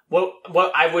now what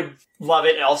I would love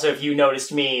it also if you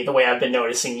noticed me the way I've been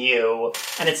noticing you,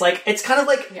 and it's kind of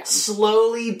like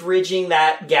slowly bridging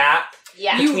that gap.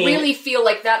 yeah, You really feel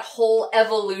like that whole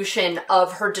evolution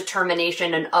of her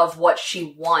determination and of what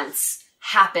she wants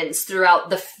happens throughout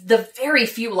the very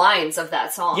few lines of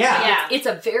that song. Yeah. Yeah. It's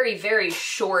a very, very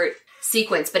short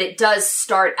sequence, but it does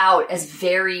start out as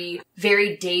very,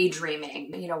 very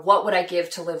daydreaming. You know, what would I give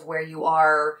to live where you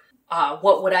are?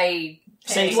 What would I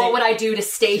do to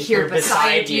stay here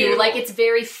beside you? Like, it's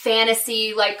very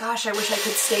fantasy, like, gosh, I wish I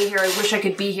could stay here, I wish I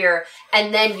could be here.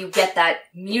 And then you get that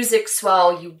music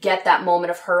swell, you get that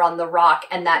moment of her on the rock,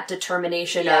 and that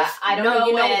determination of, I don't know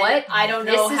you know when, what? I don't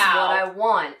know this how. is what I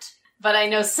want. but I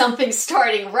know something's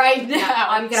starting right now.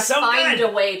 I'm going to find a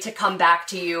way to come back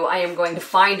to you. I am going to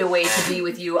find a way to be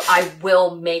with you. I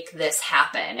will make this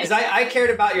happen. Because I cared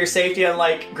about your safety,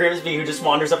 unlike Grimsby, who just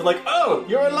wanders up and like, oh,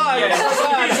 you're alive. Yeah,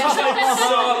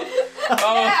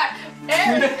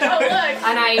 Eric, oh look.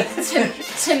 And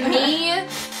to me,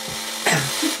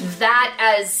 that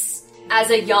as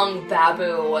a young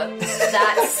Babu,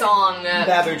 that song,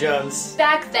 Babu Jones.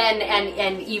 back then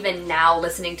and even now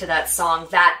listening to that song,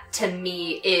 that to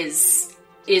me is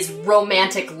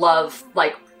romantic love,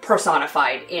 like,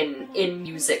 personified in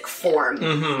music form.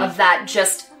 Mm-hmm. Of that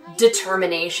just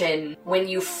determination when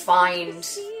you find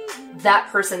that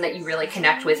person that you really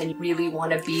connect with and you really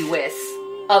want to be with,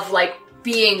 of like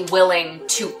being willing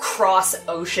to cross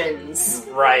oceans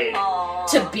Right.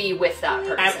 to be with that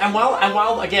person. And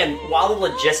while the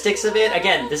logistics of it,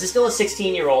 again, this is still a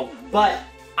 16-year-old, but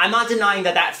I'm not denying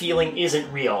that feeling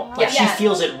isn't real. Like, Yeah. she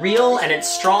feels it real, and it's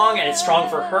strong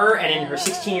for her, and in her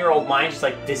 16-year-old mind, she's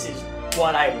like, this is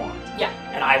what I want. Yeah.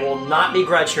 And I will not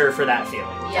begrudge her for that feeling.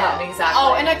 Yeah, exactly.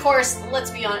 Oh, and of course,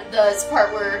 let's be honest, the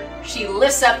part where she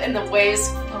lifts up and the waves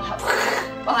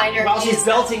behind her. While she's is-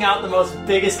 belting out the most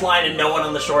biggest line and no one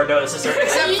on the shore notices her,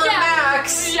 except for Yeah.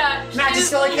 Max! Yeah. Max is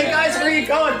still like, hey guys, where are you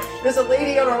going? There's a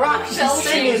lady on a rock, she's Belting.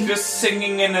 She's singing. just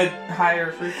singing in a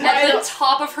higher frequency. At the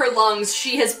top of her lungs,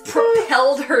 she has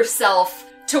propelled herself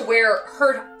to where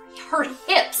her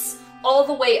hips, all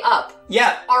the way up,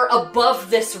 Yeah, are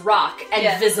above this rock and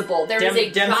Yeah. visible. There is a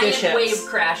Dem fish giant hips. wave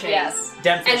crashing. Yes.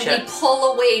 Demfish And we hips.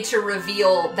 pull away to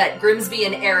reveal that Grimsby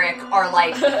and Eric are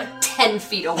like 10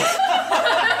 feet away.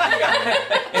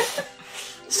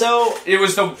 So It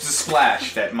was the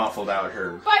splash that muffled out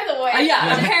her. By the way,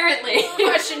 Yeah, apparently.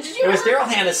 question: Did you it was ever, Daryl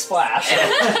Hannah's splash.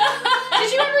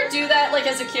 did you ever do that like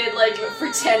as a kid? Like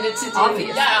pretended to do?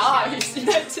 Obviously. Yeah, obviously.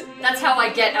 That's how I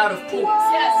get out of pools.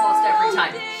 Yes. Almost every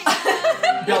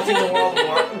time. Belting the World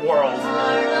War.